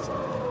 assists.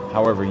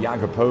 However,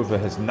 Yagapova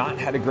has not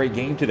had a great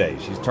game today.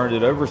 She's turned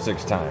it over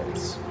 6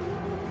 times.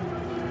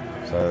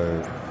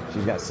 So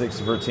she's got 6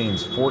 of her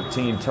team's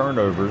 14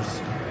 turnovers.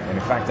 And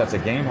in fact, that's a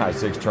game-high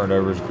 6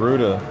 turnovers.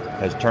 Gruda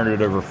has turned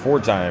it over 4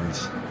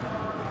 times.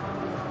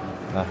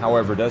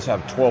 However, does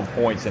have 12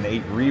 points and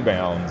 8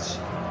 rebounds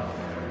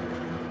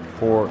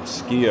for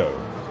Schio.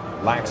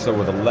 Laksa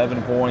with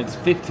 11 points,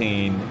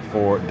 15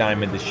 for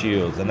Diamond the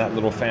Shields. And that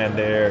little fan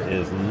there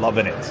is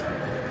loving it.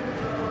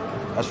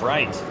 That's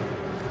right.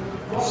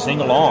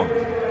 Sing along.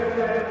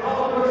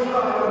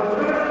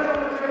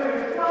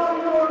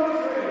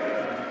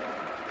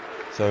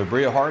 So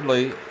Bria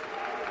Hartley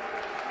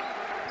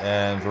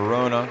and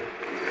Verona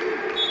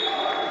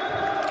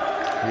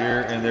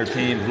here in their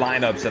team's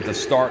lineups at the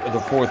start of the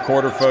fourth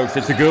quarter, folks.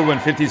 It's a good one,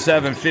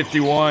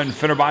 57-51.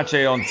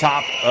 Fenerbahce on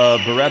top of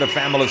Beretta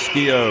Famila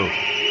Schio.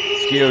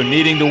 Schio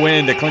needing to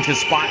win to clinch a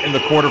spot in the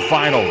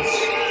quarterfinals.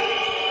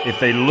 If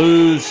they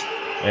lose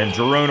and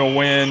Girona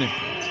win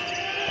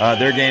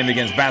their game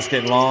against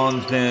Basket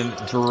Lons, then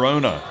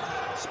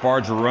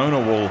Spar Girona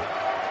will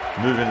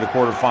move into the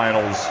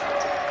quarterfinals,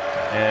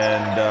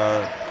 and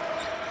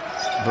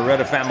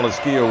Beretta Famila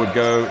Schio would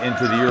go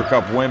into the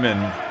EuroCup Women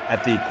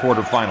at the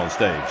quarterfinal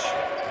stage.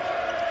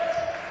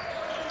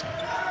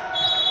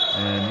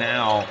 And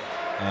now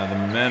the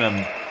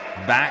momentum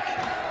back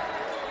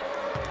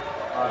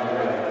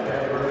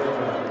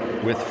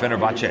with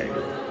Fenerbahce.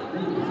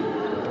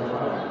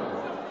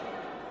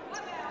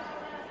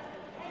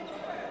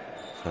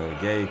 So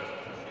Gay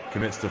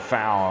commits the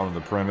foul on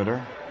the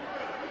perimeter.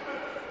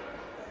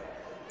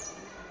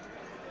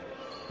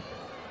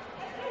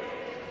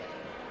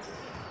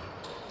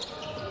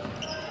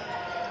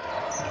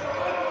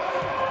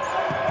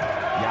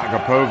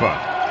 Yagapova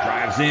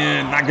drives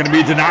in, not going to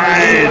be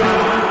denied.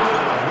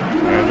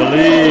 And the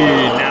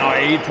lead now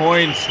 8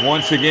 points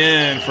once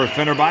again for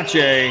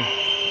Fenerbahce.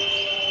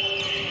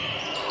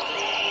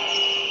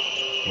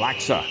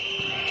 Laksa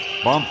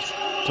bumps,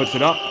 puts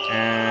it up,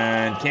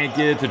 and can't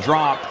get it to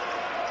drop.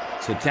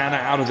 Satana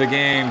out of the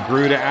game,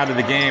 Gruda out of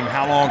the game.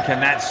 How long can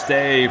that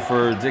stay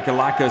for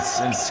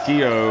Dikalakis and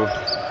Schio?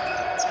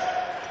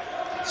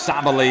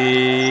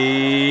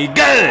 Sabali,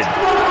 good!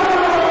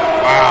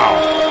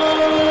 Wow.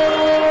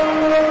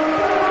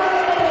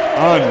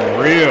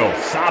 Unreal.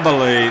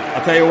 Sabali,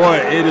 I'll tell you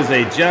what, it is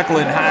a Jekyll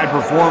and Hyde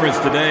performance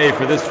today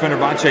for this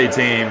Fenerbahce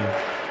team.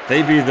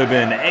 They've either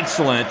been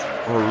excellent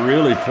or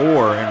really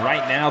poor, and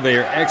right now they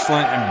are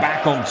excellent and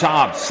back on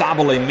top.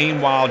 Sabali,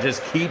 meanwhile,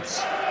 just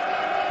keeps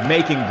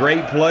making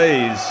great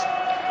plays.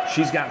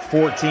 She's got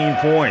 14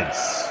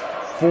 points,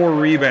 4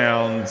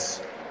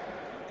 rebounds,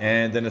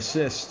 and an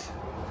assist.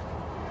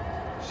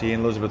 She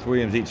and Elizabeth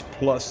Williams each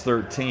plus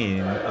 13.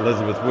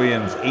 Elizabeth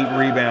Williams 8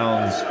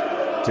 rebounds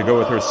to go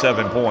with her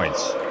 7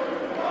 points.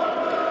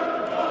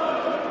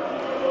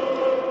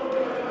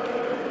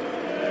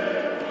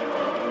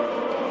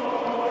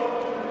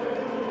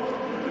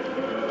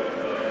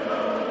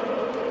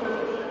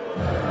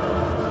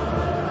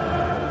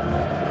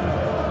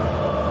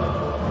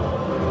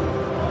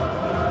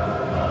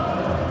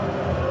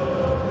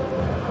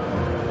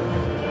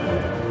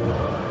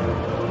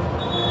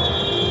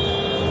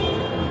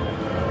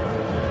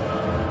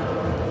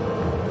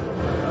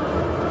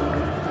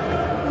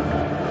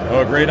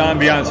 Well, great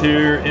ambiance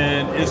here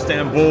in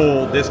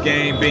Istanbul. This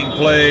game being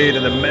played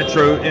in the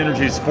Metro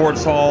Energy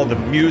Sports Hall. The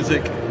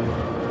music,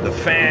 the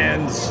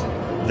fans,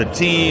 the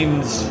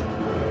teams.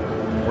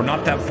 We're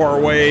not that far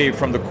away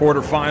from the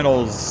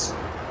quarterfinals.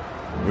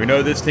 We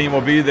know this team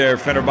will be there,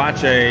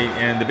 Fenerbahce,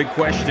 and the big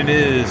question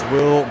is,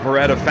 will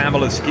Beretta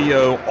Famila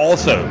Schio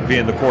also be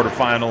in the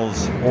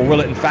quarterfinals, or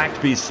will it in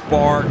fact be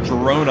Spar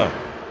Girona?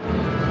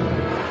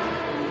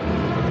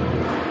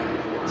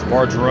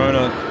 Spar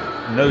Girona,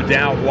 no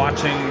doubt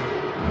watching,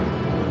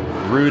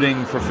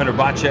 rooting for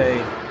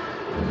Fenerbahce,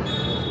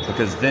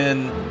 because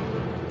then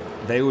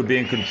they would be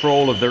in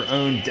control of their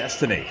own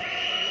destiny.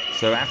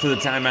 So after the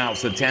timeout,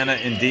 Satana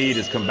indeed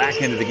has come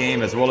back into the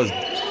game, as well as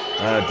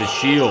De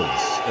Shields,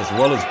 as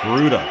well as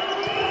Gruda.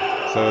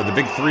 So the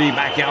big three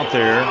back out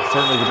there,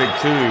 certainly the big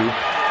two.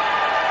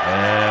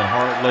 And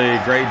Hartley,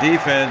 great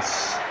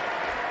defense,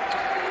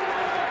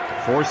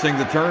 forcing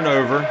the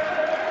turnover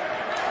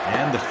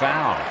and the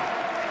foul.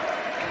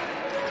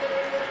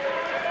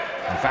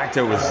 In fact,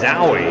 it was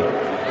Zowie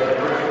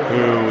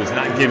who was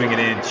not giving an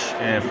inch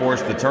and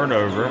forced the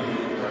turnover.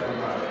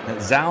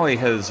 Zowie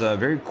has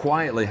very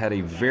quietly had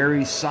a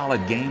very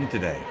solid game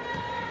today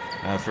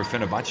for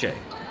Fenerbahce.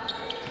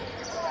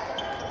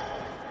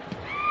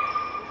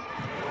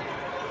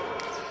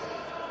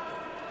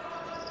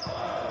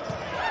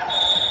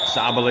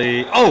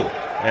 Sabali,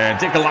 and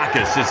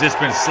Dikalakis has just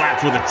been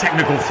slapped with a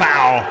technical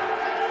foul.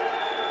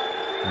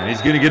 And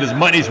he's going to get his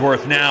money's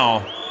worth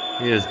now.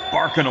 He is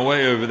barking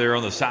away over there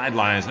on the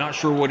sidelines. Not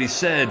sure what he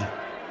said.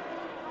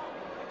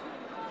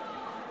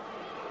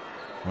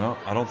 Well,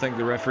 I don't think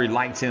the referee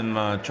liked him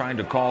trying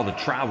to call the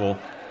travel.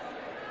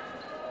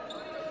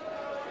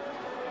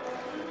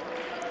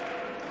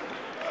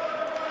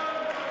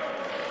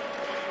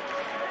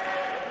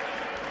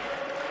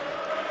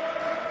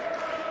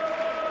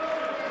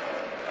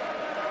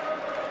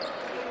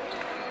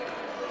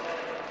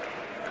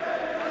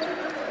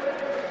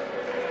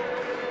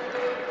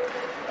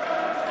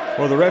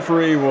 Well, the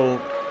referee will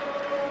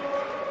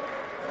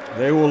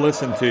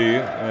listen to you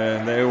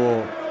and they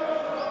will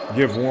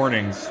give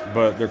warnings,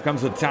 but there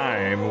comes a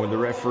time when the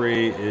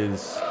referee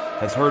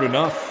has heard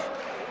enough.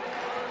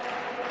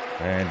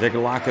 And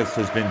Dikalakis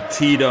has been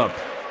teed up.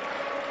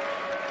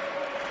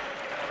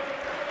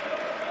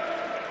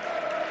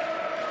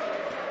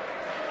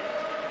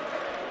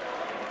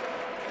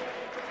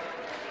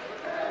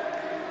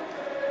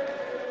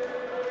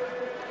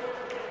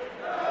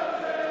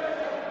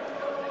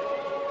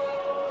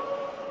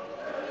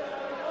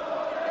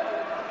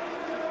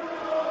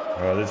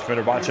 This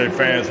Fenerbahce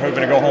fans hoping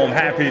to go home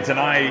happy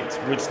tonight,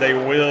 which they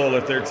will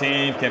if their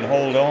team can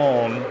hold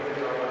on.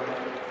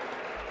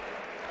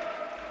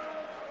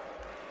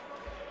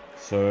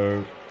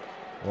 So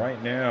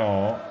right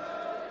now,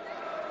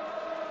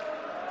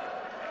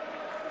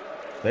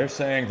 they're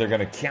saying they're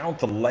going to count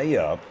the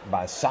layup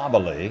by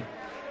Sabali.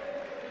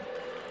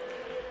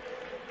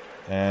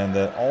 And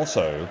that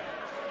also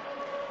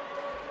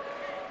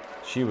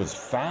she was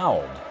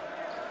fouled,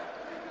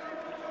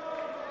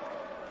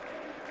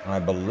 I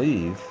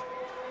believe.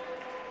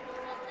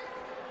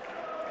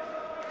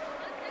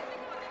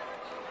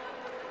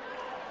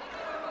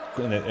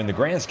 In the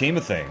grand scheme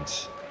of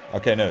things.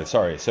 Okay, no,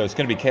 sorry. So it's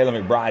going to be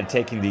Kayla McBride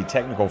taking the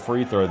technical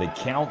free throw. They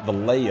count the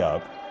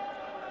layup.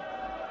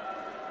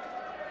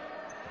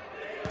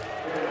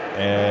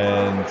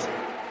 And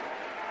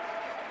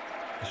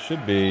it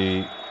should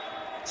be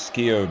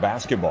Schio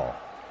basketball.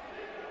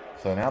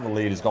 So now the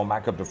lead has gone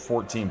back up to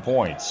 14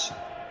 points.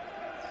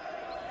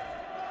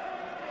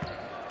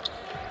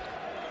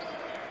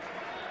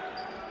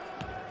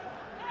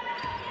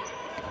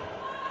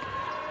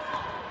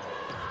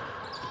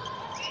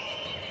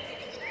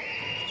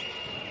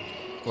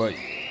 Well,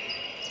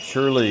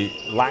 surely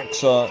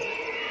Laxa,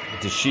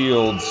 De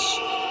Shields,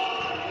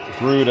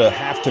 Gruda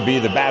have to be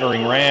the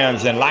battering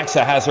rams, and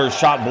Laxa has her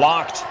shot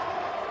blocked.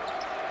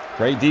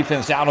 Great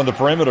defense out on the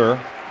perimeter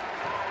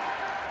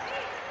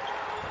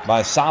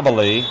by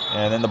Sabali,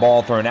 and then the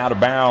ball thrown out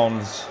of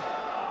bounds.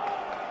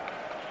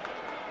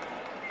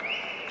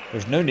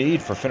 There's no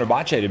need for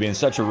Fenerbahce to be in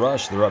such a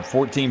rush. They're up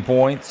 14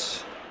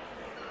 points.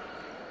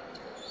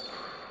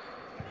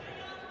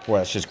 Well,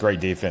 that's just great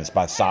defense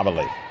by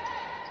Sabali.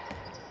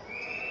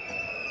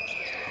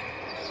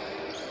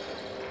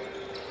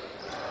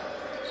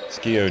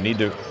 Schio need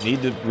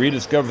to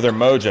rediscover their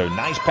mojo.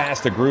 Nice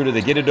pass to Gruda.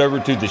 They get it over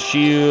to De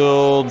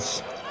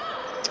Shields.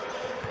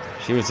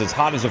 She was as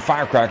hot as a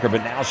firecracker, but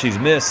now she's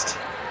missed.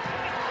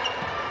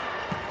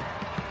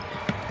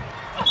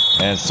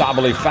 And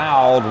Sabali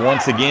fouled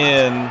once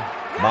again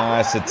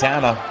by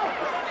Satana.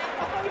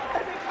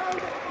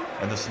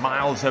 And the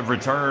smiles have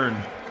returned.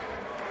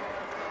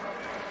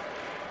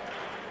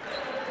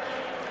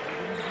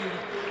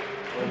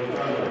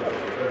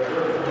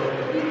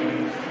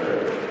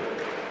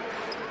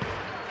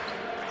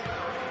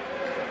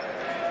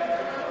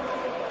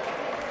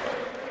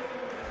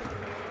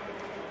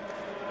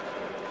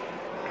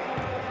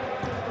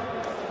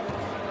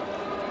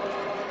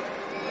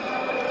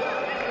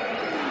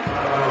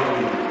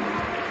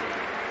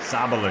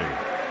 Sabali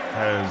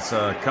has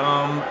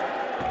come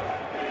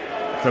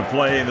to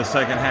play in the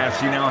second half.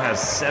 She now has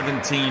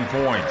 17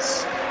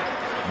 points.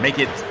 Make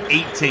it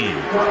 18.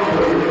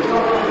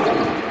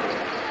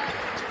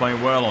 She's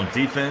playing well on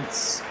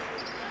defense.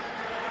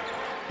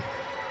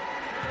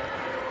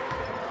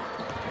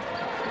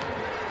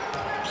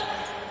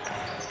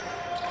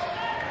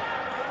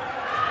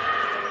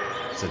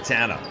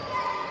 Satana.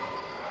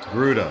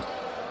 Gruda.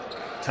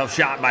 Tough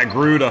shot by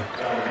Gruda.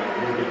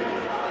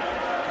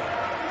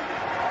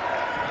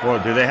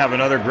 Well, do they have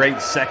another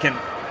great second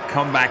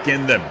comeback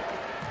in them?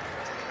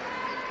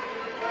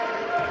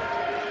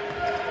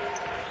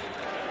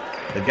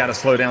 They've got to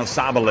slow down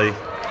Sabali.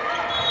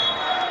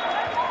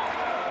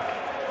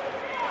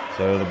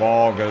 So the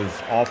ball goes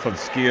off of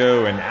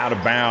Schio and out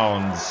of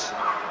bounds.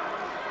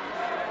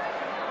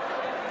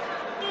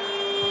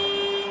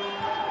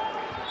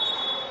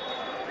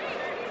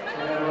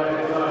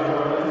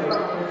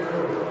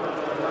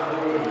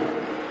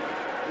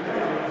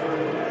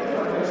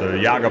 So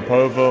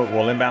Yagapova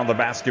will inbound the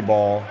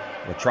basketball.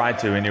 Will try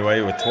to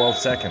anyway with 12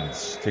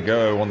 seconds to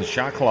go on the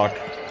shot clock.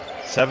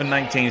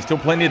 7:19, still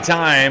plenty of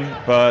time,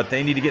 but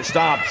they need to get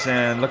stops.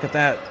 And look at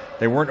that.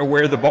 They weren't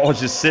aware the ball was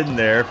just sitting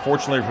there.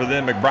 Fortunately for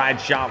them,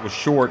 McBride's shot was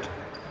short.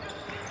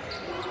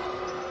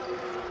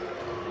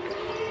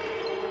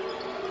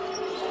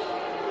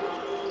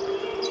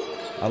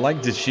 I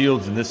like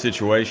DeShields in this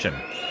situation.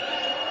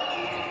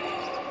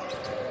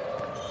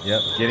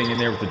 Yep, getting in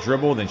there with the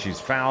dribble. Then she's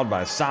fouled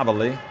by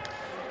Sabali.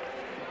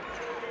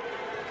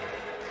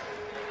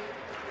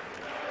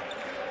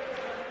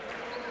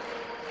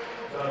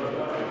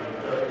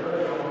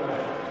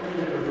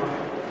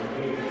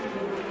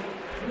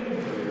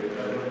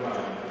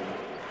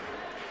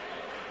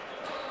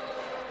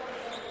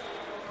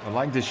 I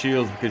like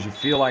DeShields because you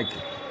feel like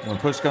when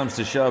push comes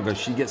to shove, if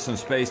she gets some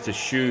space to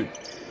shoot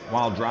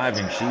while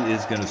driving, she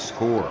is going to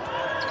score.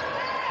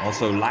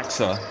 Also,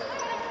 Laxa.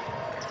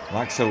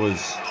 Laxa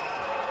was,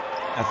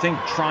 I think,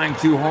 trying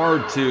too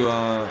hard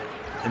to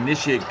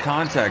initiate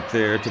contact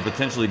there to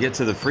potentially get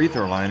to the free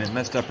throw line. It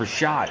messed up her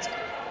shot.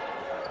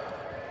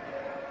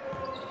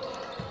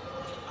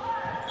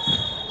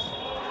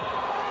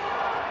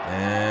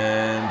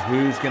 And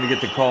who's going to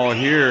get the call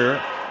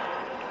here?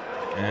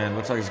 And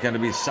looks like it's going to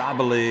be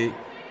Sabali.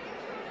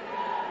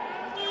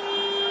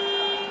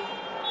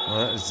 Well,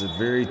 that is a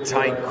very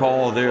tight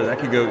call there. That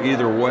could go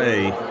either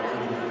way.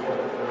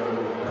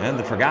 And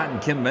the forgotten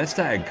Kim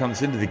Mestag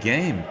comes into the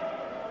game.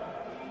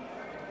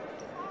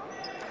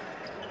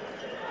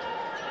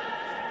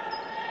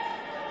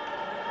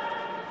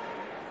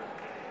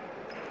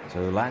 So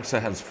Laxa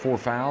has 4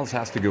 fouls,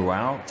 has to go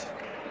out.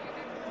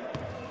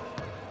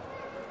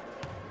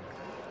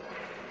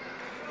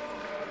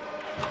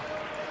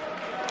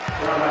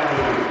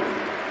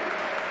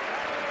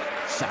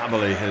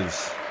 Sabali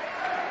has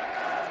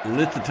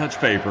lit the touch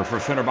paper for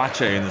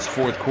Fenerbahce in this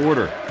fourth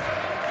quarter.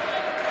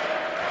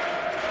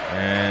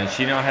 And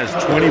she now has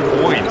 20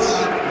 points.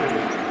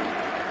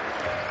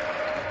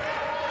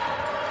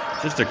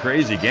 Just a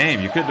crazy game.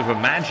 You couldn't have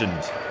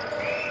imagined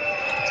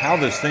how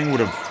this thing would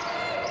have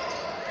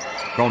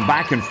gone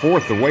back and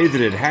forth the way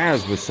that it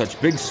has with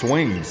such big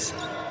swings.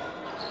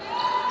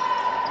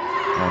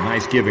 Oh,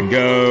 nice give and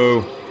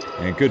go.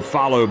 And good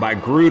follow by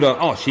Gruda.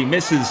 Oh, she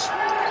misses.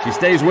 She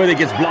stays with it,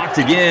 gets blocked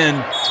again.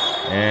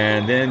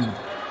 And then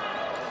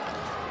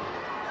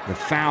the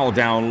foul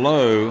down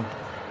low.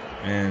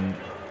 And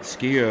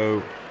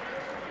Schio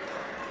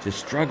just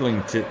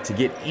struggling to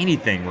get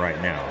anything right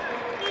now.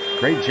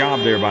 Great job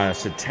there by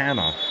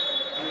Satana.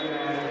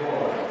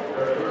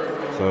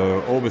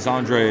 So Obis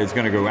Andre is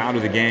going to go out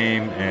of the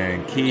game,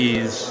 and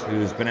Keys,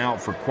 who's been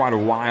out for quite a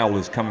while,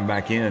 is coming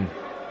back in.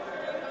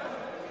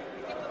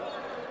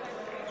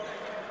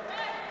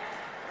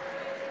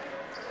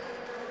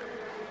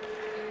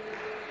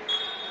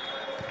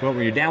 Well,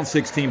 when you're down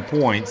 16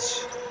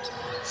 points,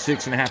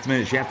 6.5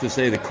 minutes, you have to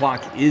say the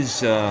clock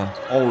is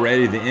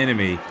already the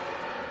enemy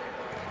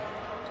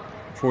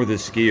for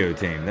this Schio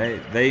team.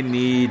 They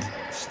need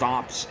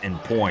stops and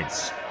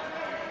points.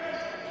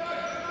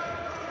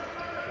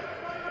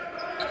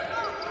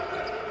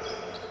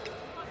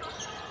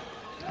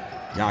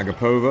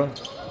 Yagapova,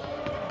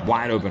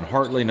 wide open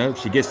Hartley. Nope,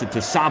 she gets it to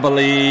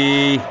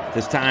Sabali.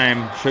 This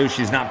time shows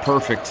she's not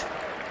perfect.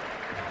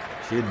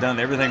 She had done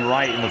everything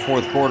right in the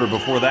fourth quarter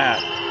before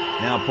that.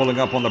 Now pulling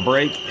up on the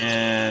break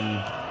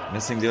and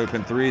missing the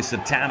open three,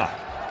 Satana.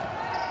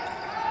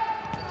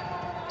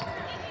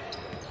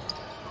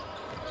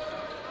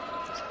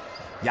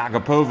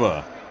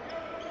 Yagapova.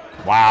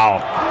 Wow.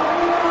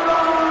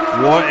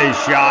 What a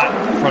shot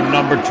from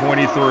number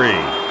 23.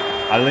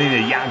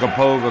 Alina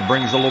Yagapova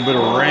brings a little bit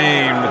of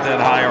rain with that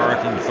high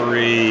arcing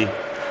three.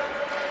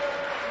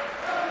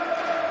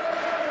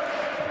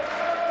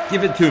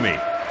 Give it to me,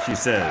 she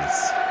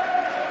says.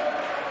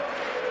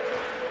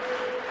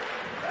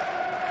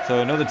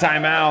 So another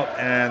timeout,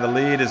 and the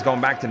lead is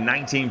going back to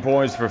 19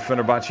 points for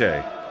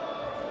Fenerbahce.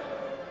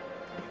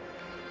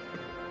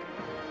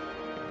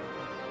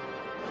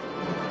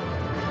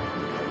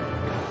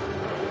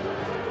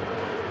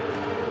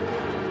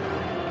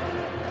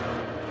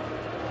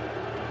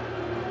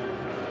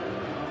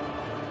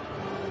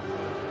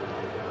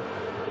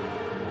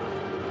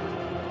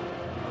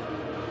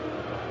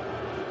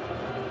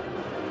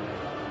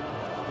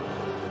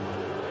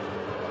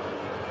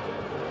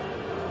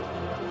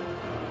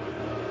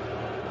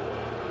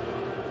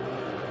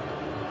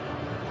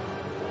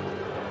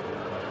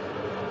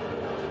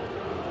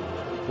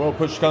 Well,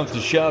 push comes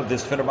to shove.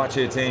 This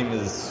Fenerbahce team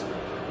is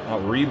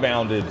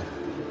rebounded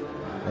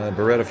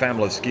Beretta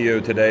Famila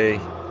Schio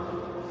today,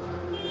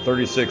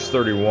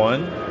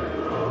 36-31.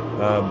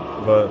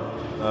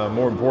 But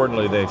more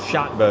importantly, they've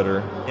shot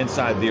better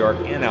inside the arc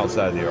and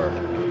outside the arc.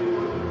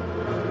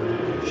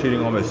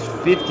 Shooting almost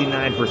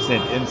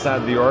 59%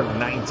 inside the arc,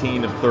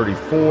 19 of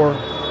 34.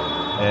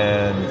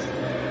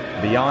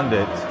 And beyond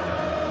it,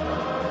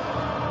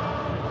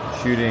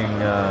 shooting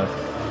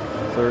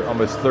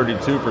almost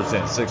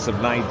 32%, 6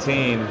 of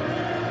 19.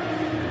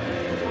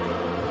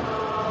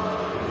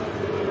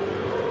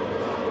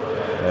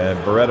 And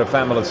Beretta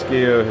Famila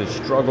Schio has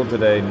struggled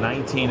today,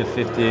 19 of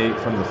 58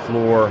 from the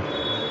floor,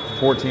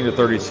 14 of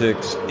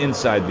 36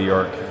 inside the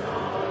arc.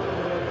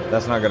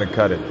 That's not going to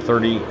cut it.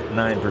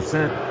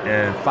 39%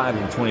 and 5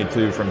 of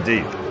 22 from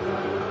deep.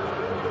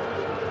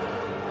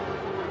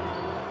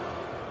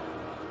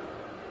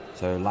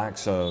 So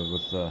Laxa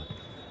with the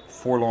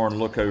forlorn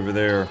look over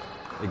there,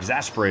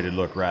 exasperated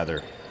look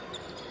rather,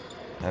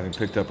 having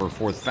picked up her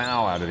 4th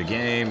foul out of the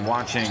game,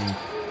 watching,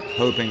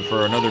 hoping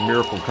for another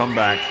miracle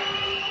comeback.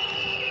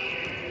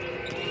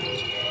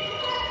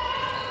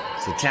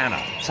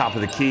 Satana, top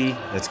of the key,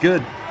 that's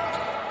good.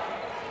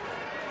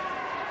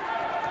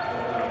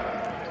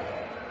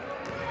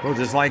 Well,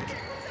 just like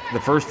the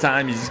first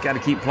time, you just got to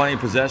keep playing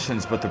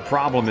possessions, but the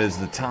problem is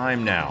the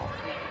time now.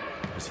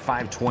 It's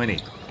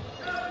 5:20.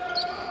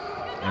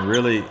 And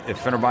really,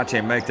 if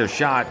Fenerbahce make their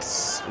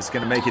shots, it's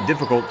going to make it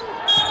difficult.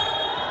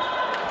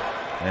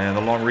 And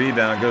the long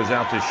rebound goes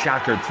out to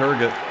Shaka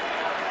Turgut.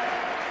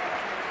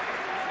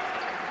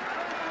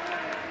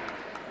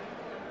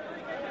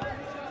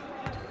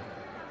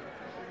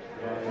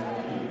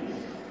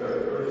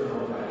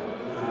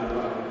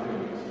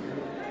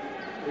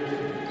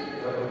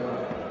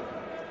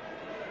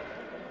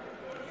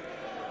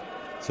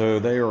 So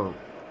they are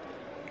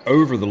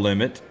over the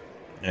limit,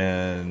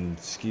 and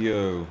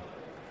Schio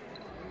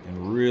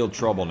in real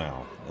trouble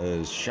now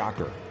as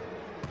Shocker.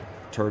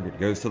 Turgut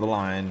goes to the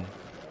line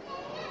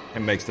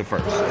and makes the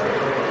first.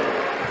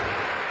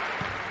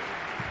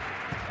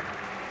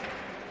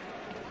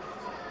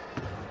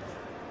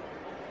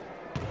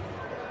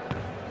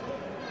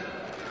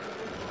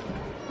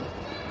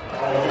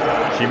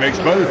 She makes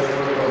both.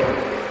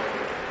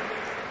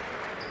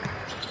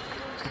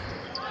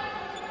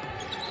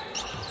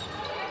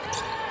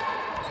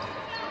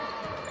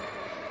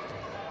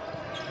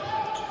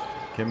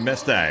 Kim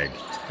Mestag,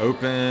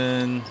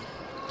 open,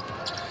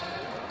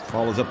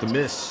 follows up the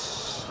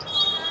miss,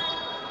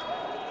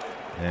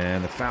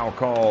 and the foul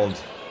called.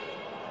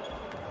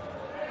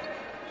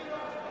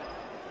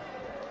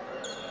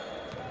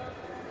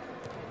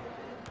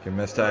 Kim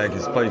Mestag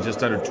has played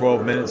just under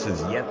 12 minutes,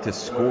 has yet to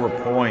score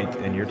a point,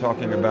 and you're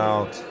talking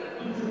about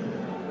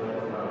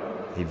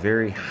a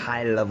very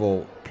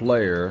high-level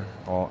player,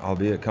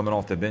 albeit coming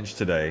off the bench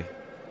today,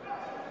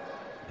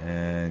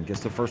 and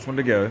gets the first one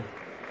to go.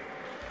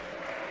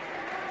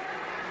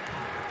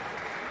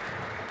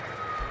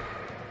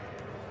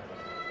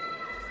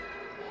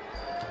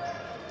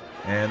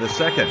 And the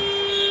second.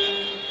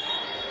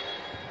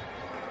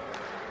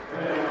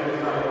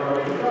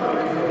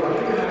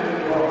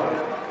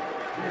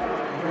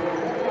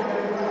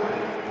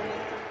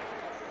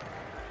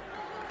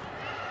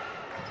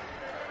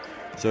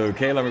 So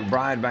Kayla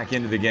McBride back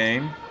into the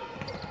game.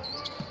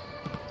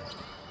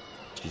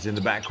 She's in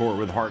the backcourt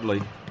with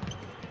Hartley.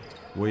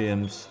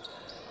 Williams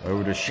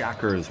over to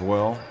Shocker as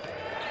well.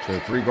 So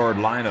 3-guard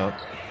lineup.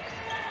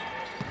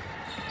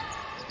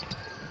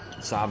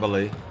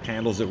 Sabali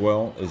handles it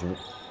well.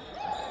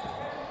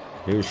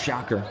 Here's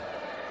Shocker.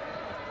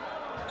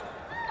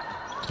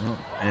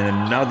 And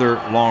another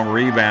long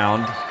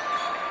rebound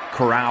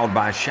corralled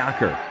by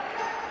Shocker.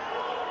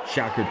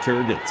 Shocker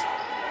Turgut.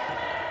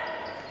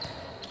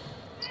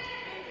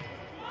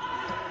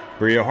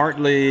 Bria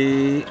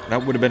Hartley,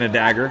 that would have been a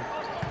dagger.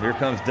 Here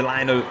comes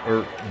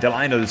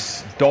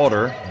Delino's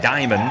daughter,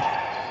 Diamond.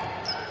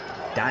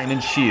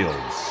 Diamond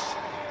Shields.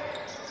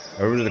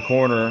 Over to the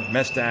corner,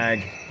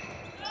 Mestag.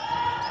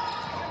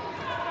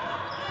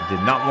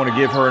 Did not want to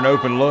give her an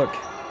open look.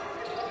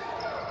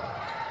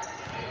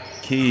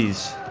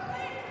 Keys.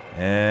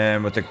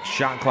 And with the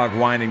shot clock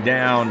winding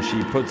down,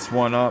 she puts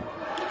one up.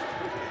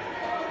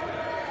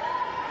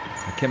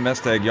 Kim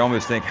Mestag, you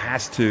almost think,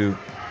 has to,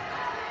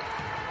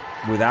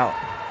 without,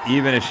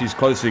 even if she's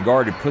closely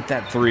guarded, put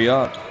that 3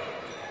 up.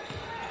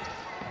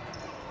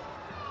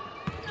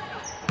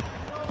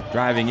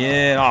 Driving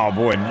in. Oh,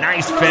 boy,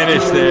 nice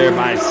finish there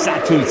by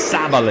Satu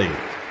Sabali.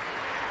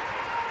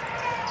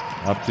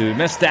 Up to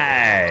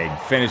Mestag,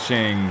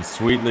 finishing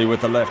sweetly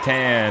with the left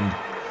hand.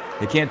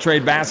 They can't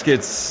trade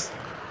baskets.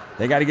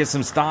 They got to get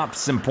some stops,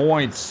 some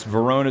points.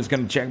 Verona's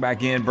going to check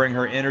back in, bring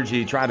her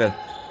energy, try to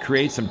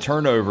create some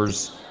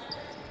turnovers.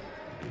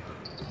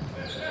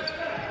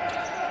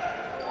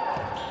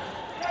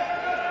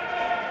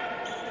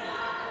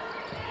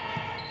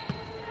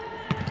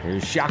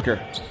 Here's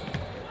Shocker.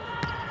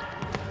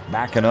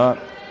 Backing up.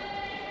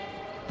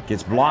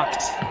 Gets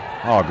blocked.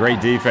 Oh,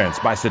 great defense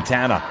by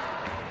Satana.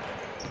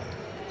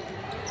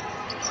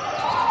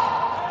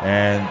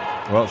 And,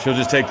 well, she'll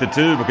just take the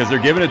 2 because they're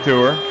giving it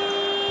to her.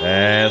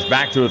 And it's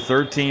back to a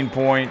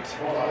 13-point.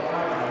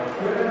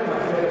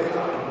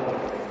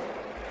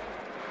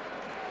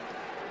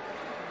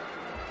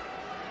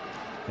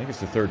 I think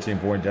it's a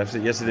 13-point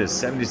deficit. Yes, it is.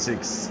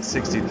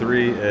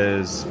 76-63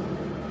 is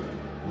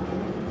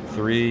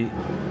 3.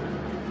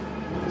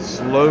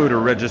 Slow to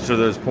register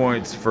those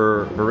points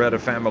for Beretta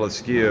Famila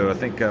Schio. I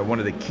think one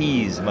of the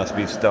keys must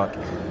be stuck.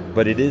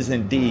 But it is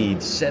indeed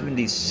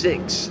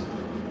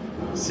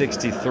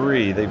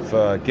 76-63. They've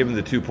given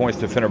the 2 points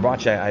to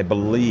Fenerbahce, I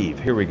believe.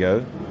 Here we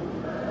go.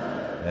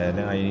 And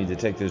now you need to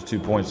take those 2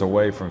 points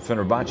away from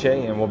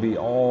Fenerbahce, and we'll be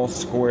all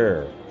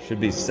square. Should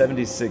be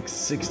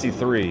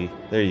 76-63.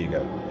 There you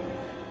go.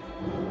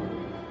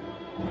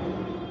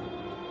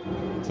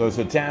 So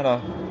Satana,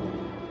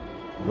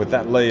 with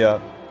that layup,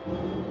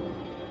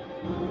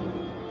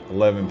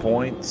 11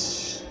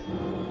 points.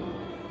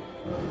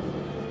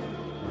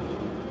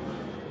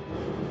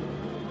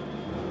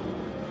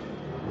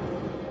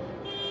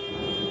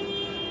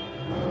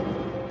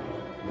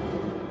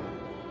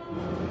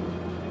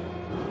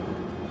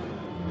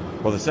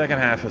 Well, the second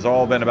half has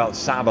all been about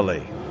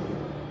Sabali.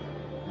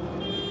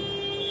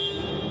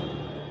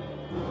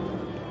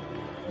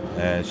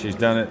 And she's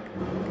done it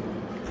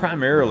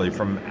primarily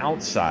from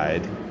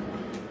outside.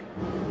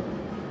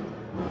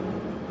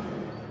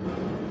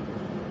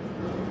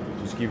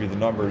 Just give you the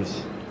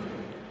numbers.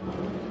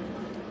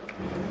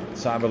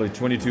 Sabali,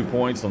 22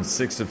 points on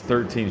 6 of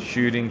 13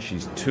 shooting.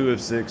 She's 2 of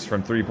 6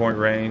 from three-point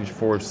range,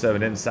 4 of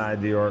 7 inside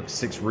the arc,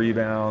 6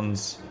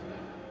 rebounds,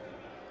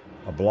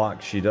 a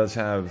block. She does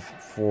have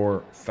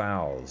 4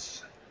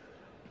 fouls.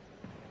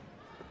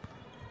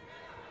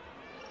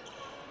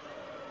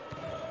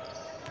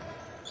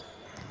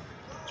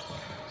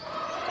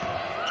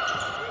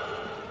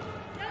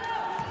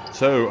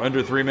 So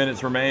under 3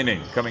 minutes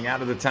remaining. Coming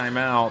out of the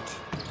timeout,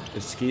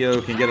 if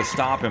Schio can get a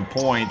stop in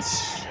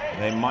points,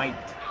 they might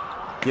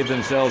give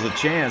themselves a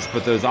chance.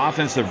 But those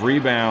offensive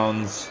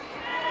rebounds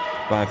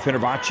by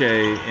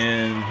Fenerbahce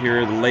in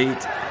here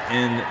late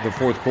in the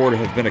fourth quarter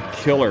has been a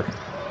killer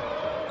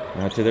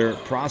to their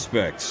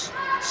prospects.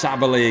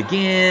 Sabali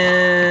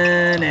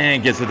again,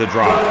 and gets to the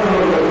drop.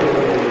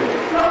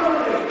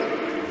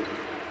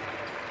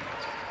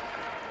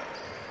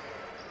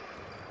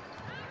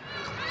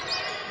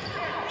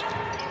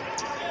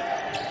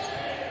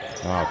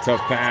 Oh, tough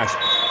pass.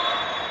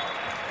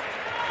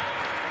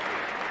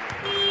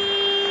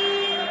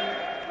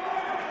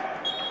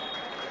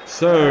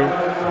 So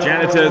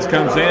Janitez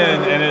comes in,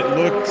 and it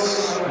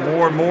looks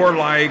more and more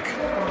like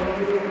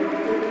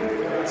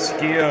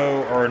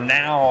Schio are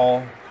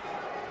now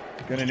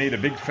going to need a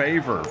big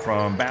favor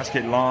from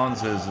Basket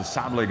Lawns as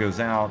Sabali goes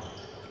out.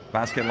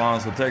 Basket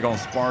Lawns will take on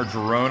Spar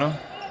Girona.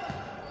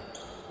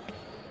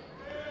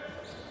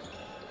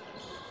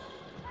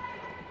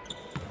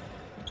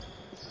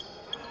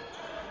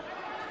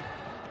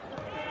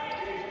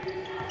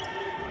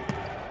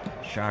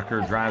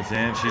 Shocker drives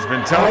in. She's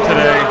been tough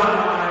today.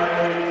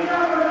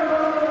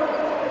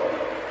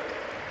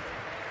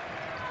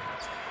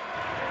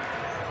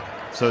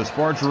 So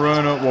Spar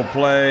Girona will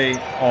play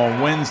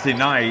on Wednesday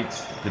night,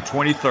 the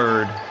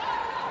 23rd,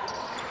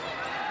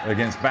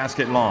 against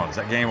Basket Lawns.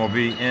 That game will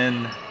be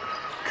in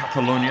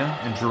Catalonia,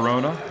 in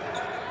Girona.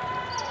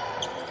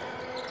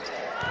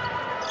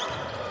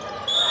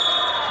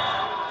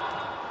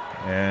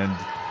 And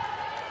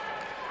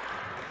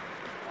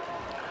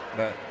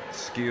that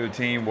Schio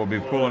team will be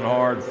pulling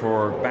hard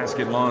for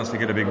Basket Lawns to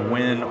get a big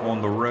win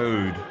on the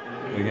road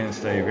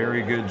against a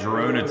very good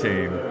Girona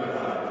team.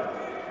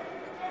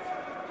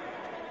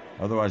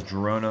 Otherwise,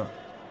 Girona,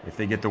 if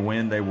they get the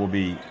win, they will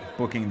be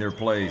booking their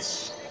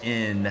place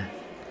in the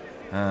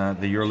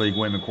EuroLeague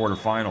Women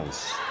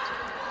quarterfinals.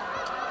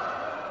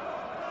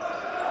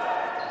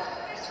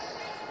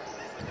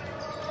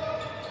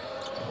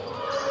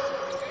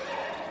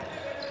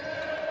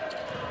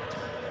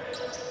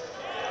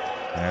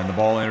 And the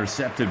ball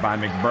intercepted by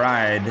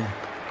McBride.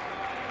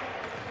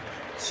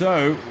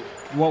 So,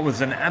 what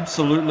was an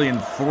absolutely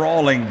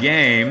enthralling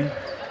game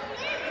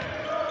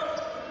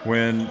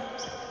when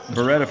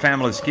Beretta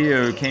Famila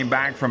Schio came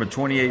back from a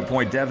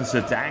 28-point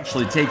deficit to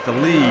actually take the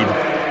lead.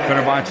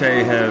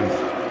 Fenerbahce have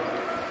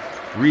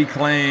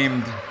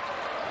reclaimed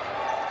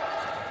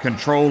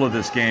control of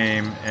this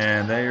game,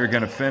 and they are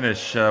going to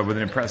finish with an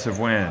impressive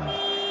win.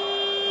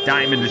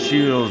 Diamond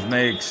DeShields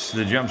makes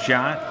the jump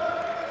shot.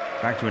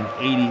 Back to an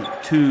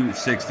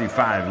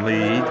 82-65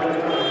 lead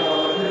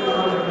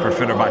for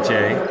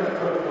Fenerbahce.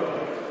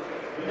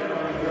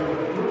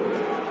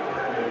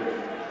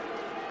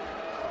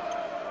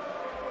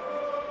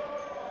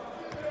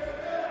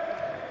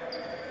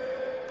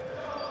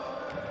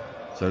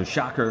 So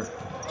Shocker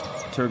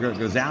Turgut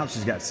goes out.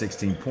 She's got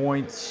 16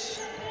 points.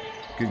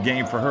 Good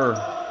game for her.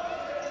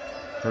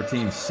 Her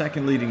team's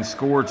second leading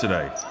scorer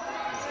today.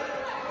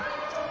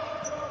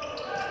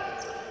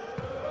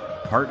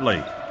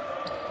 Hartley.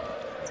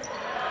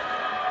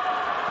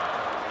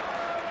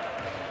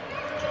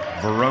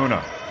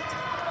 Verona.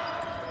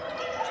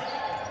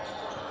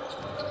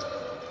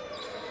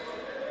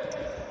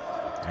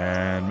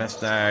 And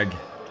Mestag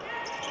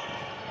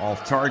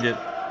off target.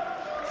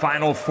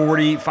 Final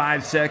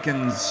 45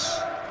 seconds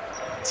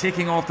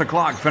ticking off the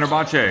clock.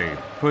 Fenerbahce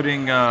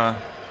putting, I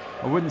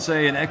wouldn't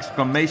say an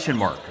exclamation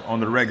mark on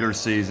the regular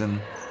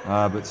season,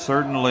 but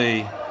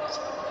certainly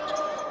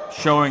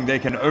showing they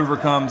can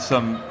overcome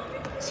some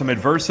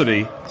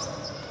adversity.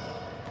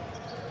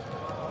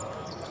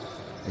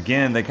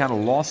 Again, they kind of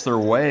lost their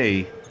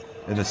way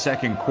in the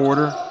second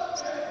quarter,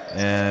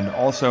 and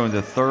also in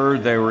the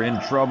third they were in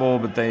trouble,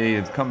 but they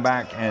have come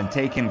back and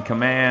taken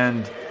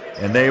command,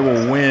 and they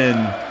will win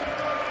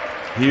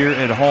here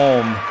at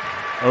home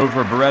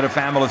over Beretta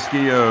Famila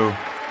Schio.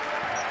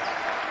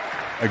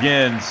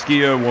 Again,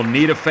 Schio will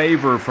need a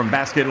favor from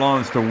Basket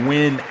Lons to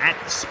win at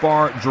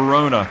Spar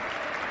Girona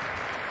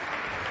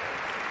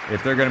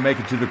if they're going to make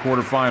it to the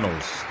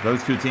quarterfinals.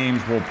 Those two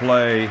teams will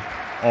play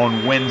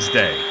on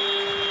Wednesday.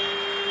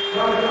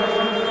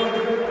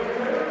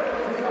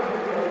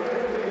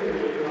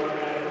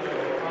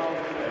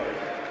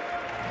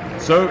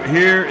 So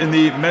here in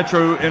the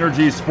Metro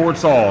Energy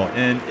Sports Hall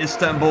in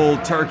Istanbul,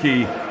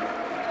 Turkey,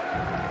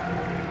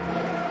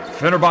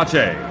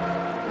 Fenerbahce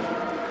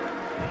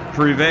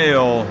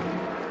prevail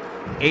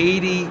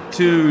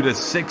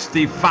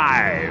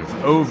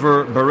 82-65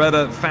 over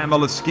Beretta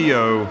Famila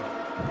Schio.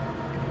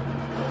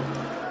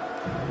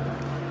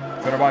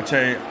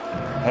 Fenerbahce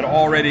had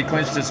already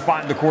clinched a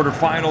spot in the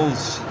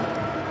quarterfinals.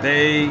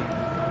 They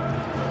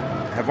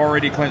have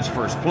already clinched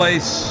first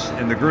place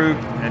in the group,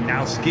 and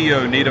now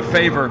Schio need a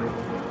favor,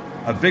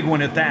 a big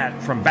one at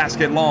that, from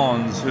Basket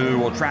Lons, who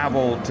will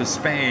travel to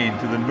Spain,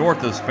 to the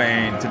north of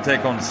Spain, to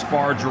take on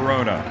Spar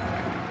Girona,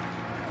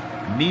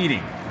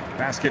 needing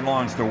Basket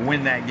Lons to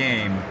win that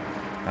game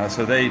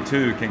so they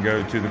too can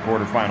go to the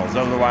quarterfinals.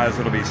 Otherwise,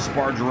 it'll be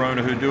Spar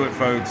Girona who do it,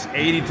 folks.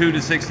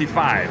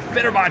 82-65.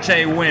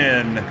 Fenerbahce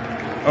win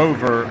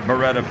over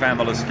Beretta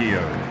Famila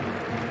Schio.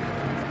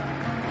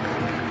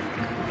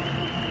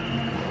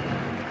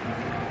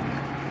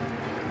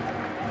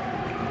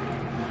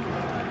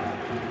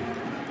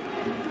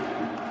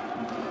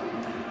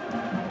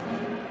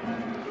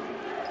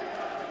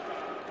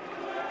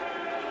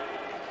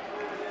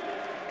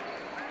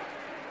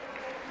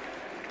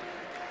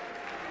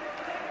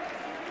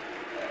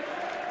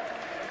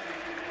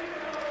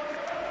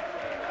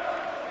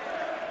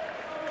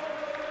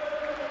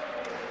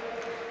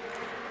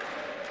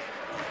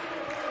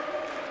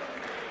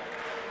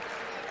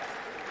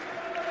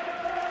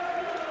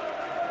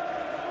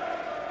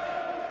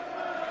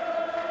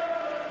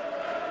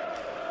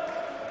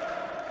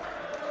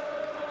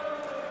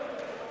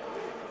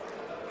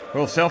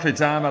 Well, selfie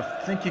time. I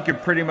think you can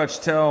pretty much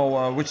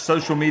tell which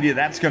social media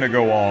that's going to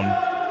go on.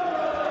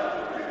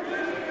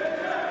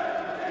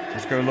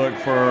 Let's go look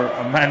for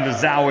Amanda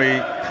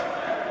Zowie.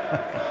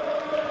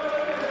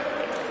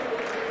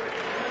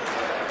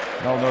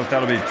 I don't know if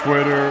that'll be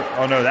Twitter.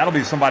 Oh, no, that'll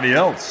be somebody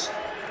else.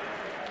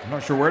 I'm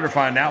not sure where to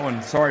find that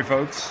one. Sorry,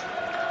 folks.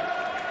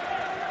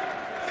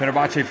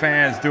 Fenerbahce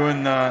fans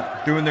doing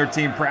their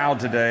team proud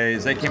today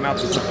as they came out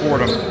to support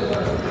them.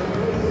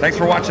 Thanks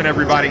for watching,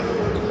 everybody.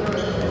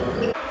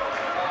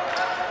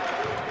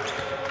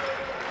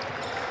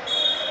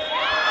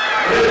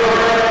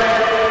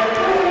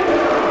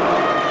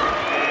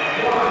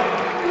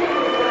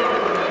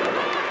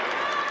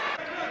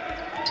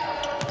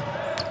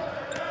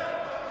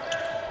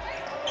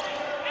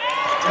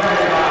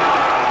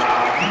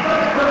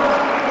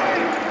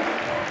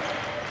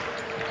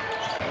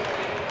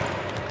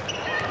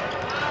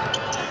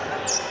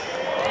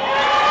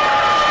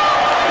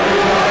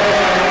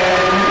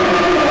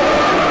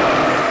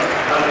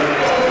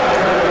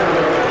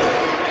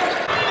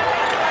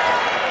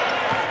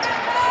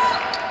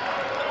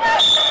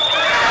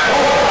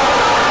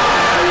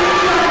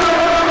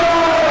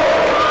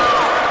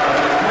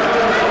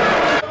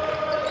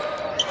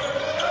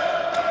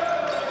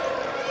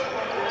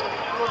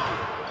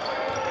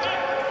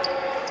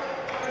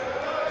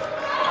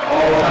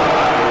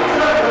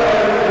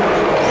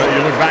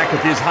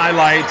 These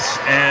highlights,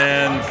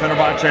 and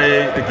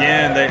Fenerbahce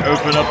again, they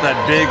open up that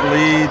big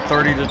lead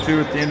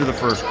 30-2 at the end of the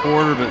first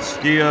quarter, but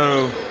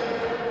Schio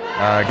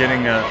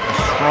getting a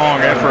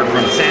strong effort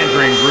from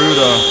Sandrine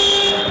Gruda,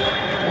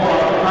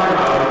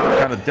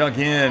 kind of dug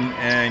in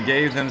and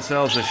gave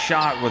themselves a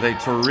shot with a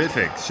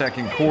terrific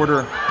second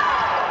quarter,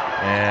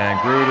 and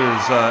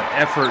Gruda's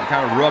effort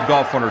kind of rubbed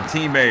off on her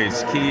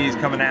teammates. Keys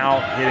coming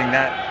out, hitting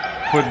that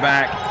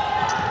putback,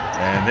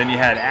 and then you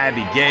had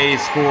Abby Gay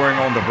scoring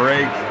on the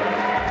break.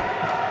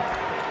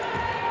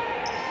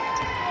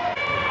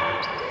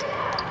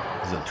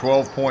 A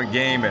 12-point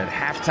game at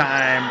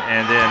halftime,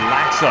 and then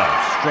Laxa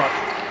struck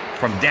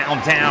from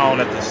downtown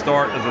at the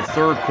start of the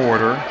third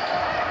quarter.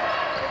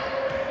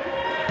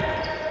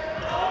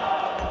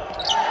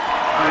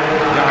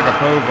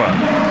 Jagapova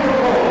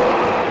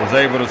was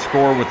able to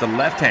score with the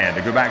left hand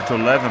to go back to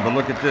 11, but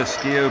look at this.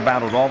 Schio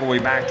battled all the way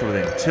back to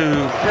within 2.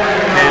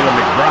 Kayla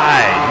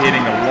McBride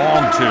hitting a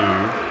long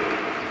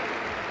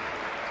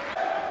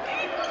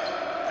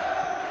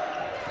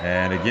 2.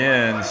 And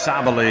again,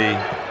 Sabali,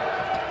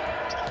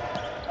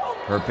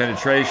 Her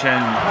penetration,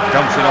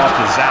 dumps it off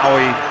to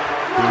Zowie,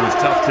 who was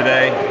tough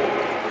today,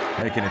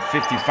 making it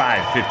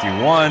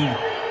 55-51.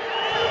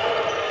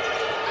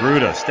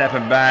 Gruda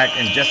stepping back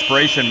in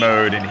desperation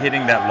mode and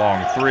hitting that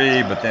long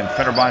three, but then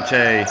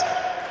Fenerbahce,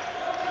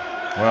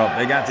 well,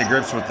 they got to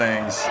grips with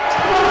things.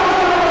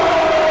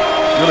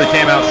 Really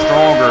came out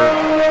stronger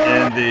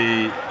in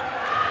the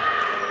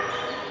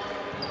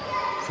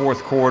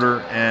fourth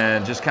quarter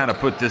and just kind of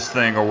put this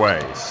thing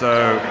away.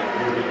 So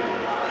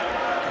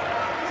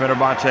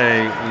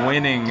Fenerbahce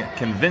winning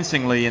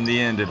convincingly in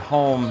the end at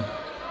home,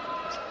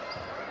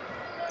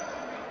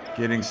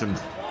 getting some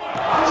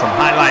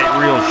highlight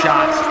reel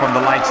shots from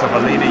the likes of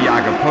Alina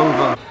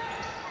Yagapova.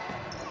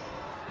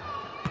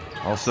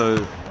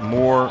 Also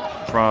more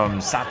from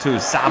Satu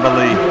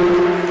Sabali.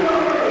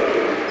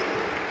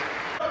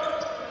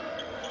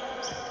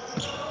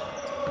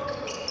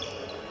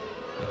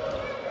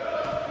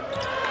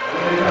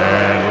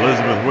 And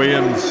Elizabeth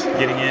Williams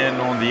getting in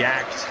on the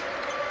act.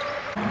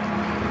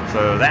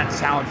 So that's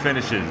how it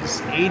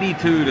finishes.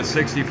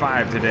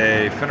 82-65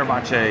 today.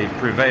 Fenerbahce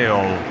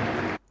prevail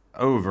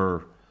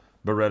over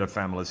Beretta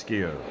Famila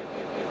Schio.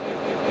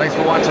 Thanks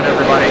for watching,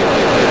 everybody.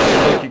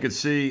 Look, you could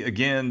see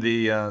again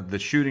the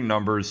shooting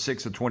numbers: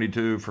 6 of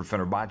 22 for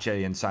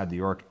Fenerbahce inside the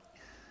arc.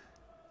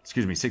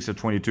 Excuse me, 6 of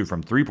 22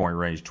 from three-point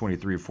range,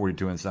 23 of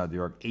 42 inside the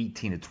arc,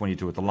 18 of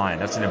 22 at the line.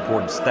 That's an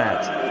important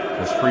stat.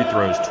 Those free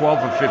throws, 12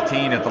 of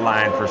 15 at the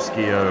line for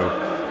Schio.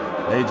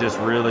 They just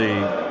really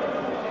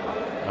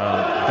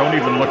don't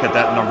even look at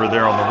that number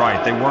there on the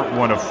right. They weren't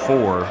 1 of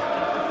 4.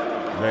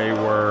 They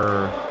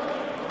were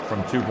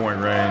from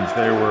two-point range.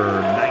 They were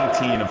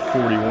 19 of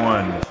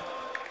 41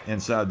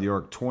 inside the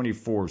arc,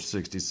 24 of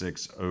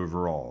 66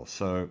 overall.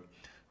 So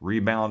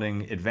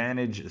rebounding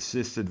advantage,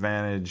 assist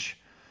advantage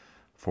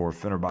for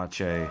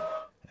Fenerbahce,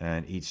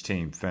 and each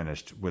team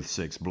finished with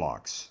 6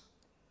 blocks.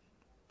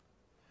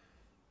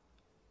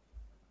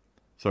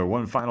 So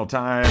one final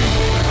time,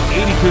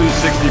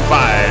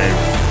 82-65,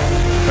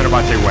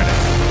 Fenerbahce winning.